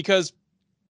 Because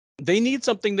they need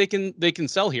something they can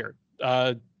sell here.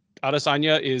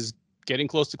 Adesanya is getting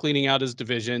close to cleaning out his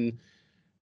division.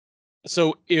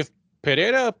 So if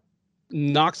Pereira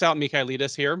knocks out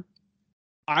Michailidis here,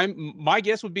 my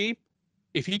guess would be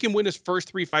if he can win his first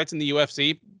 3 fights in the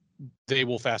UFC, they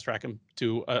will fast track him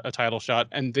to a title shot,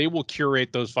 and they will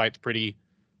curate those fights pretty.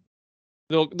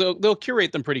 They'll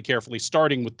curate them pretty carefully,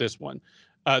 starting with this one.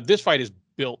 This fight is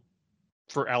built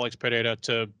for Alex Pereira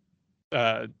to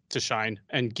shine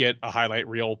and get a highlight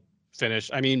reel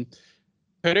finish. I mean,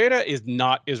 Pereira is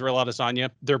not Israel Adesanya.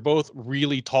 They're both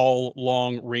really tall,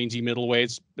 long, rangy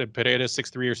middleweights. Pereira is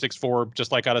 6'3" or 6'4",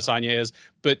 just like Adesanya is.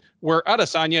 But where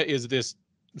Adesanya is this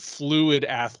fluid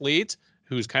athlete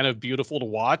who's kind of beautiful to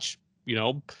watch, you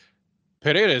know,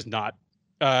 Pereira is not.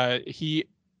 He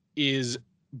is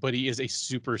a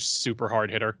super, super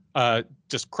hard hitter.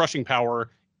 Just crushing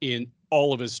power in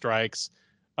all of his strikes.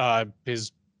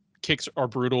 His kicks are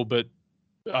brutal, but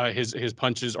his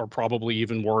punches are probably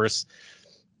even worse.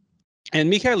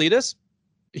 And Michailidis,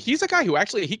 he's a guy who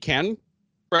actually, he can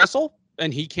wrestle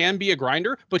and he can be a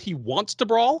grinder, but he wants to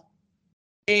brawl.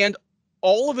 And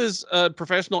all of his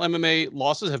professional MMA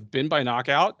losses have been by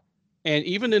knockout. And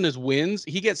even in his wins,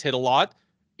 he gets hit a lot.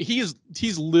 He's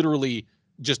literally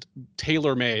just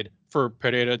tailor-made for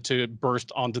Pereira to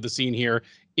burst onto the scene here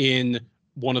in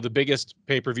one of the biggest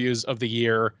pay-per-views of the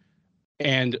year.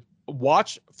 And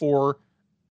watch for,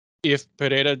 if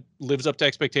Pereira lives up to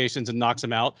expectations and knocks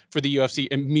him out, for the UFC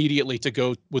immediately to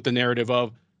go with the narrative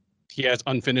of he has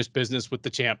unfinished business with the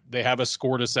champ. They have a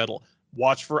score to settle.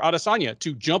 Watch for Adesanya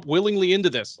to jump willingly into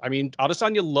this. I mean,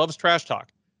 Adesanya loves trash talk.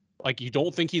 Like, you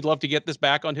don't think he'd love to get this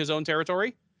back on his own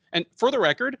territory? And for the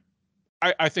record,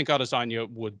 I think Adesanya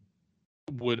would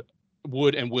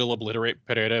and will obliterate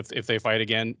Pereira if they fight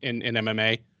again in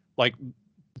MMA. Like,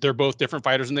 they're both different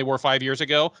fighters than they were 5 years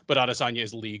ago, but Adesanya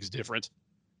is leagues different.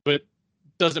 But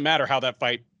doesn't matter how that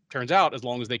fight turns out as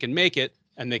long as they can make it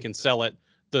and they can sell it.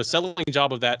 The selling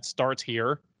job of that starts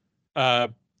here.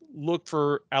 Look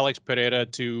for Alex Pereira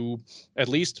to, at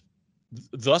least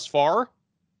thus far,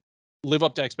 live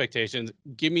up to expectations.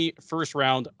 Give me first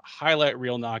round highlight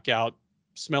reel knockout,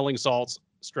 smelling salts,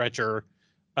 stretcher,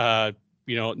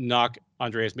 knock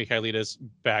Andreas Michailidis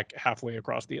back halfway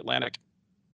across the Atlantic.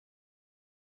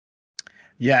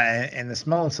 Yeah, and the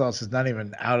smelling salts is not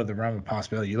even out of the realm of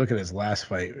possibility. You look at his last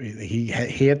fight; he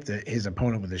hit his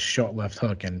opponent with his short left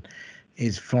hook, and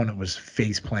his opponent was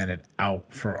face planted out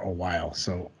for a while.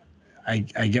 So, I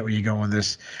get where you're going with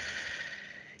this.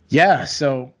 Yeah,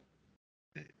 so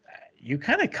you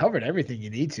kind of covered everything you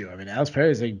need to. I mean, Alex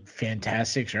Perez is a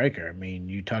fantastic striker. I mean,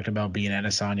 you talked about being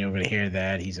Adesanya over here.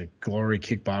 That he's a glory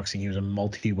kickboxing. He was a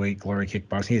multi-weight glory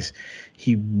kickboxing.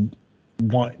 He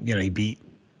won. You know, he beat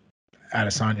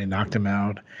Adesanya, knocked him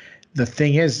out. The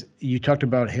thing is, you talked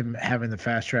about him having the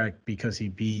fast track because he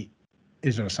beat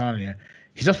Israel Adesanya.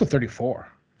 He's also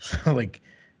 34. So like,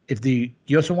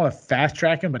 you also want to fast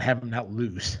track him, but have him not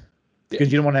lose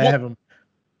because you don't want to have him.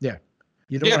 Yeah.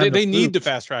 You don't want they to need to lose.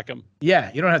 fast track him.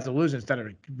 Yeah, you don't have to lose instead of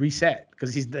reset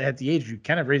because he's at the age you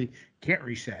kind of really can't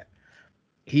reset.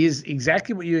 He is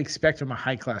exactly what you expect from a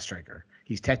high class striker.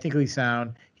 He's technically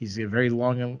sound. He's very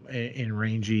long and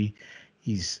rangy.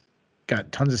 He's got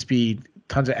tons of speed,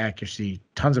 tons of accuracy,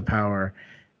 tons of power.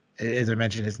 As I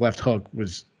mentioned, his left hook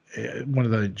was one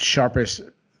of the sharpest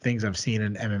things I've seen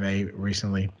in MMA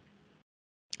recently.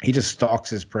 He just stalks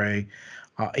his prey.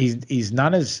 He's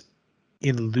not as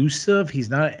elusive. He's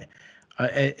not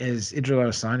as Israel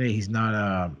Adesanya. He's not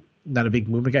a big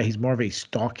movement guy. He's more of a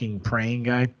stalking, praying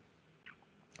guy.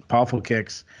 Powerful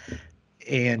kicks,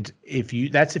 and if you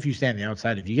stand on the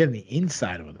outside. If you get on the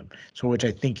inside of him, so which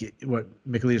I think what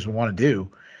Michaelis will want to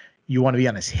do, you want to be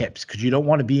on his hips because you don't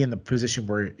want to be in the position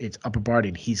where it's upper body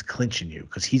and he's clinching you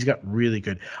because he's got really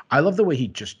good. I love the way he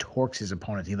just torques his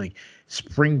opponents. He like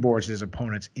springboards his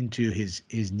opponents into his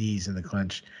knees in the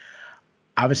clinch.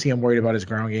 Obviously, I'm worried about his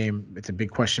ground game. It's a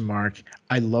big question mark.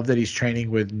 I love that he's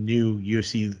training with new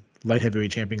UFC light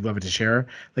heavyweight champion Glover Teixeira.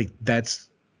 Like that's,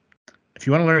 if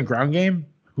you want to learn ground game,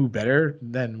 who better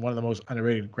than one of the most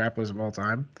underrated grapplers of all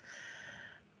time?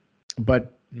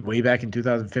 But way back in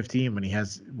 2015, when he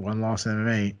has one loss in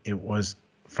MMA, it was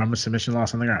from a submission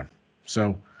loss on the ground.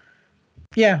 So,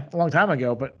 yeah, a long time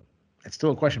ago, but it's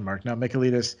still a question mark. Now,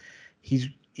 Michailidis, he's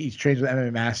trained with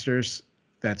MMA Masters.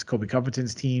 That's Kobe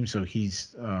Covington's team. So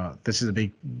this is a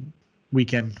big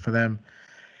weekend for them.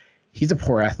 He's a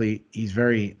poor athlete. He's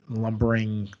very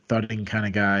lumbering, thudding kind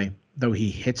of guy. Though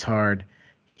he hits hard,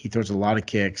 he throws a lot of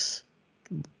kicks,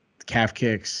 calf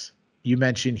kicks. You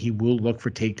mentioned he will look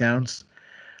for takedowns,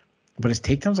 but his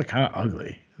takedowns are kind of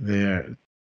ugly. They're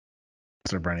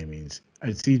by any means.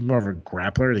 I'd see more of a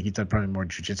grappler. Like he's done probably more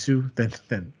jiu-jitsu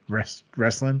than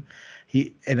wrestling.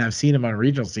 And I've seen him on a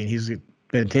regional scene. He's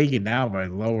been taken down by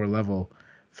lower level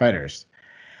fighters.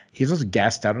 He's also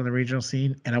gassed out on the regional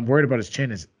scene, and I'm worried about his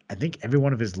chin. I think every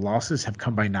one of his losses have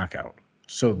come by knockout.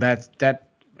 So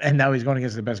and now he's going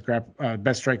against the best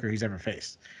striker he's ever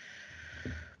faced.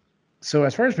 So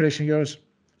as far as prediction goes,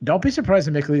 don't be surprised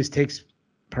if Michaelis takes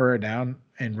Pereira down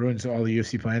and ruins all the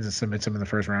UFC plans and submits him in the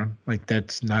first round. Like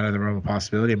that's not out of the realm of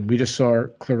possibility. I mean, we just saw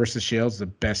Clarissa Shields, the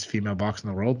best female boxer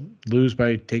in the world, lose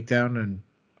by takedown and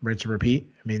rinse and repeat.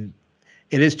 I mean,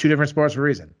 it is two different sports for a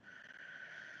reason.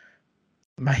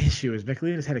 My issue is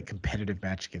Michaelis had a competitive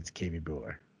match against KB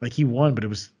Buller. Like he won, but it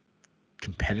was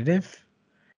competitive.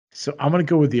 So I'm going to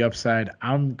go with the upside.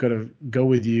 I'm going to go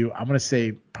with you. I'm going to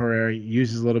say Pereira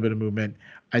uses a little bit of movement.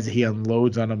 As he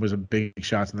unloads on him with some big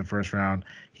shots in the first round.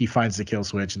 He finds the kill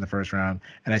switch in the first round.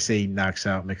 And I say he knocks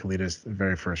out Michailidis the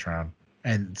very first round.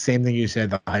 And same thing you said,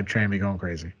 the hype train be going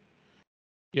crazy.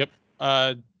 Yep.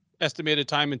 Estimated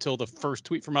time until the first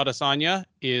tweet from Adesanya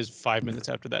is 5 minutes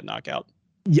after that knockout.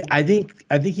 Yeah, I think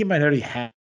he might already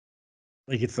have,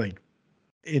 like it's like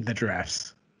in the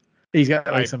drafts. He's got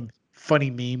like some funny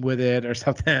meme with it or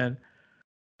something,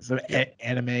 some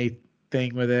anime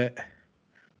thing with it.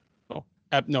 Oh,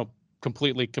 no,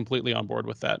 completely on board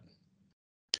with that.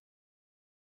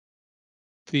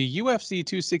 The UFC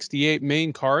 268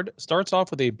 main card starts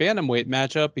off with a bantamweight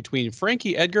matchup between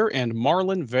Frankie Edgar and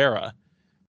Marlon Vera.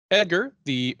 Edgar,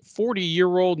 the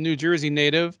 40-year-old New Jersey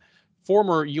native,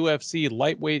 former UFC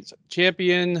lightweight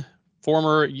champion,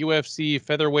 former UFC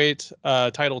featherweight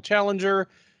title challenger,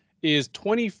 is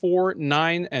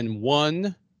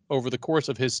 24-9-1 over the course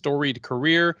of his storied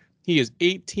career. He is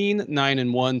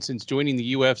 18-9-1 since joining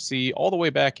the UFC all the way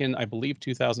back in, I believe,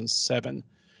 2007.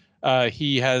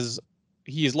 He has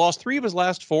lost 3 of his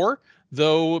last 4,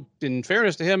 though in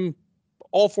fairness to him,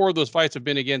 all 4 of those fights have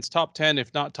been against top 10,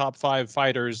 if not top 5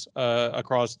 fighters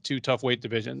across 2 tough weight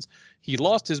divisions. He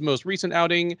lost his most recent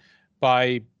outing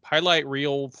by highlight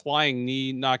reel flying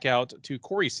knee knockout to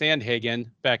Corey Sandhagen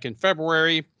back in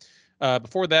February.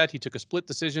 Before that, he took a split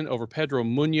decision over Pedro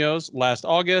Munoz last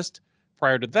August.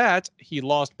 Prior to that, he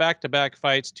lost back-to-back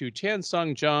fights to Chan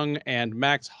Sung Jung and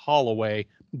Max Holloway,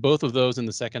 both of those in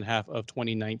the second half of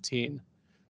 2019.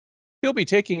 He'll be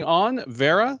taking on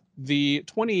Vera. The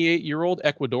 28-year-old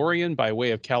Ecuadorian by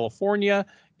way of California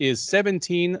is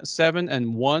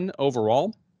 17-7-1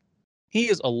 overall. He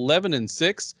is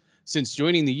 11-6 since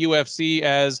joining the UFC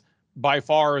as by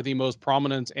far the most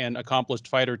prominent and accomplished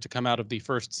fighter to come out of the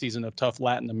first season of Tough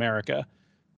Latin America.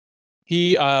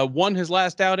 He won his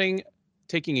last outing,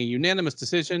 taking a unanimous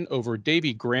decision over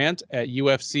Davey Grant at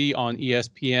UFC on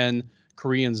ESPN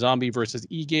Korean Zombie versus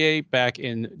Ige back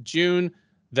in June.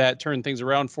 That turned things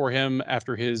around for him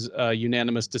after his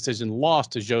unanimous decision loss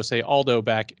to Jose Aldo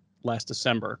back last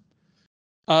December.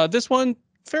 This one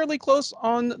fairly close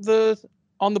on the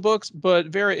books, but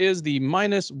Vera is the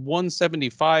minus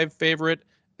 175 favorite.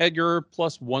 Edgar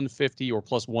plus 150 or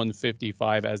plus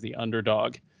 155 as the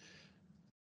underdog.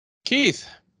 Keith,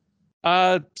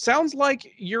 sounds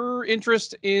like your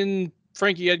interest in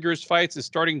Frankie Edgar's fights is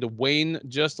starting to wane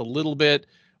just a little bit.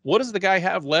 What does the guy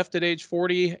have left at age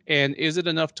 40, and is it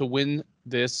enough to win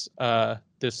this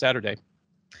this Saturday?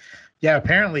 Yeah,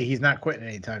 apparently he's not quitting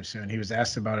anytime soon. He was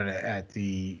asked about it at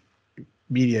the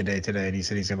media day today, and he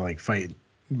said he's gonna like fight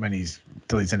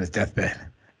till he's in his deathbed.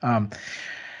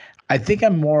 I think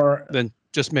I'm more Then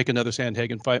just make another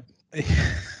Sandhagen fight.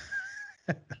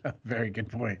 Very good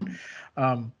point.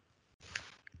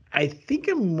 I think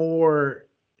I'm more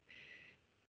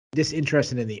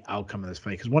disinterested in the outcome of this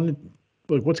fight because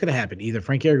look, what's going to happen? Either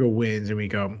Frankie Edgar wins and we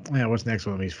go, yeah, what's next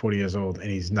with him? He's 40 years old and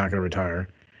he's not going to retire,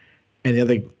 and the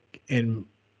other,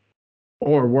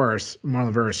 or worse,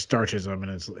 Marlon Vera starches him,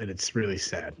 and it's really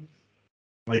sad.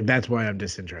 Like, that's why I'm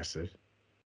disinterested.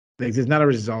 Like, there's not a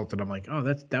result that I'm like, oh,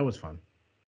 that was fun.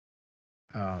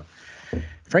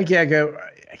 Frankie Edgar,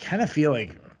 I kind of feel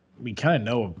like we kind of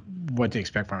know what to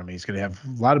expect from him. He's going to have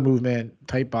a lot of movement,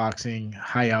 tight boxing,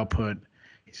 high output.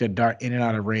 He's going to dart in and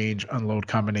out of range, unload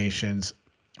combinations.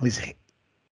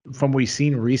 From what we've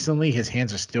seen recently, his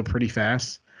hands are still pretty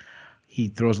fast. He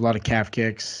throws a lot of calf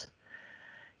kicks.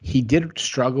 He did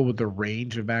struggle with the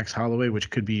range of Max Holloway, which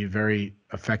could be very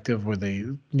effective with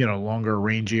a longer,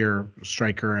 rangier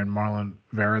striker and Marlon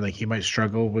Vera. Like, he might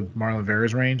struggle with Marlon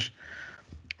Vera's range.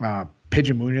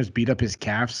 Pigeon Munoz beat up his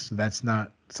calves. So that's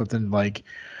not something like,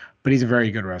 but he's a very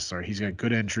good wrestler. He's got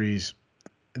good entries.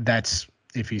 That's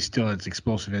if he's still as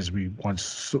explosive as we once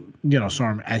saw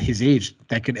him at his age.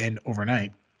 That could end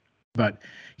overnight. But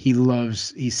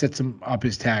he sets him up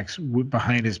his tacks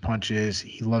behind his punches.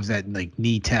 He loves that like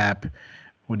knee tap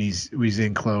when he's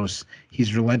in close.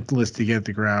 He's relentless to get at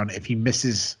the ground. If he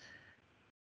misses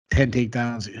 10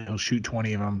 takedowns, he'll shoot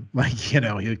 20 of them. Like,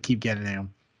 he'll keep getting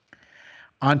them.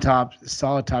 On top,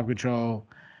 solid top control.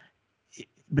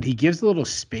 But he gives a little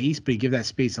space, but he gives that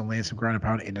space to land some ground and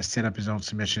pound and to set up his own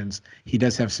submissions. He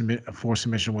does have 4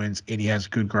 submission wins, and he has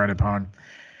good ground and pound.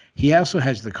 He also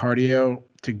has the cardio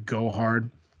to go hard.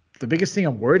 The biggest thing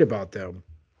I'm worried about, though,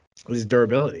 is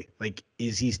durability. Like,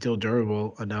 is he still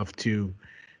durable enough to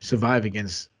survive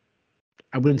against,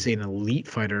 I wouldn't say an elite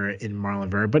fighter in Marlon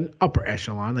Vera, but an upper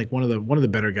echelon, like one of the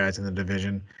better guys in the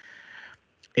division.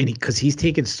 And because he's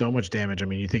taken so much damage. I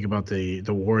mean, you think about the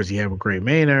wars he had with Gray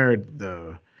Maynard,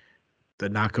 the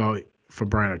knockout for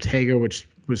Brian Ortega, which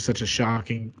was such a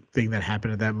shocking thing that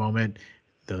happened at that moment.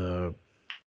 The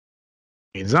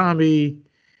Zombie,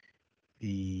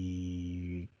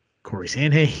 the Corey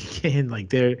Sandhagen, like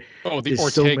the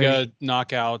Ortega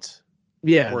knockout.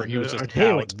 Yeah, where he was just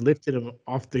Ortega out. Lifted him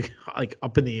off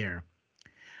up in the air.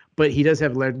 But he does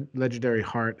have legendary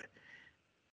heart.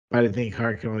 But I think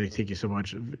heart can only take you so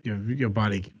much. Your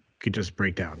body could just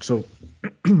break down. So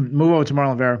move over to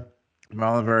Marlon Vera.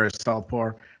 Marlon Vera is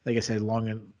southpaw. Like I said, long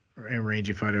and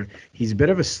rangy fighter. He's a bit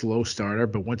of a slow starter,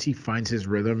 but once he finds his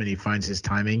rhythm and he finds his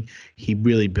timing, he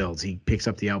really builds. He picks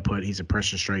up the output. He's a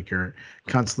pressure striker,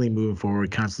 constantly moving forward,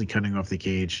 constantly cutting off the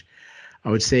cage.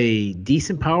 I would say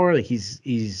decent power. Like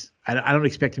I don't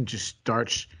expect him to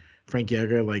starch Frankie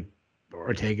Edgar like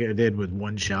Ortega did with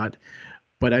one shot.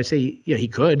 But I'd say, yeah, he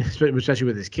could, especially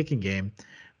with his kicking game,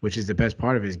 which is the best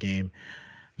part of his game.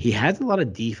 He has a lot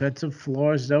of defensive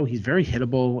flaws, though. He very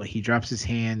hittable. He drops his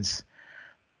hands.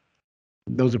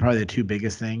 Those are probably the 2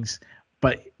 biggest things.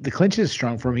 But the clinch is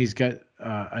strong for him. He's got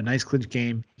a nice clinch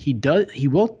game. He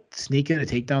will sneak in a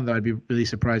takedown, though I'd be really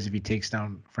surprised if he takes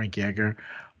down Frankie Edgar.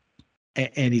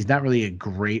 And he's not really a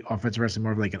great offensive wrestler,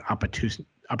 more of like an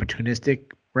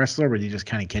opportunistic wrestler where he just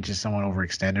kind of catches someone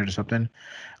overextended or something.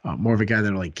 More of a guy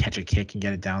that'll like catch a kick and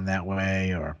get it down that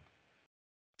way, or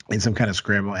in some kind of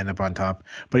scramble end up on top.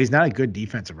 But he's not a good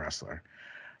defensive wrestler.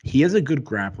 He is a good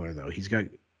grappler, though. He's got,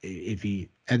 if he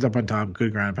ends up on top,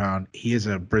 good ground and pound. He is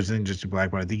a Brazilian Jiu-Jitsu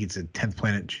black belt. I think it's a 10th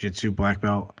Planet Jiu-Jitsu black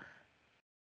belt.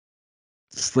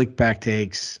 Slick back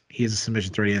takes. He has a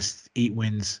submission threat. He has 8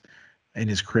 wins in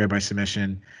his career by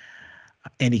submission,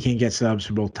 and he can get subs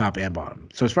from both top and bottom.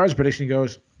 So as far as prediction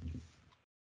goes,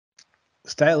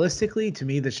 stylistically, to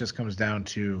me, this just comes down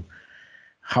to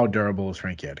how durable is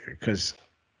Frankie Edgar. Because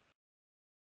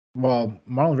Well,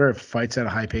 Marlon Vera fights at a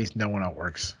high pace. No one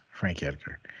outworks Frankie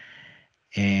Edgar.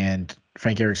 And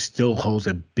Frank Edgar still holds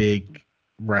a big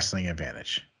wrestling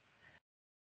advantage.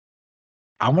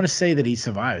 I'm going to say that he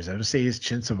survives. I'm going to say his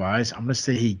chin survives. I'm going to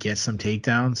say he gets some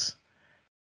takedowns.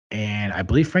 And I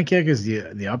believe Frankie Edgar is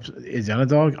the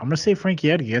underdog. I'm going to say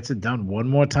Frankie Edgar gets it done one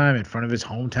more time in front of his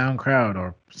hometown crowd,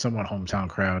 or somewhat hometown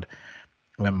crowd,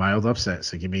 in a mild upset.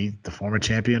 So give me the former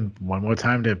champion one more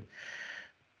time to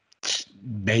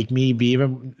make me be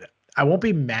even. I won't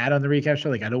be mad on the recap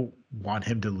show. Like, I don't want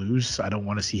him to lose. I don't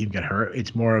want to see him get hurt.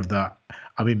 It's more of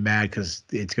I'll be mad because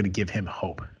it's going to give him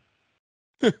hope.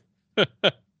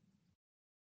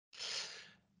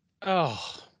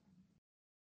 Oh,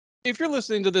 if you're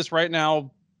listening to this right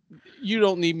now, you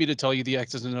don't need me to tell you the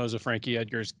X's and O's of Frankie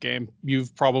Edgar's game.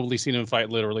 You've probably seen him fight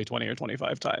literally 20 or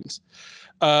 25 times.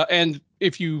 And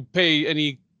if you pay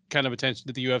any kind of attention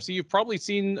to the UFC, you've probably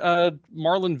seen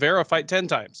Marlon Vera fight 10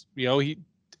 times. You know,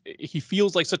 he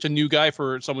feels like such a new guy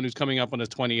for someone who's coming up on his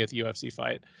 20th UFC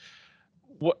fight.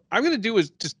 What I'm going to do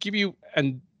is just give you,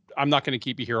 and I'm not going to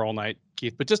keep you here all night,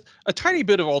 Keith, but just a tiny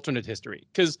bit of alternate history,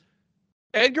 because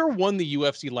Edgar won the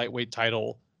UFC lightweight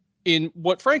title in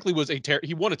what frankly was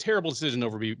he won a terrible decision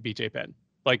over BJ Penn.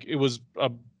 Like, it was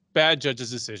a bad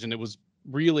judge's decision. It was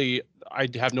really, I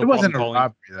have no problem calling. It wasn't a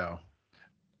robbery, though.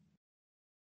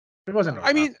 It wasn't.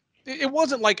 I mean, it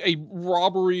wasn't like a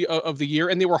robbery of the year,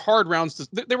 and they were hard rounds.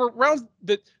 They were rounds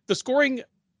that the scoring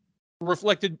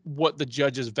reflected what the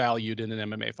judges valued in an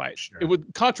MMA fight. Sure. It was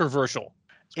controversial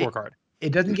scorecard.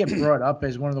 It doesn't get brought up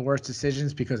as one of the worst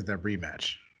decisions because of that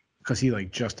rematch, because he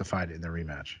like justified it in the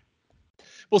rematch.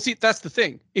 Well, see, that's the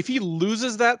thing. If he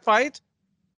loses that fight,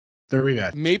 the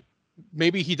rematch,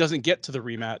 maybe he doesn't get to the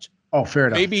rematch. Oh, fair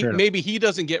enough. Maybe he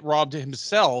doesn't get robbed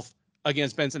himself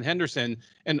against Benson Henderson,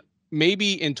 and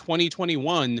maybe in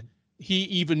 2021 he,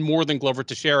 even more than Glover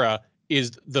Teixeira,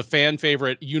 is the fan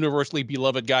favorite, universally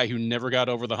beloved guy who never got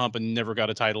over the hump and never got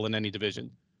a title in any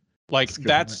division. Like,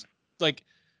 that's like,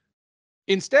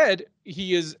 instead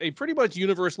he is a pretty much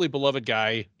universally beloved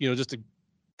guy, you know, just a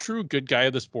true good guy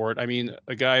of the sport. I mean,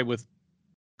 a guy with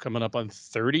coming up on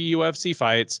 30 UFC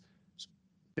fights,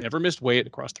 never missed weight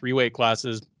across 3 weight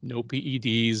classes, no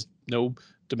PEDs, no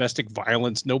domestic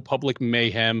violence, no public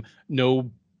mayhem,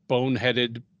 no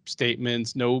boneheaded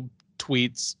statements, no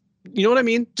tweets. You know what I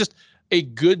mean? Just a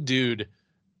good dude.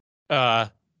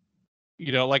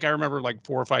 You know, like, I remember like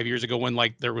 4 or 5 years ago when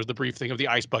like there was the brief thing of the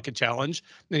ice bucket challenge,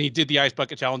 and he did the ice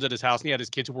bucket challenge at his house, and he had his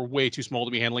kids who were way too small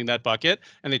to be handling that bucket,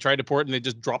 and they tried to pour it, and they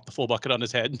just dropped the full bucket on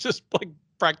his head and just like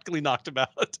practically knocked him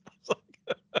out.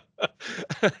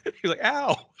 He's like,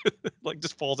 ow. Like,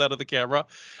 just falls out of the camera.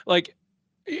 Like,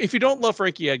 if you don't love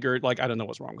Frankie Edgar, like, I don't know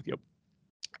what's wrong with you.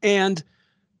 And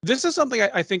this is something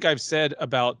I think I've said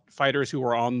about fighters who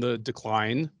are on the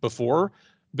decline before,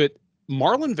 but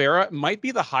Marlon Vera might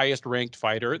be the highest ranked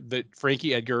fighter that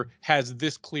Frankie Edgar has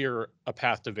this clear a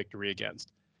path to victory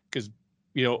against. Because,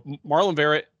 you know, Marlon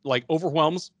Vera like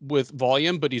overwhelms with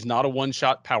volume, but he's not a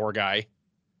one-shot power guy.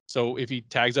 So if he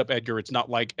tags up Edgar, it's not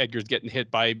like Edgar's getting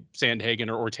hit by Sandhagen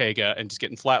or Ortega and just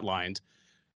getting flatlined.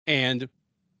 And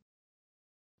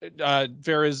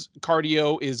Vera's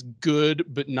cardio is good,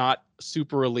 but not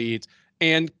super elite.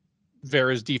 And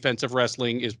Vera's defensive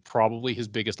wrestling is probably his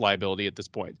biggest liability at this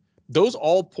point. Those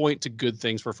all point to good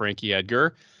things for Frankie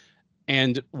Edgar.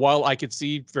 And while I could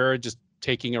see Vera just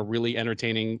taking a really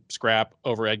entertaining scrap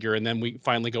over Edgar, and then we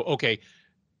finally go, okay,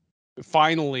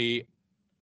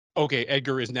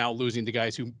 Edgar is now losing to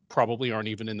guys who probably aren't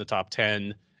even in the top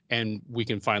 10, and we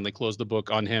can finally close the book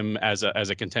on him as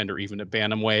a contender, even at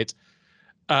bantamweight.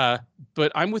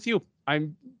 But I'm with you.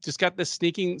 I'm just got this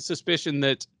sneaking suspicion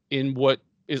that in what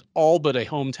is all but a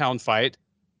hometown fight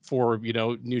for, you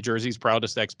know, New Jersey's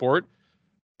proudest export,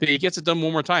 that he gets it done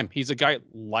one more time. He's a guy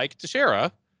like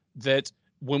Teixeira that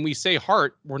when we say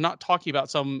heart, we're not talking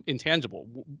about some intangible.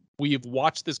 We've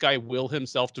watched this guy will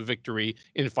himself to victory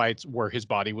in fights where his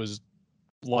body was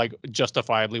like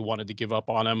justifiably wanted to give up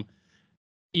on him.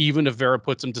 Even if Vera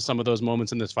puts him to some of those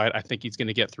moments in this fight, I think he's going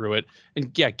to get through it.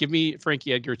 And yeah, give me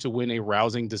Frankie Edgar to win a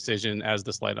rousing decision as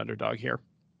the slight underdog here.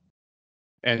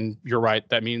 And you're right.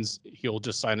 That means he'll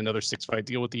just sign another 6-fight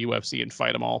deal with the UFC and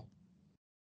fight them all.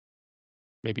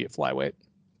 Maybe at flyweight.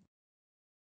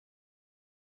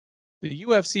 The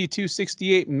UFC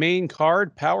 268 main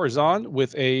card powers on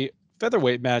with a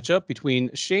featherweight matchup between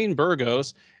Shane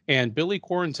Burgos and Billy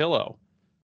Quarantillo.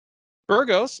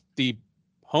 Burgos, the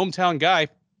hometown guy,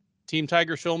 Team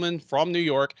Tiger Shulman from New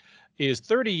York, is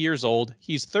 30 years old.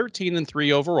 He's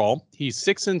 13-3 overall. He's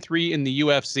 6-3 in the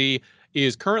UFC.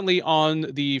 is currently on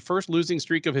the first losing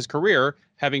streak of his career,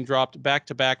 having dropped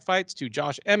back-to-back fights to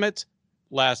Josh Emmett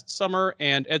last summer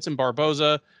and Edson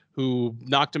Barboza, who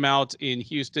knocked him out in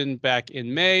Houston back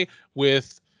in May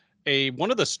with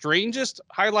one of the strangest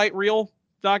highlight reel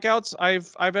knockouts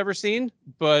I've ever seen,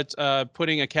 but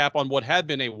putting a cap on what had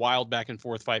been a wild back and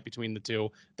forth fight between the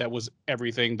two. That was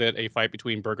everything that a fight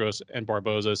between Burgos and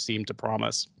Barboza seemed to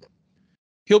promise.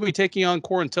 He'll be taking on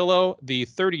Quarantillo. The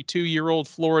 32-year-old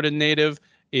Florida native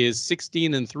is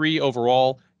 16-3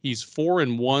 overall. He's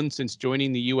 4-1 since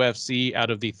joining the UFC out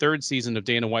of the third season of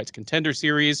Dana White's Contender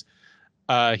Series.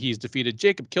 He's defeated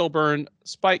Jacob Kilburn,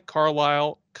 Spike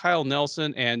Carlisle, Kyle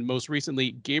Nelson, and most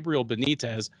recently Gabriel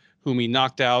Benitez, whom he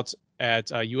knocked out at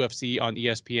UFC on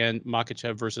ESPN,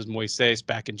 Makhachev versus Moises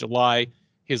back in July.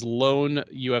 His lone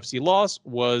UFC loss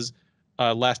was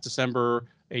last December,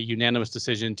 a unanimous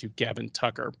decision to Gavin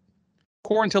Tucker.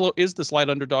 Quarantillo is the slight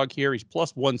underdog here. He's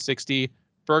plus 160.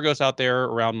 Burgos out there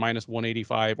around minus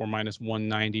 185 or minus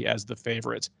 190 as the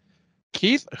favorite.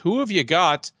 Keith, who have you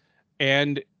got?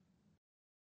 And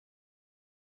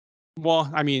well,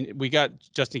 I mean, we got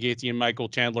Justin Gaethje and Michael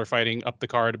Chandler fighting up the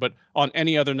card, but on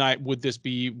any other night, would this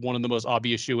be one of the most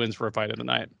obvious shoo-ins for a fight of the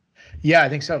night? Yeah, I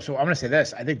think so. So I'm going to say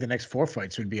this. I think the next 4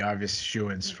 fights would be obvious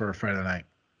shoo-ins for a fight of the night.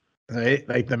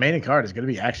 Like the main card is going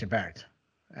to be action-packed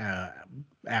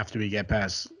after we get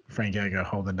past Frank Edgar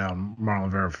holding down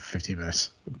Marlon Vera for 15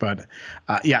 minutes. But,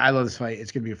 yeah, I love this fight.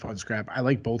 It's going to be a fun scrap. I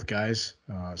like both guys,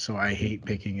 so I hate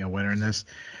picking a winner in this.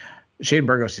 Shane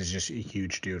Burgos is just a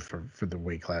huge dude for the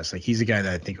weight class. Like, he's a guy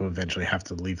that I think will eventually have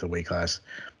to leave the weight class.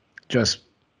 Just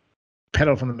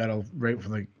pedal from the metal right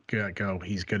from the get-go.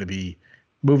 He's going to be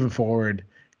moving forward,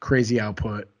 crazy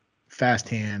output, fast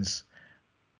hands,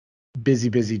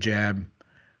 busy jab,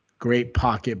 great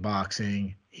pocket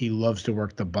boxing. He loves to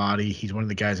work the body. He's one of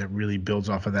the guys that really builds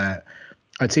off of that.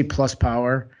 I'd say plus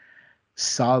power,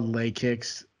 solid leg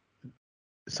kicks.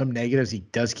 Some negatives, he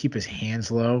does keep his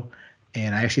hands low.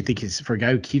 And I actually think for a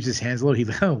guy who keeps his hands low, he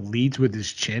kind of leads with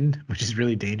his chin, which is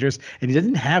really dangerous. And he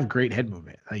doesn't have great head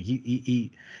movement. Like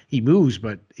he moves,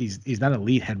 but he's not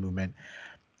elite head movement.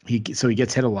 So he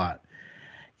gets hit a lot.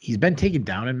 He's been taken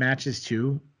down in matches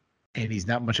too, and he's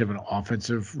not much of an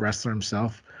offensive wrestler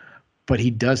himself. But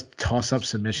he does toss up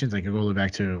submissions. Like, I go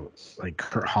back to like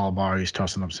Kurt Holobaugh, he's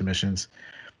tossing up submissions.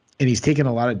 And he's taken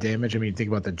a lot of damage. I mean, think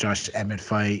about the Josh Emmett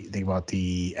fight. Think about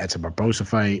the Edson Barboza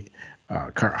fight.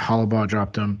 Kurt Holobaugh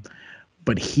dropped him.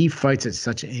 But he fights at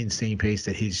such an insane pace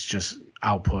that his just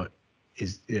output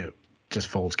is just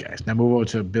folds guys. Now move over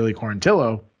to Billy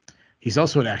Quarantillo. He's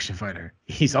also an action fighter.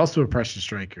 He's also a pressure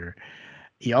striker.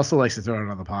 He also likes to throw it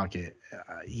out of the pocket.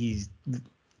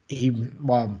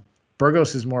 While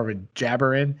Burgos is more of a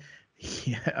jabber in,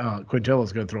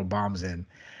 Quintillo's going to throw bombs in.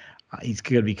 He's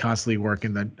going to be constantly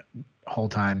working the whole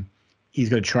time. He's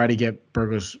going to try to get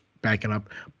Burgos backing up,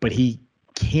 but he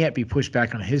can't be pushed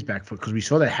back on his back foot because we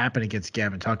saw that happen against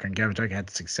Gavin Tucker, and Gavin Tucker had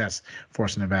success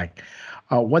forcing him back.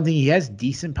 One thing, he has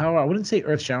decent power. I wouldn't say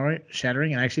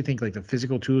earth-shattering, and I actually think like the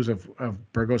physical tools of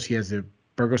Burgos,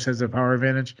 Burgos has the power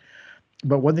advantage.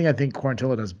 But one thing I think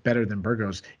Quarantillo does better than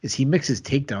Burgos is he mixes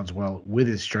takedowns well with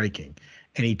his striking,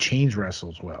 and he chains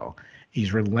wrestles well.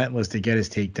 He's relentless to get his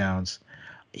takedowns.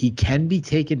 He can be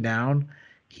taken down.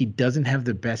 He doesn't have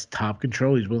the best top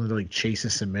control. He's willing to like chase a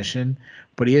submission,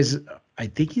 but he is. I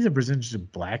think he's a Brazilian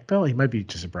black belt. He might be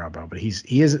just a brown belt, but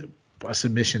he is a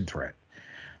submission threat.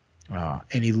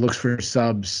 And he looks for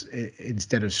subs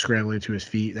instead of scrambling to his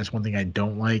feet. That's one thing I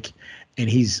don't like. And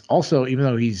he's also, even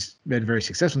though he's been very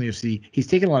successful in the UFC, he's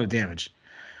taken a lot of damage.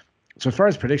 So as far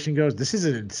as prediction goes, this is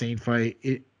an insane fight.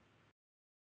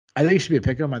 I think it should be a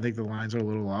pick 'em. I think the lines are a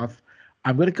little off.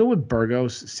 I'm going to go with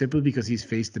Burgos simply because he's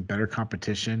faced the better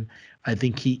competition. I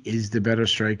think he is the better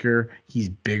striker. He's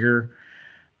bigger,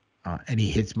 and he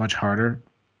hits much harder.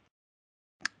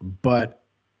 But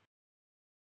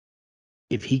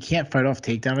if he can't fight off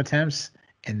takedown attempts,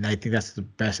 and I think that's the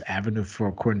best avenue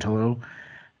for Quarantillo,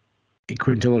 and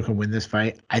Quarantillo can win this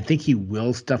fight, I think he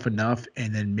will stuff enough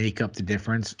and then make up the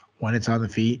difference when it's on the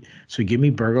feet. So give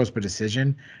me Burgos by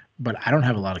decision, but I don't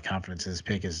have a lot of confidence in this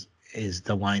pick as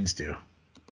the lines do.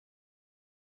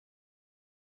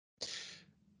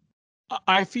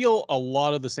 I feel a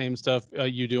lot of the same stuff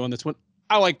you do on this one.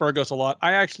 I like Burgos a lot.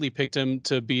 I actually picked him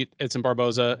to beat Edson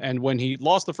Barboza, and when he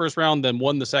lost the first round, then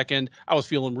won the second, I was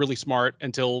feeling really smart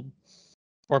until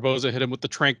Barboza hit him with the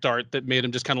trank dart that made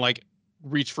him just kind of like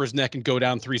reach for his neck and go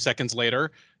down 3 seconds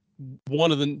later.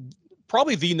 One of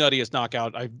probably the nuttiest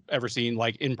knockout I've ever seen,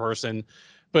 like in person.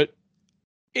 But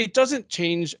it doesn't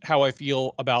change how I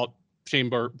feel about Shane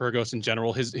Burgos in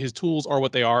general. His tools are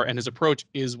what they are, and his approach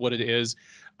is what it is.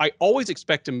 I always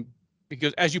expect him,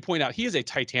 because as you point out, he is a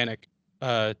titanic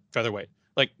featherweight.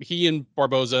 Like he and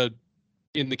Barboza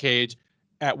in the cage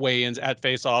at weigh-ins, at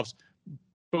face-offs,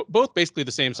 both basically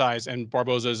the same size. And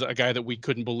Barboza is a guy that we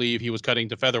couldn't believe he was cutting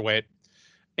to featherweight.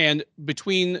 And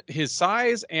between his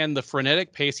size and the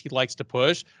frenetic pace he likes to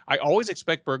push, I always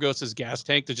expect Burgos's gas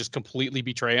tank to just completely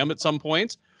betray him at some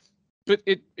point. But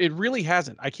it really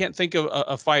hasn't. I can't think of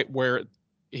a fight where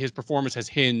his performance has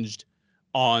hinged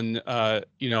on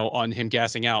on him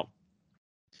gassing out.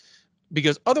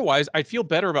 Because otherwise, I'd feel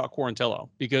better about Quarantillo,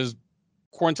 because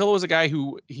Quarantillo is a guy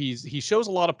who he shows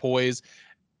a lot of poise,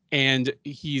 and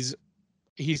he's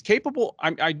capable.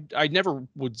 I never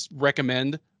would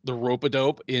recommend the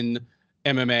rope-a-dope in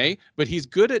MMA, but he's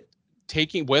good at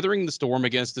weathering the storm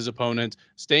against his opponent,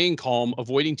 staying calm,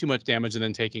 avoiding too much damage, and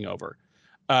then taking over.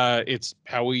 It's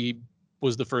how he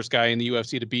was the first guy in the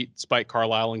UFC to beat Spike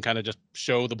Carlisle and kind of just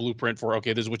show the blueprint for,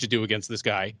 okay, this is what you do against this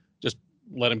guy. Just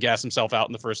let him gas himself out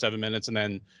in the first 7 minutes, and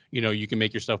then you can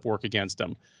make your stuff work against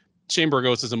him. Shane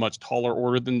Burgos is a much taller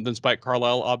order than Spike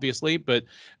Carlisle, obviously, but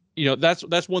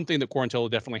that's one thing that Quarantillo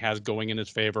definitely has going in his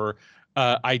favor.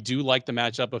 I do like the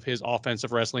matchup of his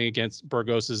offensive wrestling against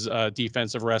Burgos's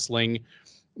defensive wrestling,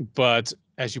 but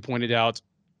as you pointed out,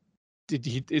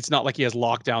 it's not like he has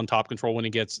lockdown top control when he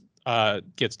gets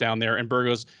down there. And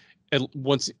Burgos,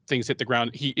 once things hit the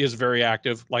ground, he is very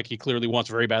active. Like he clearly wants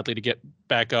very badly to get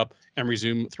back up and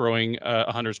resume throwing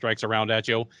 100 strikes around at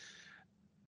you.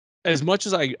 As much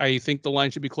as I think the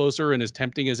line should be closer, and as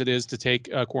tempting as it is to take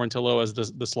Quarantillo as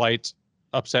the slight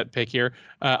upset pick here,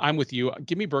 I'm with you.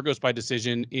 Give me Burgos by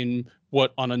decision in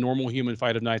what on a normal human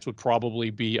fight of nights would probably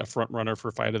be a front runner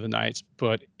for fight of the night,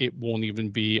 but it won't even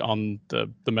be on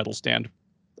the medal stand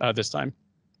this time.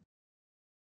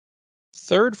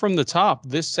 Third from the top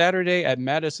this Saturday at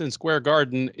Madison Square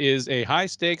Garden is a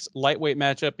high-stakes lightweight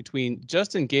matchup between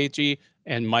Justin Gaethje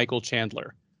and Michael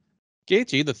Chandler.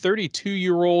 Gaethje, the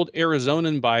 32-year-old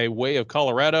Arizonan by way of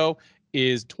Colorado,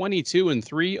 is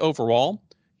 22-3 overall.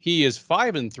 He is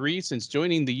 5-3 since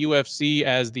joining the UFC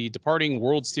as the departing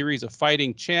World Series of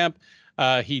Fighting champ.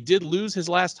 He did lose his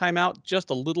last time out just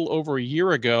a little over a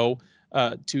year ago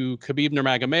to Khabib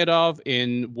Nurmagomedov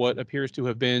in what appears to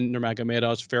have been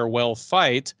Nurmagomedov's farewell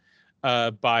fight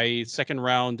by second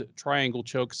round triangle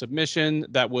choke submission.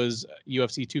 That was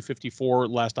UFC 254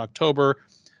 last October.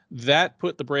 That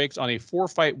put the brakes on a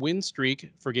 4-fight win streak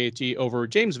for Gaethje over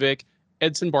James Vick,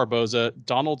 Edson Barboza,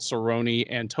 Donald Cerrone,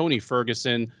 and Tony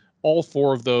Ferguson. All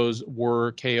 4 of those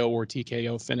were KO or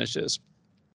TKO finishes.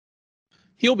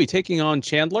 He'll be taking on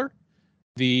Chandler.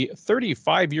 The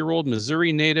 35-year-old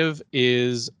Missouri native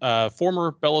is a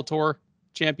former Bellator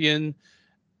champion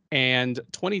and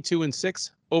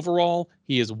 22-6 overall.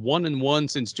 He is 1-1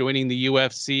 since joining the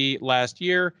UFC last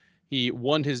year. He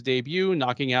won his debut,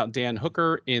 knocking out Dan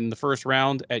Hooker in the first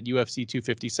round at UFC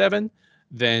 257,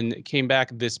 then came back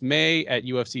this May at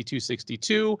UFC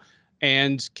 262,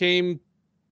 and came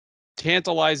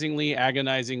tantalizingly,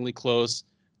 agonizingly close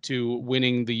to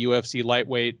winning the UFC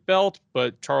lightweight belt,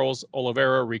 but Charles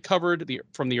Oliveira recovered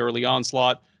from the early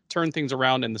onslaught, turned things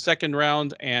around in the second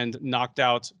round, and knocked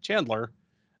out Chandler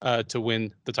to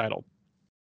win the title.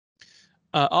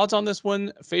 Odds on this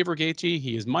one favor Gaethje.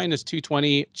 He is minus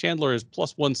 220. Chandler is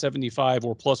plus 175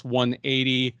 or plus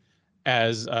 180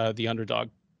 as the underdog.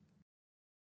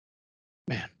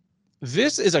 Man,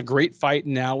 this is a great fight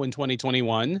now in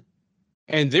 2021.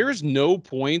 And there's no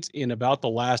point in about the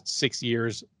last 6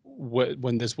 years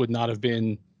when this would not have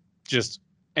been just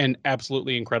an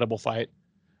absolutely incredible fight.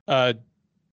 In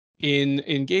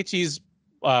Gaethje's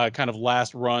kind of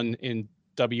last run in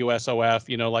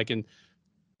WSOF, like in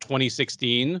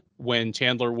 2016, when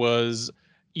Chandler was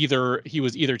either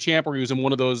champ or he was in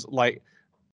one of those it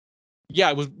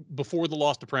was before the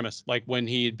loss to Premise, like when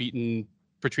he had beaten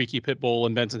Patricky Pitbull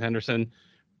and Benson Henderson.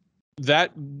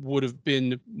 That would have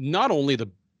been not only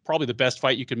probably the best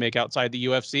fight you could make outside the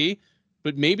UFC,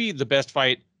 but maybe the best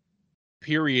fight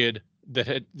period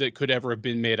that could ever have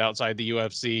been made outside the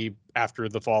UFC after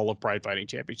the fall of Pride Fighting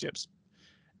Championships.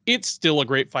 It's still a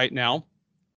great fight now,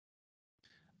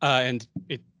 and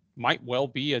it might well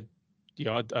be a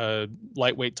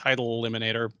lightweight title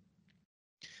eliminator.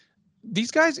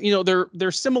 These guys,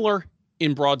 they're similar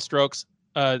in broad strokes.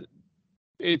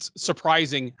 It's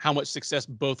surprising how much success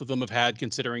both of them have had,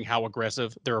 considering how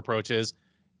aggressive their approach is.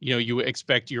 You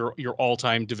expect your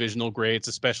all-time divisional grades,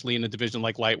 especially in a division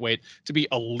like lightweight, to be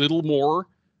a little more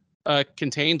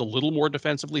contained, a little more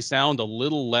defensively sound, a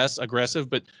little less aggressive.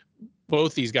 But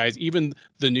both these guys, even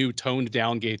the new toned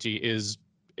down Gaethje, is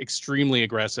extremely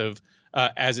aggressive,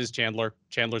 as is Chandler.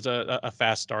 Chandler's a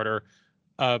fast starter.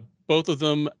 Both of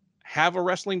them have a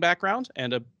wrestling background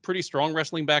and a pretty strong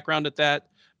wrestling background at that.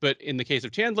 But in the case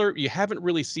of Chandler, you haven't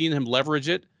really seen him leverage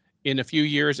it in a few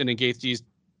years. And in Gaethje's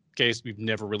case, we've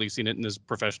never really seen it in his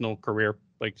professional career.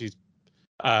 Like he's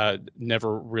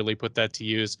never really put that to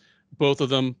use. Both of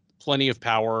them, plenty of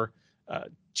power.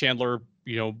 Chandler,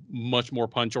 much more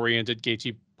punch oriented.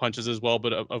 Gaethje punches as well,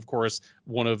 but of course,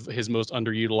 one of his most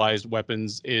underutilized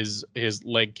weapons is his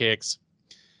leg kicks.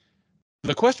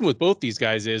 The question with both these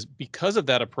guys is, because of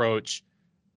that approach,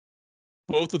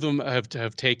 both of them have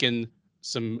taken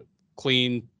some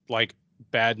clean, like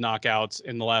bad knockouts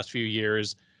in the last few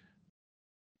years.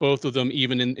 Both of them,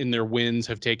 even in their wins,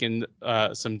 have taken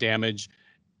some damage.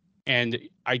 And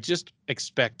I just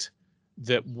expect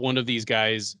that one of these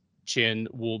guys, Chin,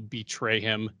 will betray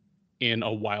him in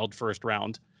a wild first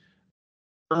round.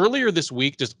 Earlier this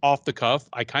week, just off the cuff,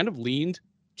 I kind of leaned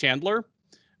Chandler,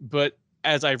 but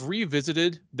as I've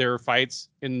revisited their fights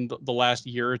in the last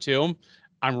year or two,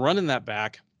 I'm running that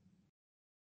back.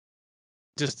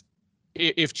 Just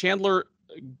if Chandler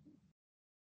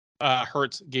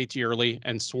hurts Gaethje early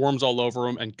and swarms all over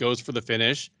him and goes for the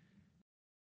finish,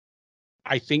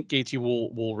 I think Gaethje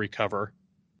will recover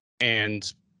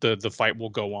and the fight will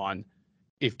go on.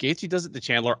 If Gaethje does it to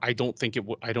Chandler, I don't think it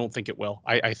will.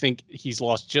 I think he's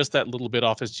lost just that little bit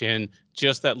off his chin,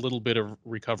 just that little bit of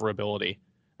recoverability.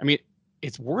 I mean,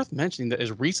 it's worth mentioning that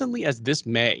as recently as this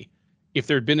May, if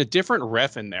there'd been a different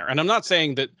ref in there, and I'm not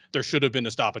saying that there should have been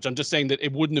a stoppage, I'm just saying that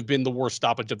it wouldn't have been the worst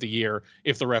stoppage of the year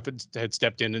if the ref had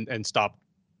stepped in and stopped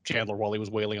Chandler while he was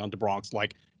wailing on DeBronx,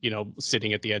 like,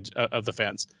 sitting at the edge of the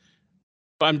fence.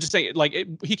 But I'm just saying, like,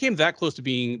 he came that close to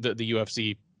being the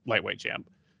UFC lightweight champ.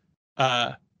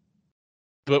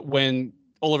 But when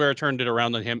Oliveira turned it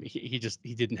around on him, he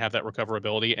didn't have that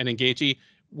recoverability. And in Gaethje,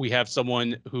 we have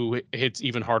someone who hits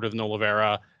even harder than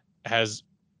Oliveira, has,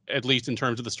 at least in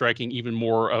terms of the striking, even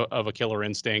more of a killer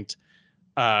instinct.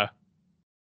 Yeah,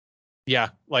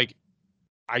 like,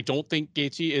 I don't think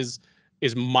Gaethje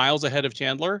is miles ahead of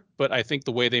Chandler, but I think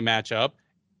the way they match up,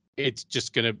 it's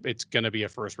gonna be a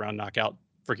first round knockout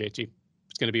for Gaethje.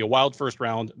 It's going to be a wild first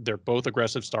round. They're both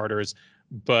aggressive starters,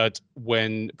 but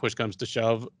when push comes to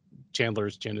shove,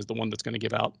 Chandler's chin is the one that's going to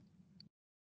give out.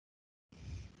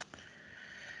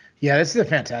 Yeah, this is a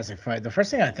fantastic fight. The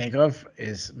first thing I think of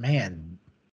is, man,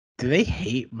 do they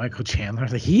hate Michael Chandler?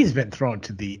 Like, he's been thrown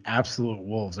to the absolute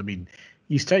wolves. I mean,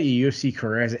 you start your UFC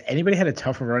career. Has anybody had a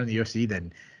tougher run in the UFC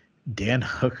than Dan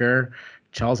Hooker,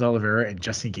 Charles Oliveira, and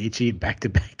Justin Gaethje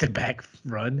back-to-back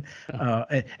run?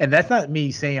 And that's not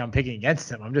me saying I'm picking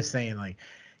against him. I'm just saying, like,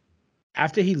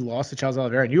 after he lost to Charles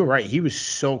Oliveira, and you were right, he was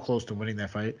so close to winning that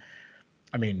fight.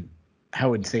 I mean,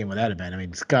 how insane would that have been? I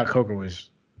mean, Scott Coker was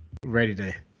ready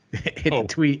to hit the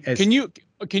tweet.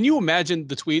 Can you imagine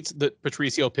the tweets that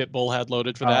Patricio Pitbull had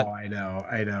loaded for that? Oh, I know.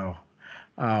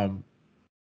 And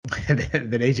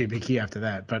then AJ McKee after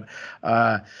that. But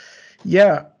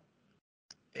yeah,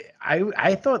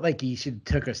 I thought, like, he should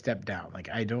took a step down. Like,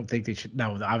 I don't think they should.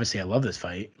 Now, obviously, I love this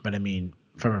fight, but I mean,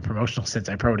 from a promotional sense,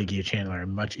 I probably gave Chandler a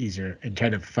much easier and try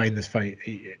to find this fight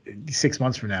 6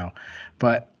 months from now.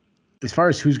 But as far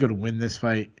as who's going to win this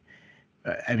fight,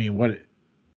 I mean,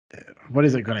 what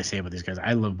is it going to say about these guys?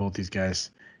 I love both these guys.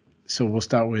 So we'll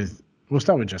start with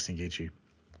Justin Gaethje.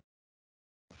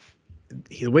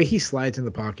 The way he slides in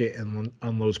the pocket and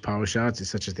unloads power shots is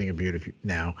such a thing of beauty.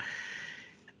 Now,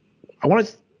 I want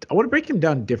to break him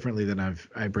down differently than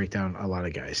I break down a lot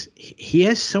of guys. He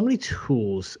has so many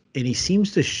tools, and he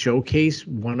seems to showcase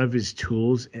one of his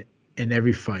tools in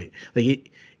every fight.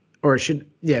 Like,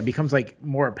 it becomes like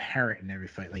more apparent in every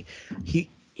fight. Like, he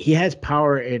has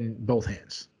power in both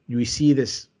hands. You see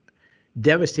this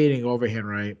devastating overhand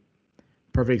right.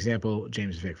 Perfect example,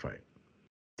 James Vick fight.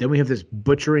 Then we have this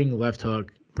butchering left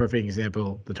hook. Perfect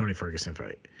example, the Tony Ferguson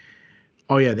fight.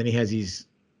 Oh yeah, then he has these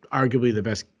arguably the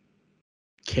best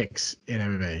kicks in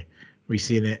MMA. We've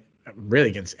seen it really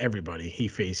against everybody he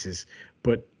faces.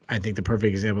 But I think the perfect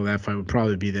example of that fight would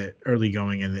probably be the early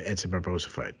going in the Edson Barboza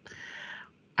fight.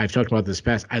 I've talked about this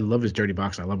past. I love his dirty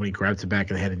boxing. I love when he grabs the back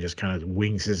of the head and just kind of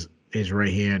wings his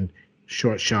right hand,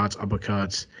 short shots,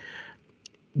 uppercuts.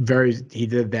 He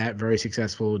did that very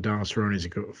successful. Donald Cerrone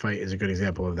is a good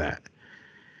example of that.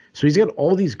 So he's got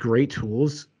all these great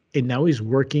tools, and now he's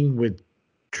working with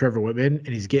Trevor Whitman, and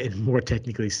he's getting more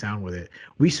technically sound with it.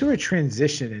 We saw a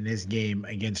transition in his game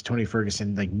against Tony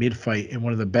Ferguson, like mid-fight, in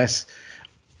one of the best.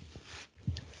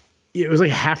 It was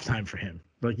like halftime for him.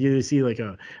 Like, you see like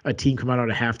a team come out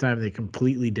at halftime, they're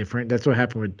completely different. That's what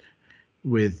happened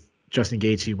with Justin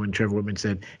Gaethje when Trevor Whitman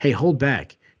said, "Hey, hold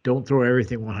back. Don't throw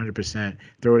everything 100%.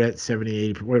 Throw it at 70,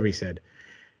 80, whatever he said."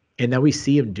 And now we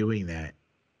see him doing that.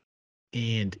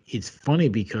 And it's funny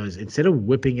because instead of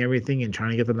whipping everything and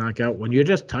trying to get the knockout, when you're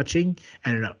just touching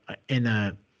and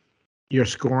you're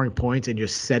scoring points and you're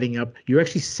setting up, you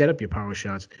actually set up your power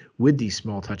shots with these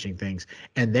small touching things.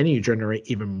 And then you generate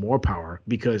even more power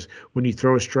because when you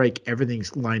throw a strike,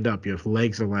 everything's lined up. Your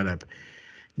legs are lined up.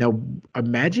 Now,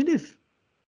 imagine if,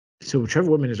 so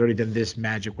Trevor Whitman has already done this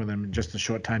magic with him in just a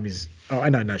short time. I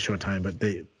know not short time, but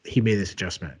he made this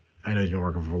adjustment. I know he's been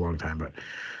working for a long time, but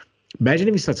imagine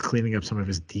if he starts cleaning up some of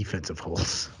his defensive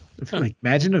holes. Like,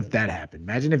 imagine if that happened.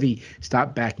 Imagine if he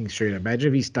stopped backing straight up. Imagine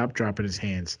if he stopped dropping his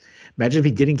hands. Imagine if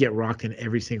he didn't get rocked in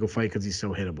every single fight because he's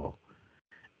so hittable.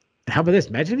 And how about this?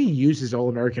 Imagine if he used his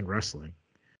All-American wrestling.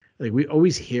 Like, we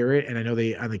always hear it, and I know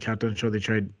they on the Countdown show they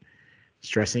tried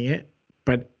stressing it,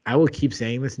 but I will keep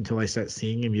saying this until I start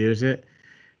seeing him use it,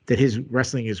 that his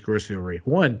wrestling is grossly overrated.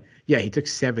 One, yeah, he took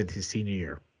 7th his senior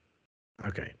year.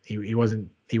 Okay, he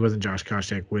wasn't Josh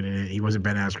Koscheck winning it. He wasn't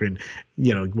Ben Askren,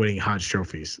 winning Hodge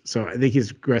trophies. So I think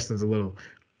his wrestling's a little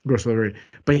grossly overrated.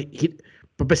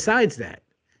 But besides that,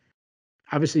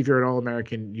 obviously if you're an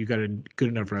All-American, you got a good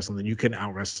enough wrestling that you can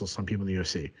out wrestle some people in the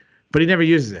UFC. But he never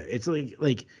uses it. It's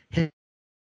like him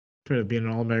being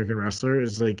an All-American wrestler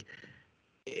is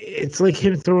it's like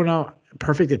him throwing out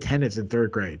perfect attendance in 3rd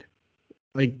grade.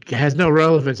 Like, it has no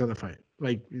relevance on the fight.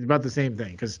 Like, it's about the same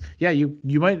thing. Because, yeah, you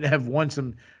might have won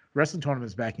some wrestling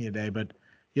tournaments back in the day, but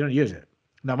you don't use it.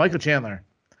 Now, Michael Chandler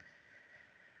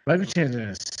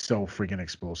is so freaking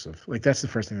explosive. Like, that's the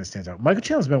first thing that stands out. Michael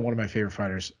Chandler's been one of my favorite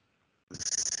fighters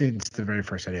since the very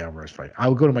first Eddie Alvarez fight.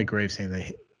 I'll go to my grave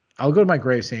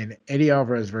saying Eddie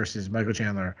Alvarez versus Michael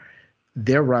Chandler,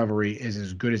 their rivalry is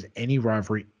as good as any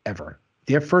rivalry ever.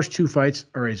 Their first 2 fights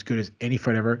are as good as any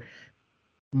fight ever.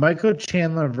 Michael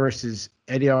Chandler versus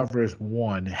Eddie Alvarez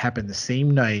 1 happened the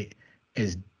same night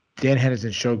as Dan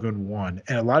Henderson Shogun 1.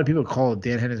 And a lot of people call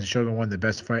Dan Henderson Shogun 1 the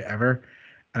best fight ever.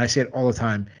 And I say it all the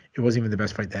time. It wasn't even the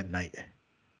best fight that night.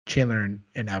 Chandler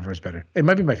and Alvarez better. It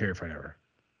might be my favorite fight ever.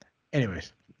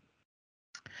 Anyways.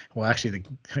 Well, actually,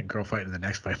 the girl fight in the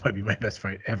next fight might be my best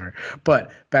fight ever.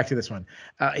 But back to this one.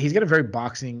 He's got a very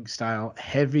boxing style,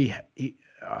 heavy,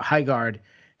 high guard,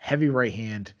 heavy right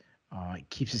hand.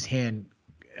 Keeps his hand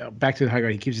back to the high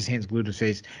guard. He keeps his hands glued to his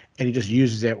face, and he just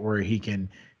uses it where he can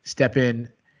step in,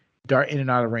 dart in and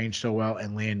out of range so well,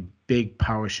 and land big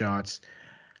power shots.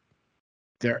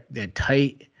 They're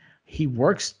tight. He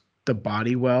works the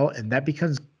body well, and that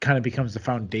becomes the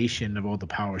foundation of all the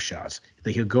power shots.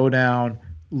 Like, he'll go down,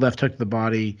 left hook to the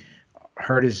body,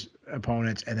 hurt his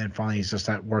opponents, and then finally he's just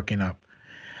start working up.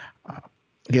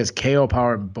 He has KO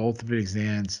power in both of his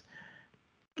hands.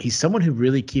 He's someone who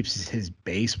really keeps his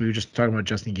base. We were just talking about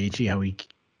Justin Gaethje, how he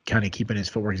kind of keeping his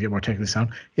footwork to get more technically sound.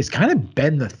 It's kind of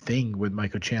been the thing with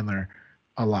Michael Chandler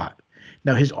a lot.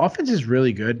 Now, his offense is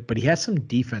really good, but he has some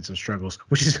defensive struggles,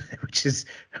 which is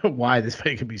why this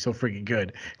fight could be so freaking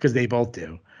good, because they both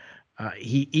do.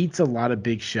 He eats a lot of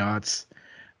big shots,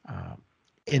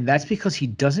 and that's because he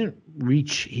doesn't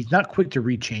reach. He's not quick to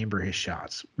rechamber his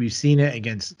shots. We've seen it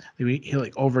against. He'll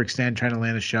overextend trying to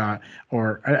land a shot,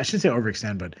 or I shouldn't say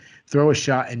overextend, but throw a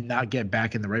shot and not get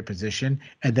back in the right position,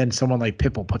 and then someone like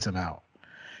Pitbull puts him out.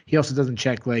 He also doesn't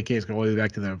check leg kicks. Go all the way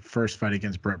back to the first fight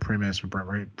against Brett Primus, where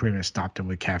Brett Primus stopped him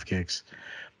with calf kicks.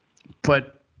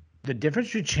 But the difference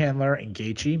between Chandler and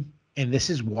Gaethje, and this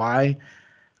is why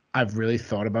I've really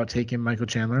thought about taking Michael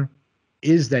Chandler,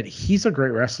 is that he's a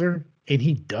great wrestler and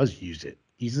he does use it.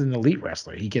 He's an elite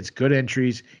wrestler. He gets good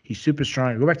entries. He's super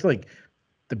strong. Go back to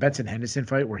the Benson Henderson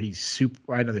fight where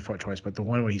I know they fought twice, but the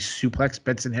one where he suplexed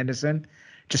Benson Henderson,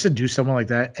 just to do someone like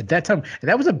that at that time, and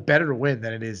that was a better win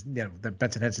than it is. The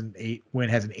Benson Henderson win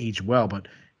hasn't aged well, but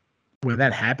when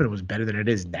that happened, it was better than it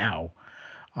is now.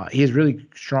 He has really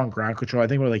strong ground control. I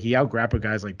think he out-grappled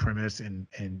guys like Primus and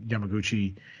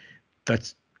Yamaguchi.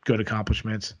 That's good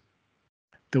accomplishments.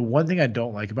 The one thing I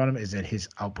don't like about him is that his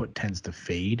output tends to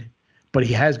fade, but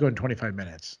he has gone 25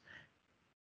 minutes.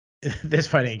 This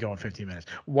fight ain't going 15 minutes.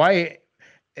 Why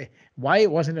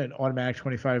it wasn't an automatic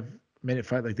 25-minute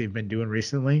fight like they've been doing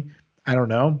recently, I don't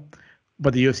know.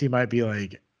 But the UFC might be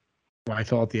like, well, I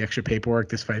fill out the extra paperwork.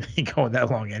 This fight ain't going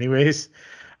that long anyways.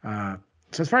 So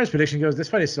as far as prediction goes, this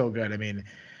fight is so good. I mean,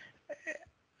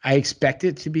 I expect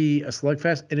it to be a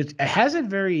slugfest, and it hasn't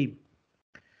very.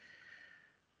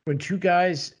 When two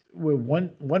guys, where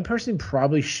one person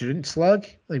probably shouldn't slug,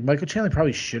 like Michael Chandler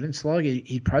probably shouldn't slug.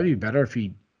 He'd probably be better if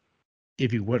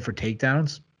he went for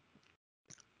takedowns.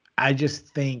 I just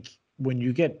think when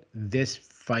you get this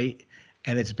fight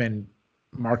and it's been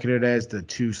marketed as the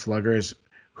two sluggers,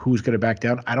 who's going to back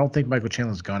down? I don't think Michael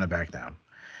Chandler's going to back down.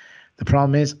 The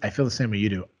problem is, I feel the same way you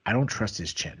do. I don't trust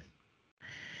his chin.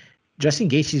 Justin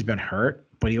Gaethje's been hurt,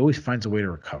 but he always finds a way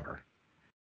to recover.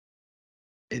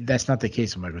 That's not the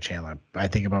case with Michael Chandler. I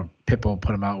think about Pitbull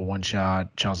put him out with one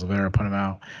shot, Charles Oliveira put him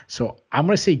out. So I'm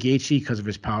going to say Gaethje because of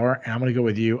his power, and I'm going to go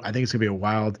with you. I think it's going to be a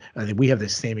wild. I think we have the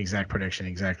same exact prediction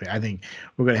exactly. I think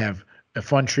we're going to have a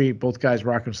fun treat. Both guys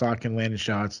rocking, socking, landing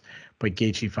shots, but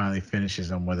Gaethje finally finishes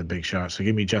them with a big shot. So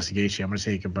give me Justin Gaethje. I'm going to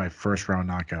say he can by first round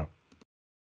knockout.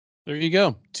 There you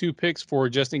go. 2 picks for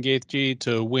Justin Gaethje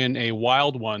to win a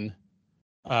wild one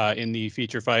in the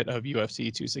feature fight of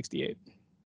UFC 268.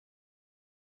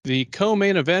 The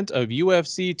co-main event of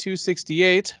UFC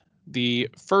 268, the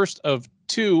first of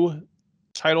 2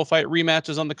 title fight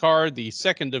rematches on the card, the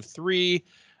second of 3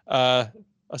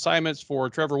 assignments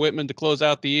for Trevor Whitman to close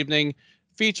out the evening,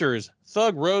 features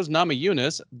Thug Rose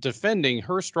Namajunas defending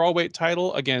her strawweight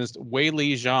title against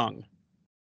Weili Zhang.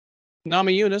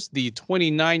 Namajunas, the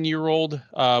 29-year-old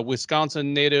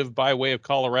Wisconsin native by way of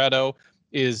Colorado,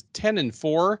 is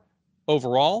 10-4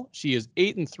 overall. She is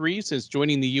 8-3 since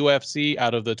joining the UFC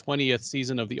out of the 20th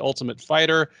season of The Ultimate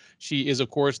Fighter. She is, of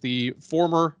course, the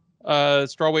former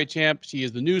strawweight champ. She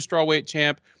is the new strawweight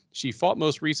champ. She fought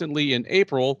most recently in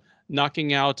April,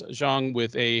 knocking out Zhang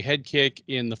with a head kick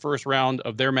in the first round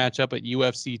of their matchup at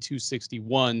UFC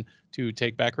 261 to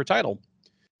take back her title.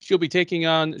 She'll be taking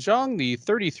on Zhang. The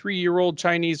 33-year-old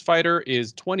Chinese fighter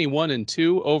is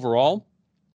 21-2 overall.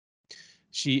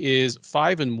 She is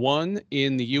 5-1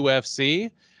 in the UFC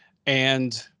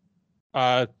and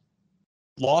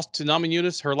lost to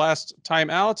Namajunas her last time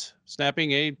out,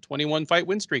 snapping a 21-fight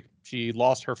win streak. She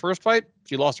lost her first fight,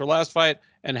 she lost her last fight,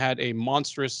 and had a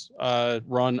monstrous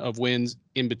run of wins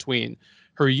in between.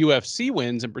 Her UFC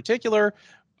wins in particular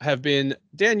have been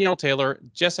Danielle Taylor,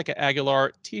 Jessica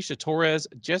Aguilar, Tisha Torres,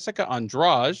 Jessica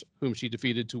Andrade, whom she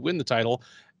defeated to win the title,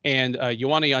 and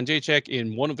Joanna Jędrzejczyk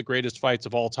in one of the greatest fights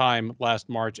of all time last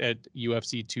March at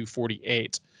UFC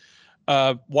 248.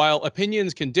 While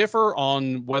opinions can differ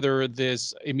on whether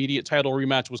this immediate title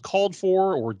rematch was called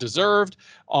for or deserved,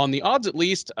 on the odds at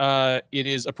least, it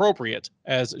is appropriate,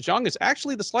 as Zhang is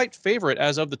actually the slight favorite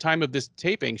as of the time of this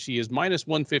taping. She is minus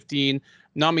 115.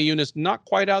 Namajunas not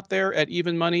quite out there at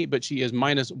even money, but she is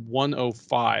minus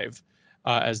 105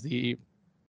 as the...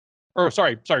 Or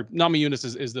sorry,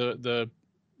 Namajunas is the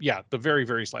very,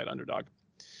 very slight underdog.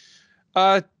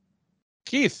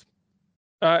 Keith,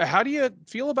 how do you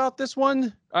feel about this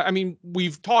one? I mean,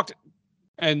 we've talked,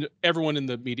 and everyone in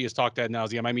the media has talked ad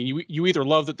nauseum. I mean, you either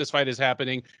love that this fight is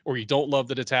happening or you don't love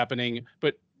that it's happening.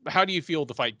 But how do you feel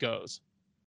the fight goes?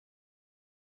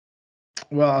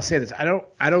 Well, I'll say this: I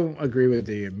don't agree with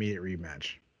the immediate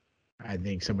rematch. I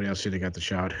think somebody else should have got the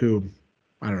shot. Who,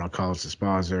 I don't know, Carlos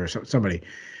Esparza or somebody.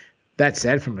 That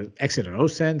said, from an X&O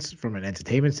sense, from an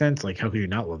entertainment sense, like how could you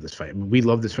not love this fight? I mean, we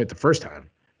loved this fight the first time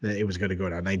that it was going to go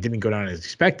down. And I didn't go down as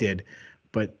expected,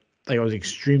 but like I was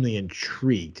extremely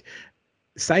intrigued.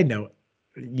 Side note,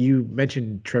 you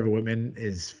mentioned Trevor Whitman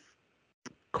is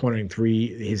cornering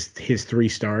his 3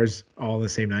 stars all in the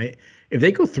same night. If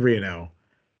they go 3-0,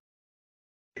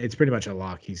 it's pretty much a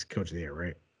lock. He's coach of the year,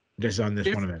 right? Just on this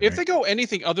one event. If they go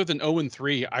anything other than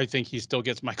 0-3, I think he still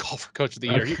gets my call for coach of the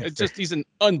year. Okay, he's an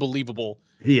unbelievable.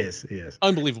 He is.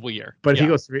 Unbelievable year. But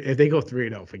if they go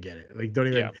 3-0, forget it. Like don't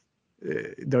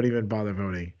even bother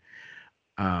voting.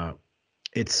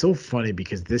 It's so funny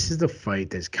because this is the fight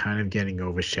that's kind of getting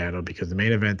overshadowed because the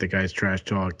main event, the guys trash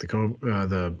talk,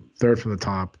 the third from the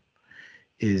top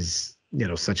is,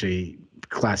 such a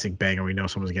classic banger. We know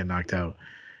someone's getting knocked out.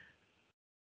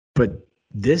 But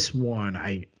this one,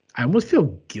 I almost feel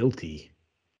guilty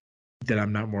that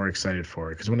I'm not more excited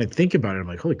for it. Because when I think about it, I'm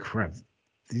like, holy crap,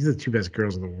 these are the 2 best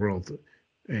girls in the world.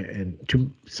 And I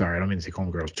don't mean to say call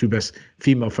them girls, 2 best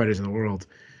female fighters in the world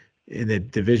in the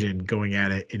division going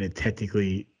at it in a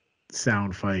technically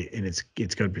sound fight, and it's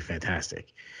going to be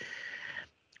fantastic.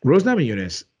 Rose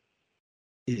Namajunas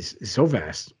is so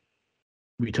vast.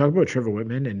 We talk about Trevor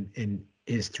Whitman and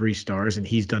his 3 stars, and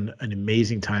he's done an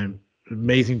amazing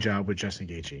job with Justin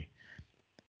Gaethje.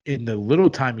 In the little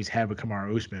time he's had with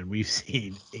Kamaru Usman, we've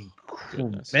seen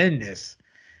tremendous.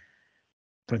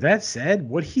 But that said,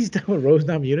 what he's done with Rose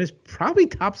Namajunas probably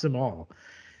tops them all.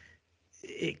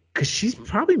 Because she's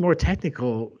probably more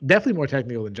technical, definitely more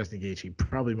technical than Justin Gaethje,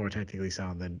 probably more technically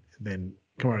sound than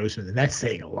Kamaru Usman. And that's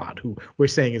saying a lot. Who we're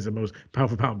saying is the most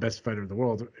pound-for-pound best fighter in the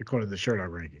world, according to the Sherdog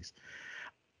rankings.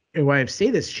 And why I say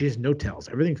this, she has no tells.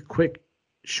 Everything's quick,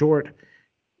 short,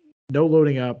 no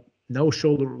loading up, no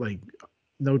shoulder, like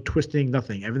no twisting,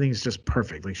 nothing. Everything's just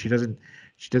perfect. Like she doesn't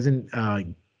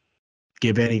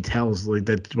give any tells like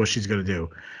that's what she's gonna do.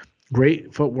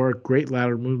 Great footwork, great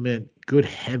lateral movement, good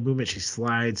head movement. She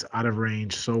slides out of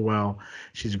range so well.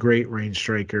 She's a great range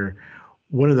striker.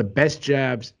 One of the best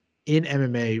jabs in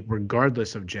MMA,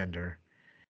 regardless of gender.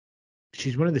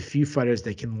 She's one of the few fighters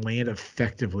that can land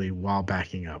effectively while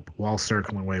backing up, while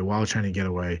circling away, while trying to get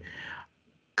away.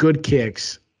 Good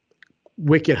kicks,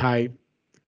 wicked high,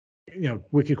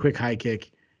 wicked quick high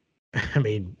kick. I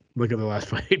mean, look at the last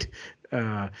fight.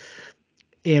 Uh,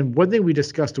 and one thing we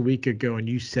discussed a week ago, and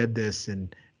you said this,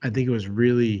 and I think it was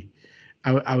really,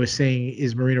 I was saying,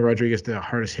 is Marina Rodriguez the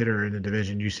hardest hitter in the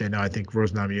division? You said, no, I think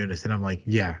Rose Namajunas. And I'm like,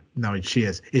 yeah, no, she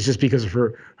is. It's just because of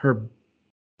her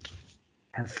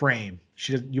frame.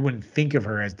 You wouldn't think of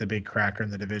her as the big cracker in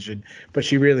the division, but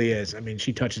she really is. I mean,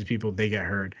 she touches people, they get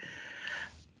hurt.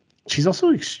 She's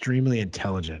also extremely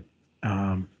intelligent.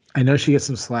 I know she gets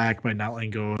some slack by not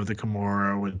letting go of the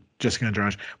Kimura with Jessica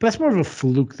Andrade, but that's more of a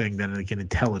fluke thing than like an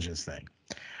intelligence thing.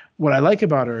 What I like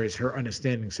about her is her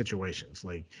understanding situations,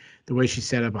 like the way she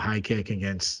set up a high kick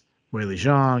against Weili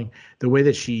Zhang, the way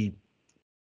that she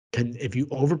can, if you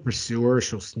over pursue her,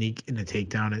 she'll sneak in a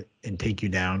takedown and take you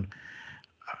down.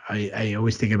 I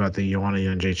always think about the Joanna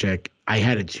Jędrzejczyk. I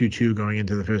had a 2-2 going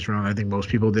into the first round. I think most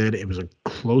people did. It was a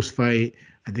close fight.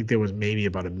 I think there was maybe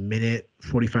about a minute,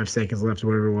 45 seconds left or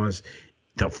whatever it was.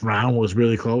 The round was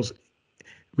really close.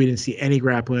 We didn't see any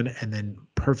grappling, and then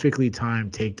perfectly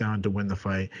timed takedown to win the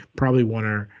fight. Probably won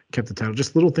her, kept the title.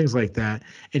 Just little things like that.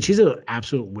 And she's an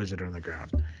absolute wizard on the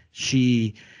ground.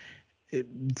 She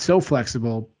so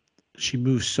flexible. She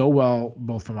moves so well,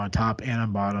 both from on top and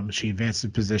on bottom. She advances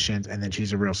positions, and then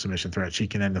she's a real submission threat. She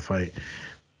can end the fight.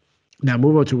 Now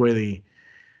move on to Weili.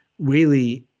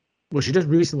 Weili, well, she just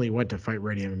recently went to Fight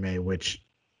Ready MMA, which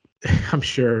I'm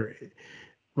sure.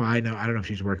 Well, I don't know if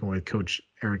she's working with Coach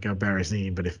Eric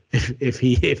Albarazine, but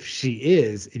if she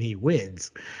is and he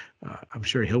wins, I'm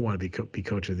sure he'll want to be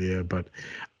coach of the year. But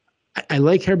I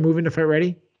like her moving to Fight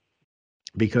Ready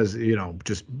because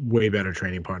just way better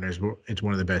training partners. It's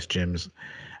one of the best gyms.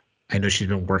 I know she's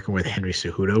been working with Henry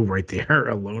Cejudo right there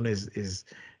alone is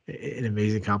an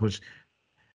amazing accomplishment.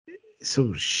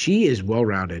 So she is well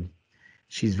rounded.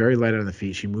 She's very light on the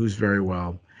feet. She moves very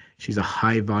well. She's a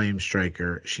high volume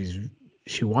striker.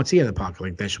 She wants to get in the pocket.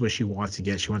 Like that's what she wants to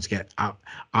get. She wants to get out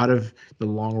of the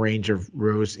long range of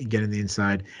Rose and get in the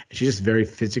inside. And she's just very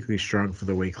physically strong for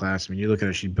the weight class. I mean, you look at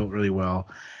her, she built really well.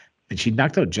 And she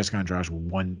knocked out Jessica Andrade with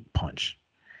one punch.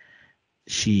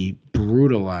 She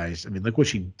brutalized. I mean, look what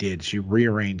she did. She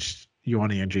rearranged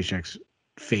Joanna Jędrzejczyk's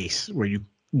face where you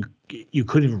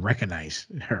couldn't even recognize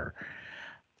her.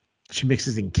 She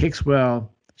mixes in kicks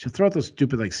well. She'll throw out those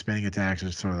stupid like spinning attacks.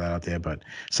 Just throw that out there. But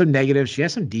some negatives. She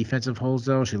has some defensive holes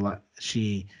though. She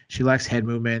lacks head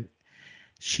movement.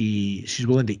 She's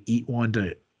willing to eat one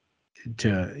to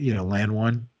land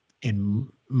one. In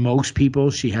most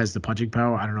people, she has the punching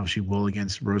power. I don't know if she will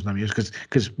against Rose Namajunas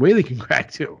because Weili can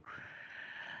crack too.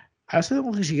 I also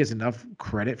don't think she gets enough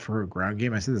credit for her ground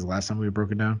game. I said this last time we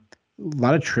broke it down. A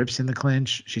lot of trips in the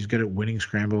clinch. She's good at winning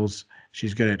scrambles.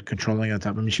 She's good at controlling on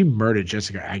top. I mean, she murdered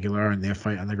Jessica Aguilar in their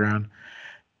fight on the ground.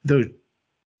 Though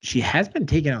she has been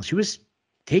taken out. She was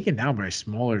taken down by a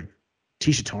smaller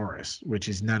Tisha Torres, which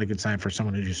is not a good sign for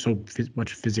someone who's just so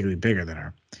much physically bigger than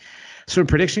her. So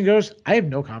prediction goes, I have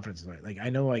no confidence in it. Like I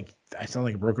know, like I sound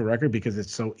like a broken record because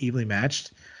it's so evenly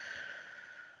matched.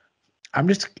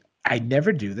 I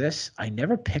never do this. I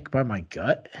never pick by my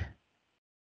gut.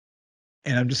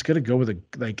 And I'm just gonna go with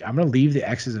I'm gonna leave the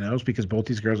X's and O's because both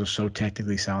these girls are so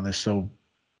technically sound. I'm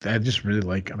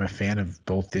a fan of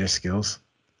both their skills.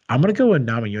 I'm gonna go with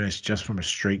Namajunas just from a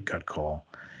straight gut call.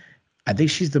 I think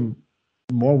she's the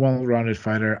more well-rounded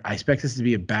fighter. I expect this to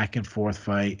be a back and forth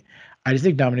fight. I just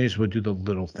think Namajunas would do the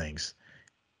little things.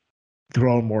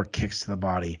 Throwing more kicks to the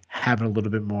body, having a little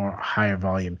bit more higher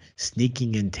volume,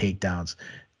 sneaking in takedowns,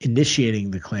 initiating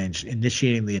the clinch,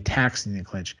 initiating the attacks in the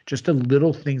clinch, just the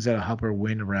little things that'll help her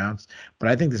win rounds. But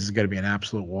I think this is going to be an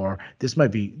absolute war. This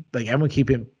might be like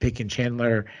everyone picking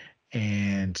Chandler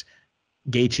and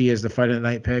Gaethje as the fight of the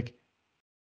night pick.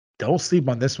 Don't sleep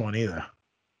on this one either.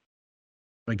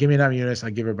 But give me Namajunas.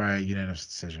 I'll give her by a unanimous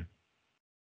decision.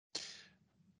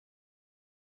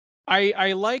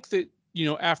 I like that,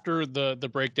 after the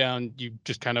breakdown, you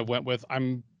just kind of went with,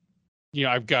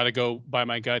 I've got to go by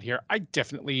my gut here. I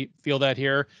definitely feel that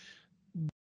here.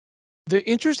 The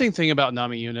interesting thing about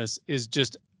Namajunas is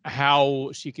just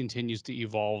how she continues to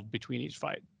evolve between each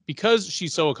fight. Because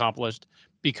she's so accomplished,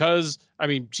 because,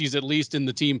 she's at least in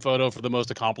the team photo for the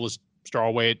most accomplished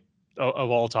strawweight of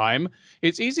all time,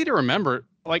 it's easy to remember,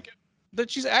 that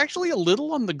she's actually a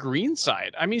little on the green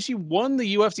side. She won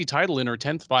the UFC title in her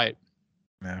 10th fight.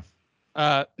 Yeah.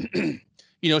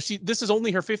 This is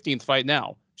only her 15th fight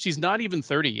now. She's not even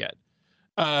 30 yet.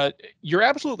 You're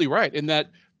absolutely right in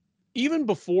that even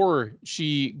before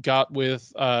she got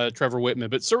with Trevor Whitman,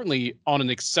 but certainly on an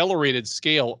accelerated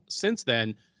scale since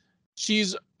then,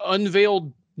 she's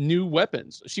unveiled new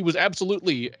weapons. She was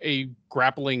absolutely a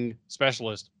grappling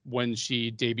specialist when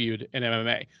she debuted in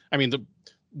MMA. I mean,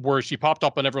 where she popped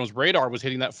up on everyone's radar was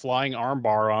hitting that flying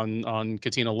armbar on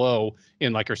Katina Lowe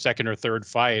in like her second or third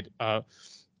fight.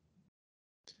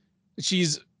 She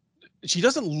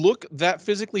doesn't look that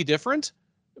physically different,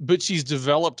 but she's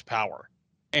developed power.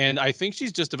 And I think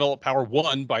she's just developed power,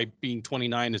 one, by being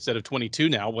 29 instead of 22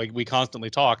 now. Like, we constantly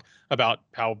talk about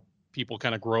how people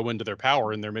kind of grow into their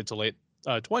power in their mid to late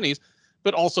 20s,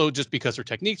 but also just because her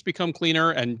techniques become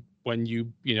cleaner. And when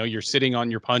you're sitting on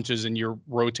your punches and you're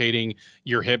rotating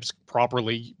your hips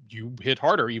properly, you hit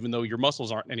harder, even though your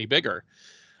muscles aren't any bigger.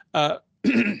 I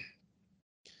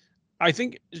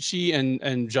think she and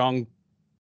Zhang,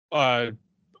 and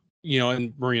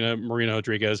Marina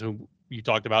Rodriguez, who you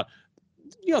talked about,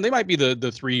 they might be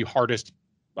the three hardest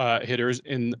hitters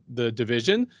in the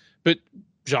division, but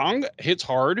Zhang hits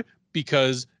hard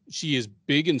because she is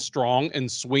big and strong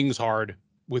and swings hard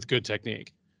with good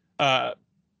technique.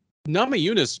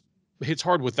 Namajunas hits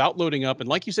hard without loading up, and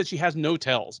like you said, she has no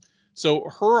tells. So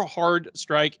her hard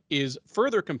strike is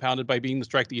further compounded by being the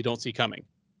strike that you don't see coming.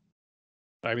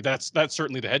 I mean, that's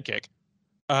certainly the head kick.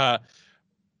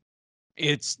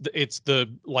 It's the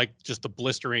just the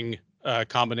blistering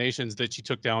combinations that she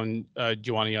took down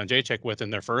Joanna Jędrzejczyk with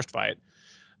in their first fight.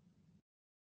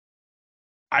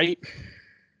 I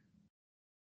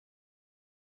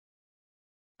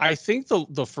think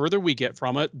the further we get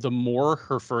from it, the more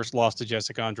her first loss to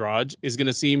Jessica Andrade is going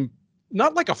to seem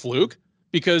not like a fluke,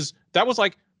 because that was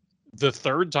like the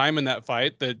third time in that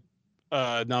fight that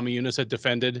Namajunas had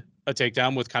defended a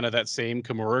takedown with kind of that same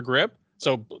Kimura grip.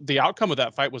 So the outcome of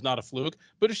that fight was not a fluke.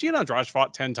 But if she and Andrade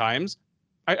fought 10 times,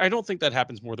 I don't think that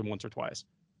happens more than once or twice.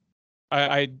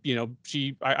 I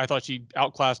thought she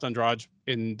outclassed Andrade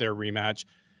in their rematch,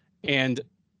 and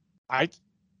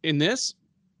in this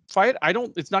fight,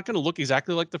 it's not going to look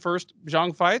exactly like the first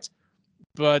Zhang fights,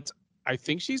 but I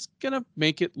think she's going to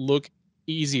make it look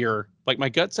easier. Like, my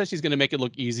gut says she's going to make it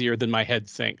look easier than my head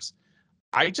thinks.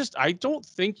 I don't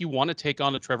think you want to take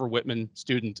on a Trevor Whitman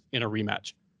student in a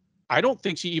rematch. I don't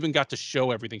think she even got to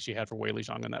show everything she had for Weili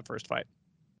Zhang in that first fight.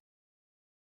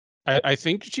 I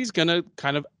think she's going to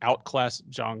kind of outclass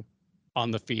Zhang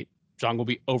on the feet. Zhang will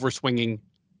be overswinging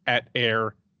at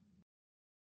air.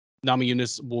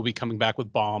 Namajunas will be coming back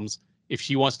with bombs. If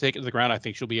she wants to take it to the ground, I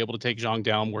think she'll be able to take Zhang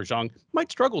down, where Zhang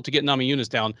might struggle to get Namajunas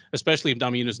down, especially if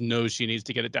Namajunas knows she needs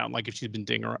to get it down, like if she's been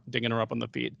dinging her up on the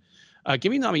feet.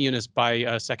 Give me Namajunas by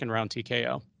a second round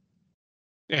TKO.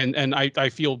 And I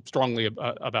feel strongly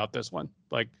about this one.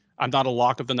 Like, I'm not a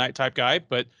lock of the night type guy,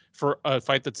 but for a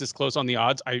fight that's this close on the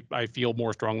odds, I feel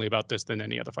more strongly about this than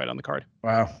any other fight on the card.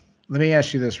 Wow. Let me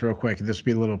ask you this real quick. This will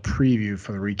be a little preview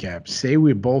for the recap. Say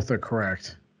we both are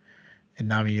correct and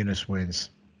Namajunas wins.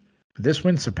 Would this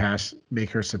win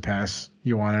make her surpass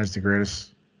Joanna as the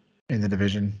greatest in the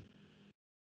division?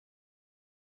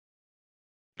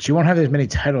 She won't have as many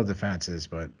title defenses,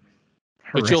 but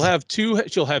she'll have two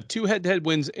head-to-head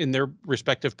wins in their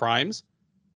respective primes.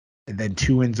 And then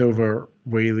 2 wins over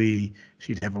Weili.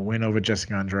 She'd have a win over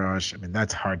Jessica Andrade. I mean,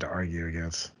 that's hard to argue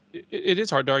against. It is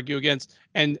hard to argue against.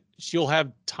 And she'll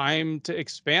have time to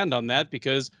expand on that,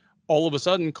 because all of a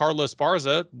sudden, Carla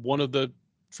Esparza, one of the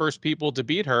first people to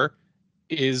beat her,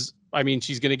 she's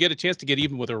going to get a chance to get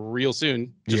even with her real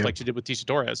soon, just like she did with Tisha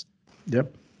Torres.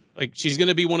 Yep. Like, she's going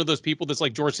to be one of those people that's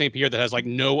like George St. Pierre, that has like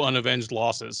no unavenged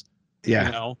losses.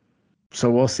 Yeah. So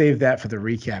we'll save that for the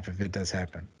recap if it does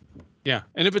happen. Yeah.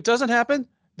 And if it doesn't happen,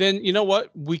 then you know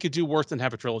what? We could do worse than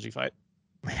have a trilogy fight.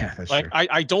 Yeah, that's like, true.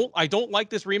 I don't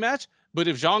like this rematch, but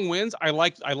if Zhang wins, I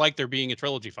like there being a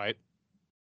trilogy fight.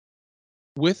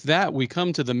 With that, we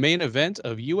come to the main event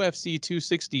of UFC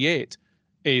 268,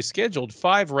 a scheduled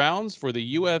 5 rounds for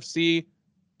the UFC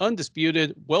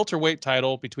undisputed welterweight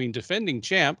title between defending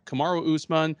champ Kamaru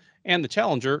Usman and the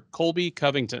challenger Colby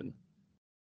Covington.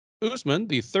 Usman,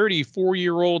 the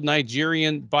 34-year-old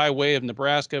Nigerian by way of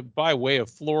Nebraska, by way of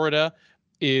Florida,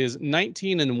 is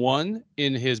 19-1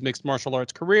 in his mixed martial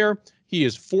arts career. He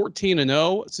is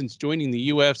 14-0 since joining the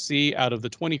UFC out of the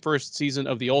 21st season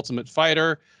of The Ultimate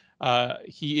Fighter.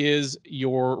 He is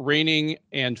your reigning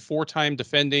and 4-time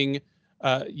defending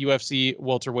UFC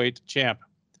welterweight champ.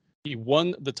 He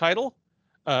won the title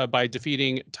by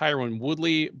defeating Tyron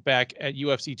Woodley back at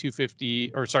UFC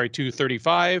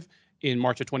 235 in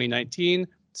March of 2019.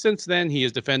 Since then, he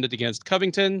has defended against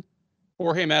Covington,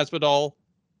 Jorge Masvidal,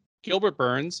 Gilbert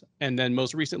Burns, and then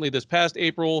most recently this past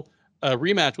April, a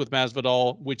rematch with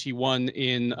Masvidal, which he won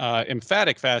in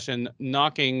emphatic fashion,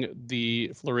 knocking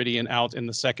the Floridian out in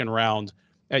the second round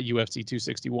at UFC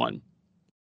 261.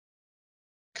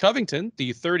 Covington,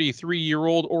 the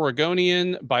 33-year-old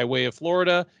Oregonian by way of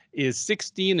Florida, is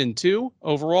 16-2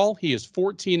 overall. He is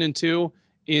 14-2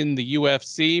 in the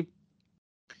UFC.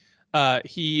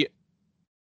 He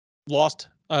lost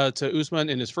to Usman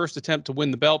in his first attempt to win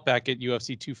the belt back at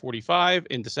UFC 245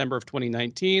 in December of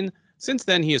 2019. Since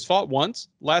then, he has fought once,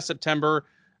 last September,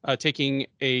 taking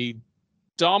a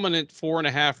dominant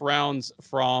 4.5 rounds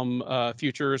from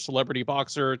future celebrity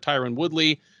boxer Tyron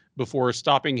Woodley before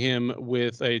stopping him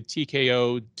with a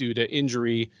TKO due to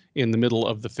injury in the middle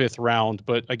of the 5th round.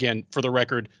 But again, for the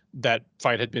record, that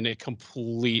fight had been a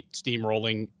complete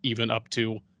steamrolling even up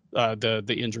to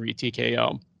the injury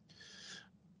TKO.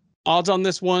 Odds on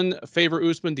this one favor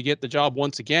Usman to get the job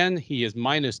once again. He is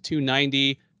minus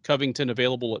 290. Covington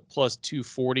available at plus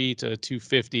 240 to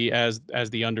 250 as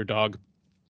the underdog.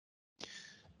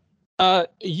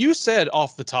 You said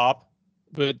off the top,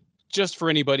 but just for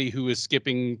anybody who is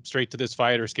skipping straight to this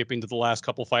fight or skipping to the last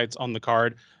couple fights on the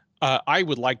card, I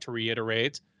would like to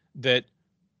reiterate that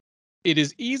it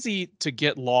is easy to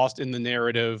get lost in the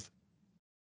narrative,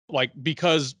 like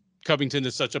because Covington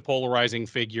is such a polarizing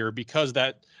figure, because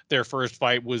that their first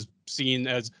fight was seen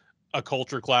as a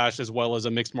culture clash as well as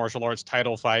a mixed martial arts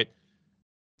title fight,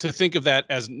 to think of that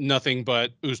as nothing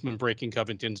but Usman breaking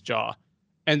Covington's jaw.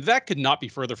 And that could not be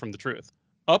further from the truth.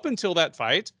 Up until that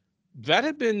fight, that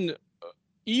had been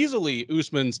easily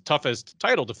Usman's toughest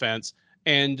title defense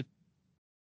and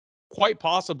quite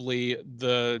possibly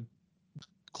the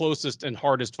closest and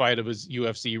hardest fight of his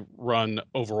UFC run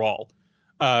overall.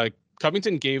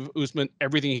 Covington gave Usman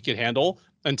everything he could handle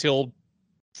until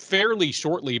fairly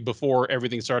shortly before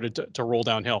everything started to roll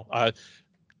downhill.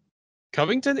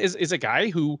 Covington is a guy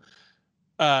who,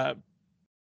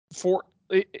 for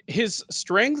his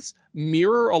strengths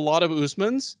mirror a lot of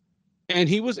Usman's, and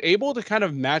he was able to kind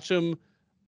of match him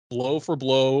blow for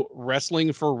blow,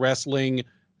 wrestling for wrestling,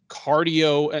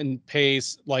 cardio and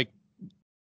pace. Like,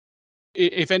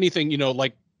 if anything,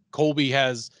 like Colby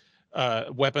has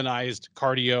weaponized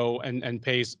cardio and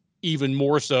pace even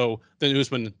more so than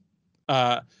Usman.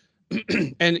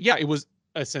 And yeah, it was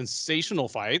a sensational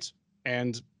fight,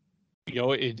 and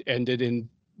it ended in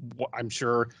what I'm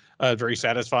sure a very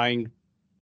satisfying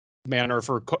manner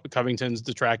for Covington's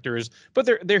detractors. But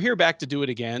they're here back to do it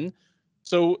again.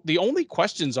 So the only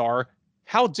questions are,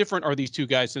 how different are these two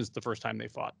guys since the first time they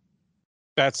fought?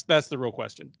 That's the real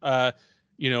question.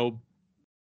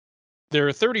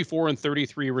 They're 34 and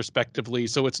 33 respectively,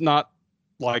 so it's not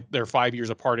like they're 5 years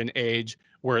apart in age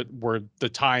where the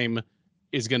time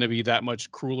is going to be that much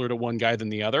crueler to one guy than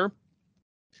the other.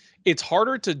 It's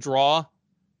harder to draw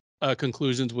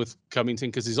conclusions with Covington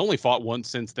because he's only fought once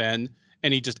since then,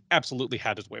 and he just absolutely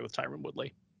had his way with Tyron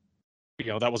Woodley.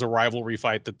 That was a rivalry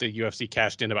fight that the UFC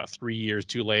cashed in about 3 years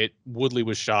too late. Woodley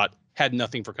was shot, had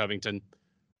nothing for Covington,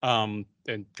 and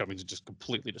Covington just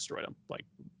completely destroyed him, like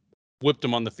whipped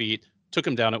him on the feet, took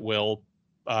him down at will,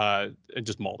 and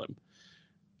just mauled him.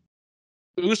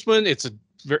 Usman, it's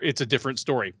a different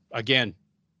story. Again,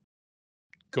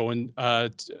 going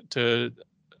to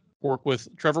work with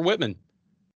Trevor Whitman.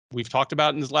 We've talked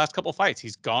about in his last couple of fights,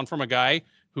 he's gone from a guy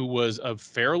who was a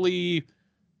fairly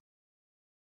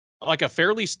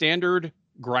standard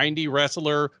grindy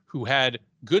wrestler who had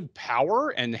good power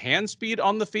and hand speed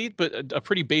on the feet, but a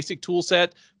pretty basic tool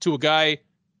set, to a guy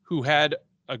who had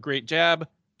a great jab,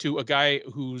 to a guy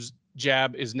whose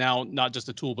jab is now not just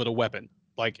a tool but a weapon.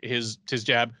 Like his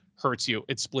jab hurts you,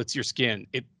 it splits your skin.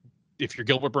 If you're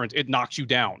Gilbert Burns, it knocks you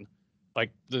down.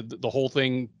 Like the whole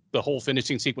thing, the whole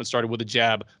finishing sequence started with a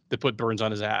jab that put Burns on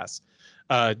his ass.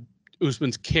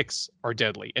 Usman's kicks are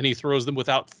deadly, and he throws them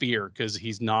without fear because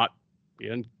he's not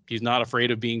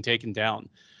afraid of being taken down.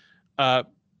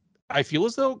 I feel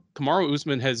as though Kamaru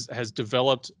Usman has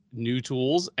developed new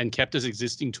tools and kept his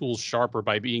existing tools sharper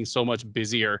by being so much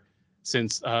busier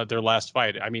since their last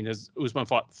fight. I mean, has Usman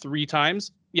fought 3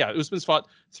 times? Yeah, Usman's fought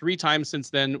 3 times since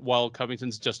then, while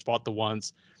Covington's just fought the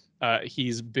once.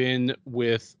 He's been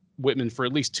with Whitman for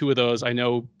at least 2 of those. I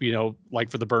know, like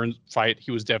for the Burns fight,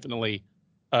 he was definitely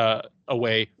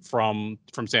away from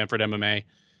Sanford MMA.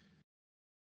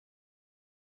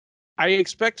 I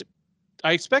expect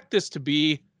this to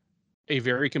be a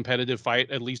very competitive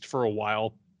fight, at least for a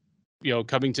while.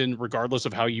 Covington, regardless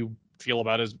of how you feel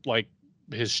about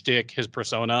his shtick, his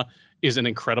persona, is an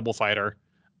incredible fighter.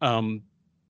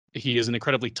 He is an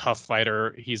incredibly tough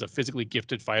fighter. He's a physically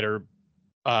gifted fighter.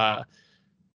 But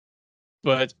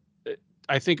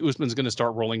I think Usman's going to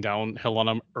start rolling downhill on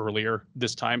him earlier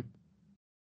this time.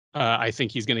 I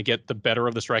think he's going to get the better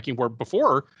of the striking. Where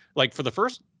before, like for the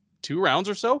first 2 rounds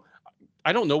or so,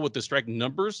 I don't know what the strike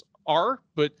numbers are,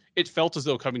 but it felt as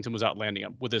though Covington was outlanding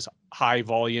him with this high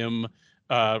volume,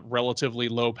 relatively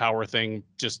low power thing,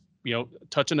 just,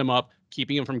 touching him up,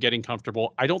 keeping him from getting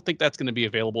comfortable. I don't think that's going to be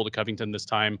available to Covington this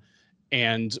time.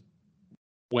 And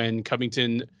when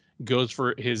Covington goes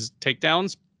for his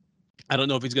takedowns, I don't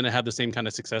know if he's going to have the same kind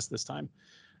of success this time.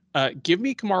 Give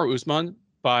me Kamaru Usman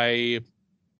by,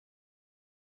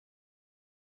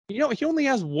 he only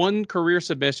has 1 career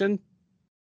submission,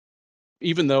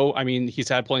 even though, I mean, he's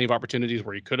had plenty of opportunities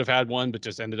where he could have had one, but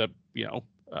just ended up,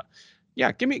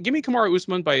 give me Kamaru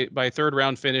Usman by 3rd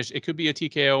round finish. It could be a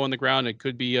TKO on the ground. It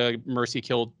could be a mercy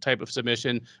kill type of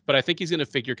submission, but I think he's going to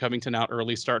figure Covington out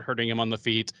early, start hurting him on the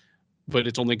feet, but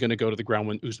it's only going to go to the ground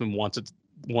when Usman wants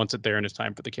it there and it's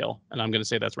time for the kill. And I'm going to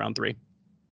say that's round 3.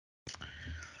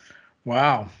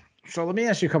 Wow. So let me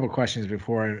ask you a couple of questions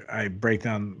before I break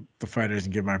down the fighters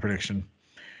and give my prediction.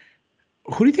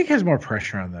 Who do you think has more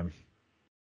pressure on them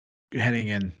heading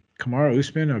in, Kamaru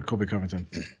Usman or Colby Covington?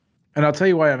 And I'll tell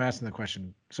you why I'm asking the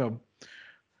question. So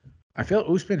I feel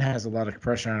Usman has a lot of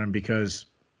pressure on him because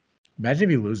imagine if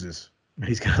he loses.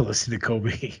 He's got to listen to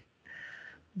Colby.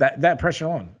 That pressure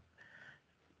on.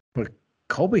 But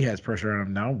Colby has pressure on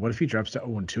him now. What if he drops to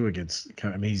 0-2 against?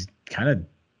 I mean, he's kind of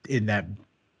in that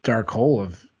dark hole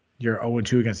of you're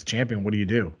 0-2 against the champion. What do you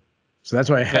do? So that's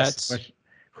why I asked the question.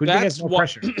 Who do you think has more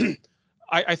pressure?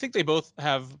 I think they both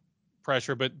have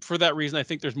pressure, but for that reason, I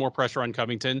think there's more pressure on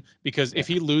Covington because if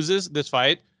he loses this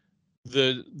fight,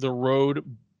 the road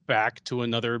back to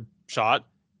another shot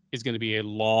is going to be a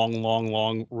long, long,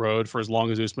 long road for as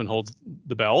long as Usman holds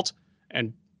the belt.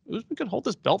 And Usman could hold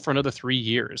this belt for another 3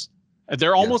 years.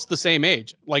 They're almost the same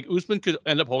age. Like Usman could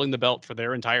end up holding the belt for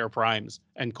their entire primes,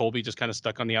 and Colby just kind of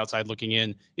stuck on the outside looking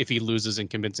in if he loses in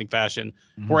convincing fashion.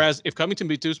 Mm-hmm. Whereas if Covington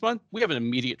beats Usman, we have an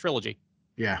immediate trilogy.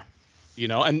 Yeah.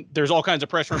 And there's all kinds of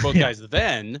pressure on both guys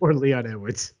then. Or Leon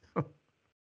Edwards.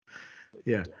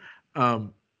 Yeah.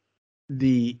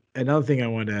 Another thing I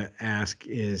want to ask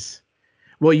is,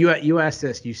 well, you asked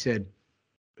this. You said,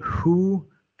 who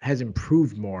has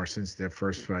improved more since their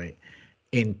first fight?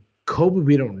 In Colby,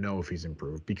 we don't know if he's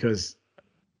improved because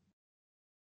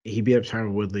he beat up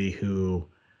Tyron Woodley, who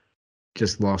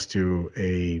just lost to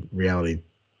a reality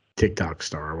TikTok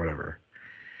star or whatever.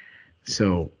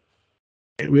 So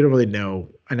we don't really know.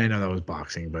 And I know that was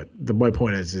boxing, but my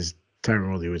point is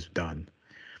Tyron Woodley was done.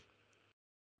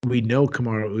 We know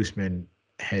Kamaru Usman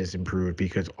has improved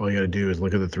because all you got to do is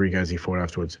look at the 3 guys he fought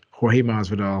afterwards. Jorge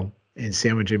Masvidal and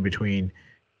sandwich in between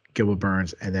Gilbert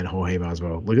Burns and then Jorge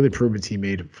Masvidal. Look at the improvements he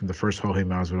made from the first Jorge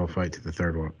Masvidal fight to the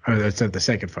third one. That's not the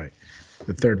second fight.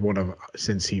 The third one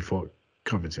since he fought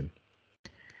Covington.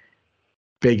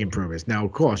 Big improvements. Now,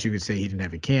 of course, you could say he didn't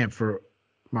have a camp for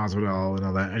Masvidal and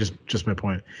all that. Just my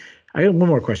point. I got one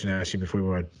more question to ask you before we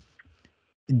move on.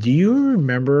 Do you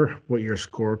remember what your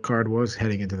scorecard was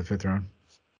heading into the 5th round?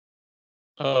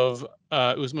 Of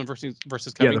Usman versus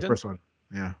Covington? Yeah, the first one.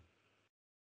 Yeah.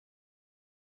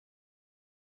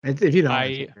 If you don't,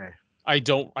 I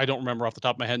don't remember off the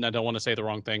top of my head, and I don't want to say the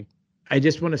wrong thing. I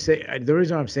just want to say the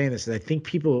reason I'm saying this is I think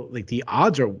people like the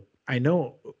odds are. I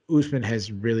know Usman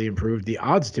has really improved. The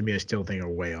odds to me, I still think are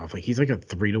way off. Like he's like a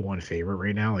 3-1 favorite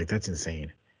right now. Like that's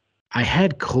insane. I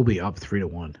had Colby up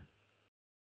 3-1.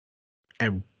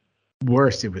 At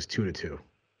worst, it was 2-2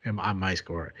 on my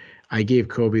score. I gave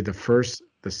Colby the first,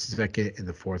 the second, and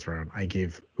the 4th round. I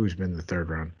gave Usman the 3rd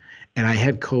round. And I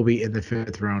had Colby in the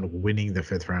 5th round, winning the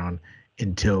 5th round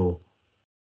until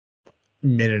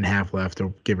minute and a half left,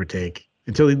 or give or take.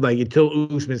 Until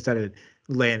Usman started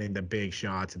landing the big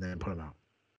shots and then put him out.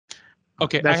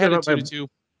 Okay, I had a 2-2.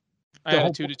 I had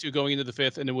a 2-2 going into the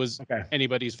 5th, and it was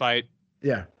anybody's fight.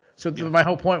 Yeah. So my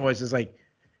whole point was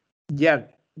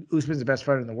Usman's the best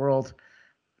fighter in the world.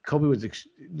 Colby was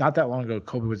not that long ago.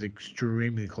 Colby was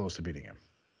extremely close to beating him.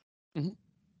 Mm-hmm.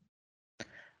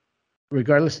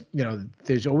 Regardless,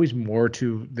 there's always more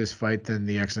to this fight than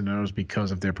the X and O's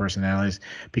because of their personalities.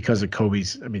 Because of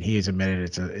Colby's, I mean, he has admitted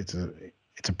it's an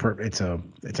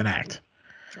act.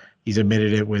 Sure. He's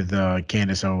admitted it with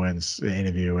Candace Owens'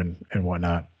 interview and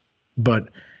whatnot. But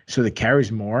so it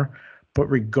carries more. But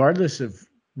regardless of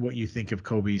what you think of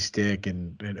Colby's stick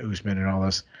and Usman and all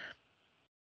this,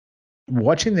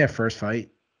 watching their first fight,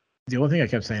 the only thing I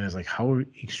kept saying is like how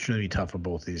extremely tough are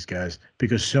both these guys,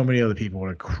 because so many other people would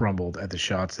have crumbled at the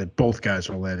shots that both guys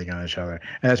were landing on each other.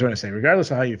 And that's what I say,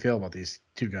 regardless of how you feel about these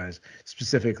 2 guys,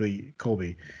 specifically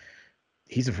Colby,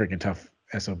 he's a freaking tough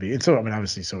SOB. And so, I mean,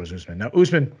 obviously so is Usman. Now,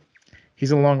 Usman, He's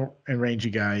a long and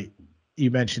rangy guy. You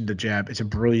mentioned the jab. It's a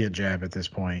brilliant jab at this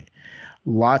point.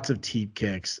 Lots of teep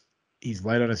kicks. He's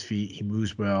light on his feet. He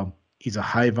moves well. He's a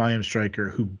high volume striker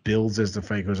who builds as the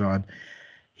fight goes on.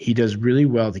 He does really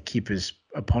well to keep his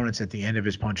opponents at the end of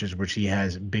his punches, which he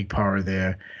has big power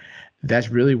there. That's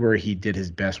really where he did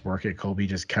his best work at Colby,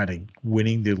 just kind of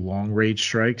winning the long range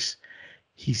strikes.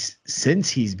 Since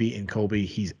he's beaten Colby,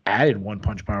 he's added one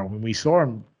punch power. When we saw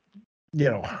him,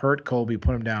 hurt Colby,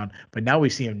 put him down, but now we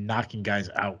see him knocking guys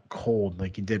out cold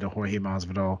like he did to Jorge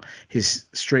Masvidal. His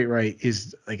straight right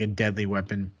is like a deadly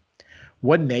weapon.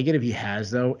 One negative he has,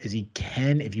 though, is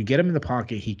if you get him in the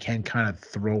pocket, he can kind of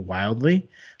throw wildly,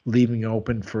 leaving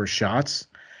open for shots.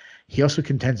 He also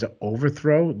can tend to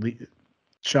overthrow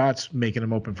shots, making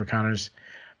him open for counters.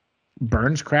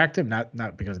 Burns cracked him,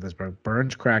 not because of this, but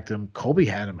Burns cracked him. Colby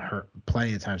had him hurt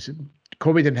plenty of times.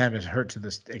 Colby didn't have his hurt to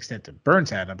this extent that Burns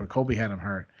had him, but Colby had him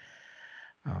hurt.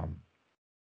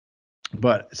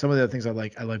 But some of the other things I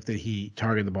like that he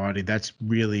targeted the body. That's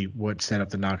really what set up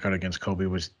the knockout against Colby,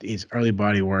 was his early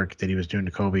body work that he was doing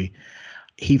to Colby.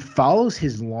 He follows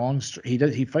his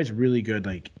he fights really good.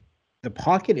 Like, the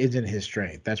pocket isn't his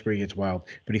strength. That's where he gets wild.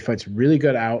 But he fights really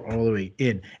good out all the way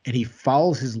in. And he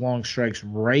follows his long strikes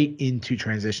right into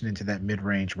transition into that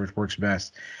mid-range, which works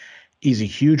best. He's a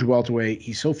huge welterweight.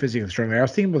 He's so physically strong. I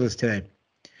was thinking about this today.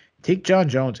 Take John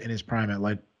Jones in his prime at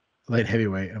light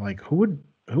heavyweight, and like, who would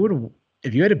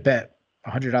if you had to bet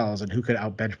 $100 on who could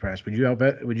out bench press, would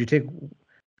you take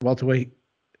welterweight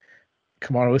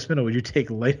Kamaru Usman, or would you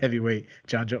take light heavyweight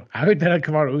John Jones? I would bet on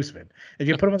Kamaru Usman. If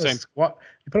you put him on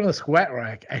the squat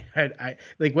rack, I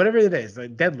like whatever it is,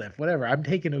 like deadlift, whatever. I'm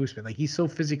taking Usman. Like, he's so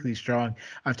physically strong.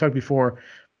 I've talked before.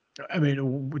 I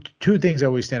mean, two things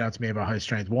always stand out to me about his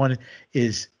strength. One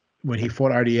is when he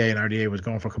fought RDA and RDA was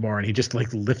going for Kamaru, and he just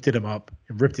like lifted him up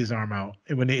and ripped his arm out.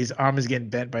 And when his arm is getting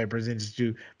bent by a Brazilian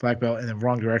Jiu-Jitsu black belt in the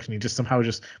wrong direction, he just somehow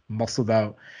just muscled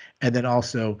out. And then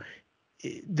also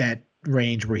that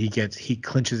range where he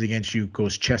clinches against you,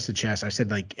 goes chest to chest. I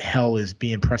said, like, hell is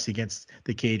being pressed against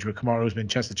the cage, where Kamaru has been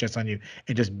chest to chest on you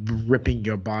and just ripping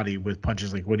your body with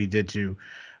punches like what he did to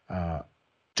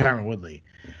Tyron Woodley.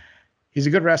 He's a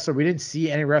good wrestler. We didn't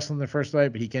see any wrestling in the first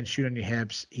fight, but he can shoot on your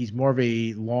hips. He's more of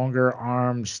a longer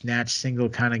arm, snatch single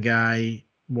kind of guy,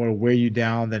 more wear you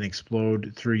down than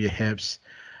explode through your hips.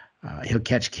 He'll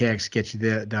catch kicks, get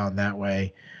you down that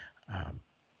way.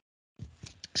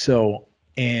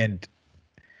 And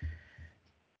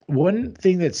one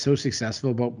thing that's so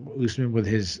successful about Usman with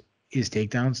his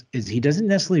takedowns is he doesn't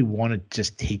necessarily want to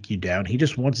just take you down. He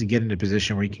just wants to get in a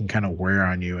position where he can kind of wear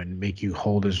on you and make you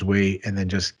hold his weight and then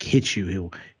just hit you.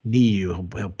 He'll knee you.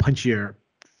 He'll punch your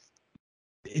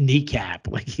kneecap.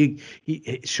 Like, he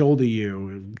shoulder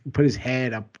you, put his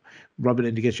head up, rub it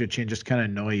in to get your chin, just kind of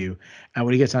annoy you. And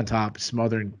when he gets on top,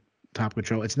 smothering top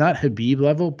control. It's not Habib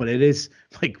level, but it is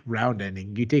like round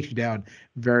ending. He takes you down,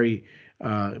 very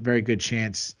good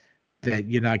chance that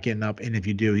you're not getting up, and if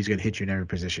you do, he's going to hit you in every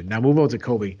position. Now move on to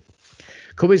Colby.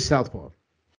 Colby's southpaw.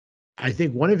 I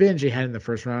think one advantage he had in the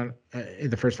first round,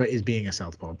 in the first fight, is being a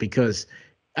southpaw, because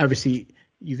obviously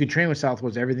you can train with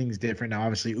southpaws. Everything's different now.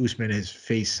 Obviously, Usman has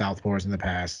faced southpaws in the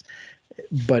past,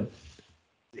 but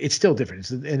it's still different.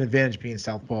 It's an advantage being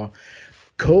southpaw.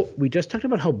 We just talked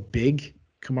about how big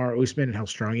Kamaru Usman and how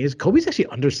strong he is. Colby's actually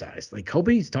undersized. Like,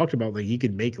 Colby's talked about, like, he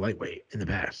could make lightweight in the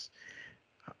past.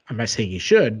 I'm not saying he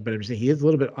should, but I'm saying he is a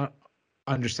little bit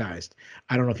undersized.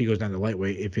 I don't know if he goes down to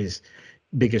lightweight if his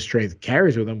biggest strength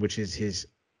carries with him, which is his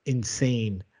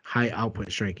insane high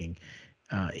output striking.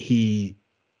 He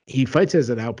fights as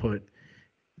an output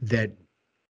that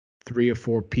 3 or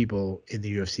 4 people in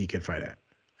the UFC can fight at.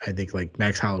 I think, like,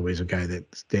 Max Holloway is a guy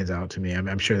that stands out to me.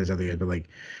 I'm sure there's other guys, but, like,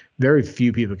 very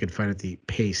few people can fight at the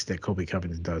pace that Colby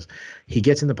Covington does. He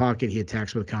gets in the pocket. He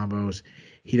attacks with combos.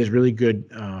 He does really good.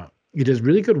 He does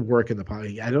really good work in the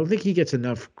pocket. I don't think he gets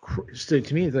enough. So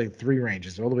to me, it's like 3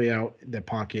 ranges, all the way out in the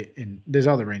pocket, and there's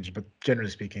other ranges, but generally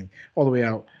speaking, all the way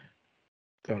out,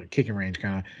 kicking range,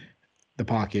 kind of the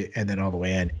pocket, and then all the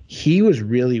way in. He was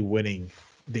really winning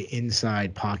the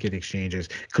inside pocket exchanges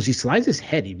because he slides his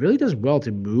head. He really does well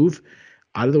to move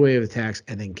out of the way of attacks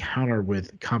and then counter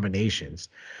with combinations.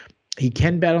 He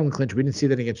can battle in clinch. We didn't see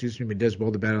that against Usman, but he does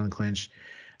well to battle in clinch.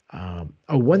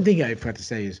 One thing I forgot to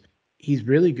say is he's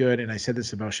really good, and I said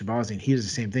this about Shabazz, and he does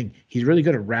the same thing. He's really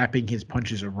good at wrapping his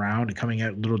punches around and coming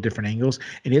at little different angles.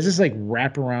 And he has this like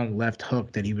wraparound left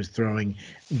hook that he was throwing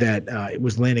that it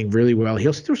was landing really well. He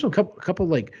also threw a couple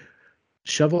like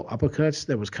shovel uppercuts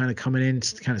that was kind of coming in,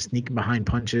 kind of sneaking behind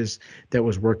punches that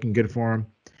was working good for him.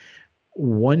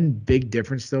 One big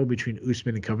difference, though, between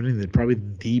Usman and Covington, that probably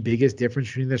the biggest difference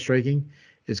between their striking,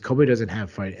 is Kobe doesn't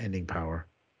have fight-ending power.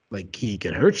 Like, he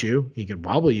can hurt you, he can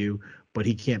wobble you, but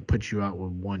he can't put you out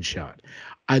with one shot.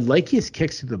 I like his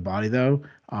kicks to the body, though.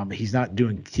 He's not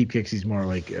doing teep kicks. He's more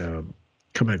like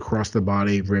coming across the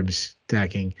body, ribs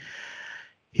stacking.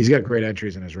 He's got great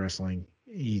entries in his wrestling.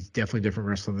 He's definitely different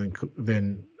wrestler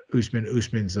than Usman.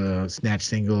 Usman's a snatch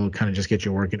single, kind of just get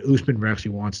you working. Usman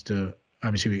actually wants to,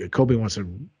 obviously, Kobe wants to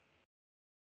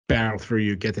battle through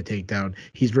you, get the takedown.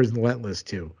 He's relentless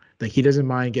too. Like, he doesn't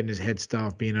mind getting his head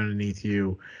stuffed, being underneath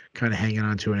you, kind of hanging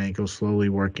onto an ankle, slowly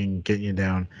working, getting you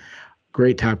down.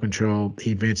 Great top control.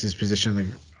 He advances his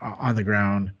position on the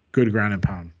ground. Good ground and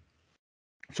pound.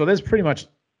 So that's pretty much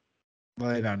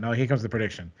lay down. Now here comes the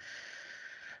prediction.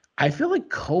 I feel like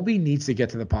Kobe needs to get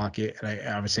to the pocket, and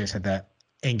I obviously I said that,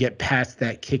 and get past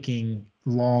that kicking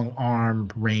long arm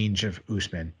range of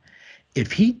Usman.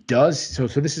 If he does, so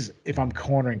this is if I'm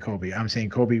cornering Kobe, I'm saying,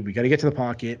 Kobe, we got to get to the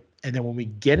pocket, and then when we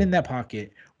get in that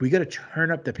pocket, we got to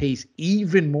turn up the pace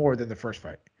even more than the first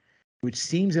fight, which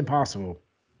seems impossible.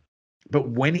 But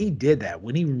when he did that,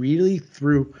 when he really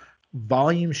threw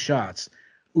volume shots,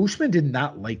 Usman did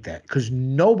not like that, because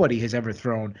nobody has ever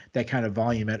thrown that kind of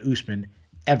volume at Usman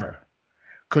ever.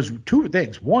 Because two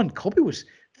things. One, Kobe was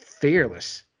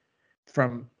fearless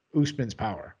from Usman's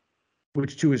power,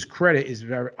 which to his credit is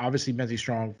very obviously mentally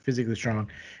strong, physically strong,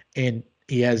 and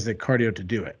he has the cardio to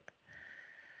do it.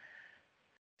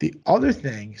 The other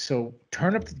thing, so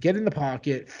turn up, get in the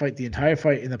pocket, fight the entire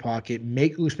fight in the pocket,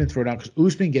 make Usman throw down, because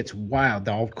Usman gets wild.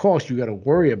 Now, of course, you got to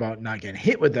worry about not getting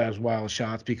hit with those wild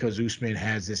shots because Usman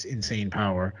has this insane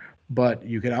power, but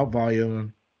you can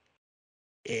outvolume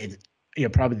him. You're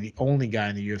probably the only guy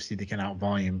in the UFC that can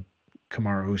outvolume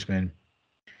Kamaru Usman.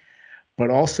 But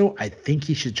also, I think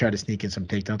he should try to sneak in some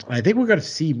takedowns. And I think we're going to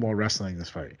see more wrestling in this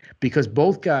fight, because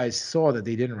both guys saw that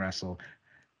they didn't wrestle.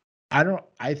 I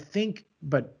think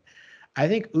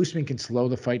Usman can slow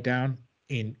the fight down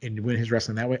and win his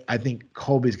wrestling that way. I think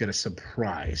Colby's going to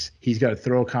surprise. He's got to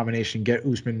throw a combination, get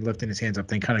Usman lifting his hands up,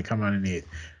 then kind of come underneath.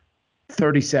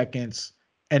 30 seconds,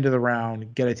 end of the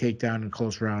round, get a takedown in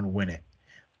close round, win it.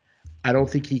 I don't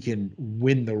think he can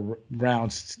win the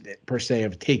rounds per se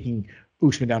of taking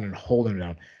Usman down and holding him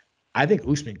down. I think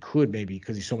Usman could, maybe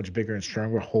because he's so much bigger and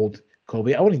stronger, hold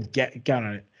Colby. I wouldn't get count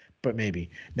on it, but maybe.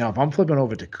 Now, if I'm flipping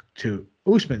over to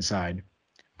Usman's side,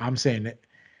 I'm saying that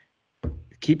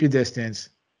keep your distance,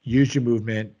 use your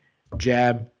movement,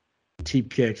 jab,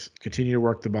 teep kicks, continue to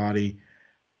work the body.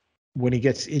 When he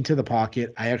gets into the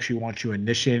pocket, I actually want you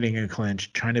initiating a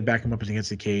clinch, trying to back him up against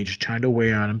the cage, trying to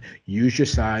weigh on him, use your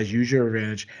size, use your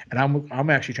advantage. And I'm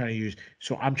actually trying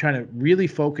to I'm trying to really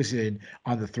focus in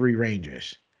on the three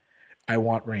ranges. I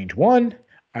want range 1.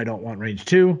 I don't want range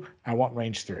 2. I want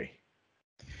range 3.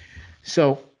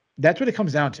 So that's what it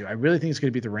comes down to. I really think it's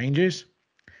going to be the ranges.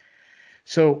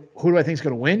 So who do I think is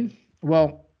going to win?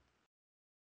 Well,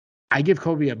 I give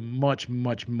Kobe a much,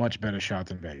 much, much better shot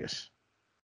than Vegas.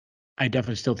 I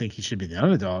definitely still think he should be the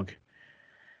underdog.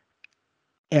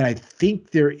 And I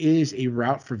think there is a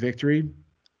route for victory.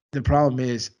 The problem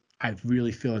is I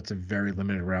really feel it's a very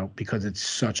limited route because it's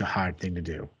such a hard thing to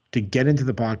do. To get into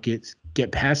the pockets,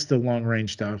 get past the long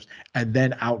range stuff, and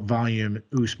then out volume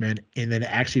Usman, and then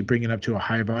actually bring it up to a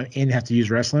higher volume and have to use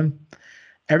wrestling.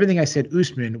 Everything I said,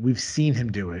 Usman, we've seen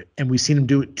him do it, and we've seen him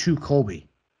do it to Colby.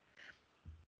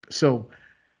 So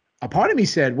a part of me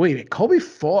said, wait a minute, Colby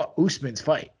fought Usman's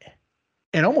fight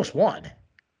and almost won.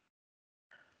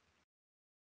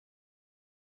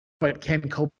 But can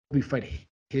Colby fight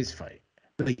his fight?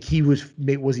 Like,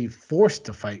 was he forced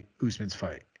to fight Usman's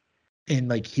fight? And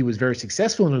like, he was very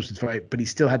successful in Usman's fight, but he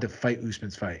still had to fight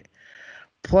Usman's fight.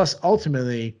 Plus,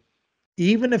 ultimately,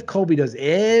 even if Colby does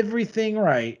everything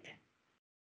right,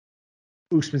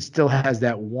 Usman still has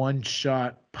that one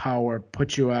shot power,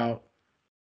 put you out,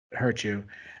 hurt you.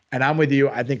 And I'm with you.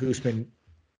 I think Usman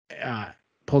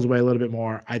pulls away a little bit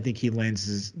more. I think he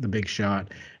lands the big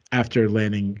shot after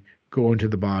going to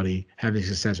the body, having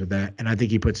success with that. And I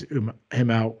think he puts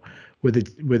him out with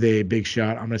a big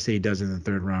shot. I'm going to say he does in the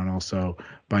third round also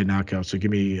by knockout. So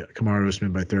give me Kamaru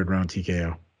Usman by third round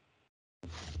TKO.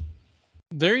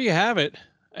 There you have it.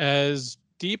 As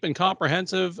deep and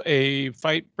comprehensive a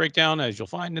fight breakdown as you'll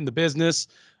find in the business.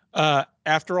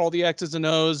 After all the X's and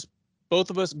O's, both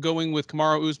of us going with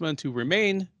Kamaru Usman to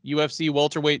remain UFC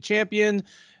welterweight champion,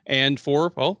 and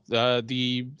for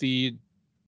the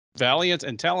valiant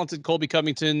and talented Colby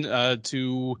Covington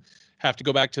to have to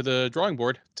go back to the drawing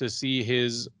board to see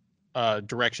his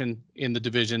direction in the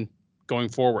division going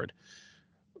forward.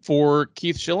 For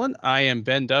Keith Shillan, I am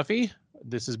Ben Duffy.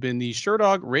 This has been the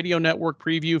Sherdog Radio Network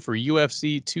preview for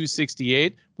UFC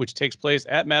 268, which takes place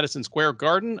at Madison Square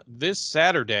Garden this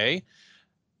Saturday.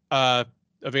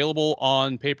 Available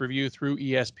on pay-per-view through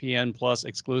ESPN Plus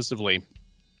exclusively.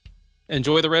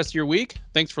 Enjoy the rest of your week.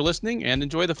 Thanks for listening and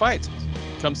enjoy the fights.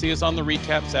 Come see us on the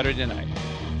recap Saturday night.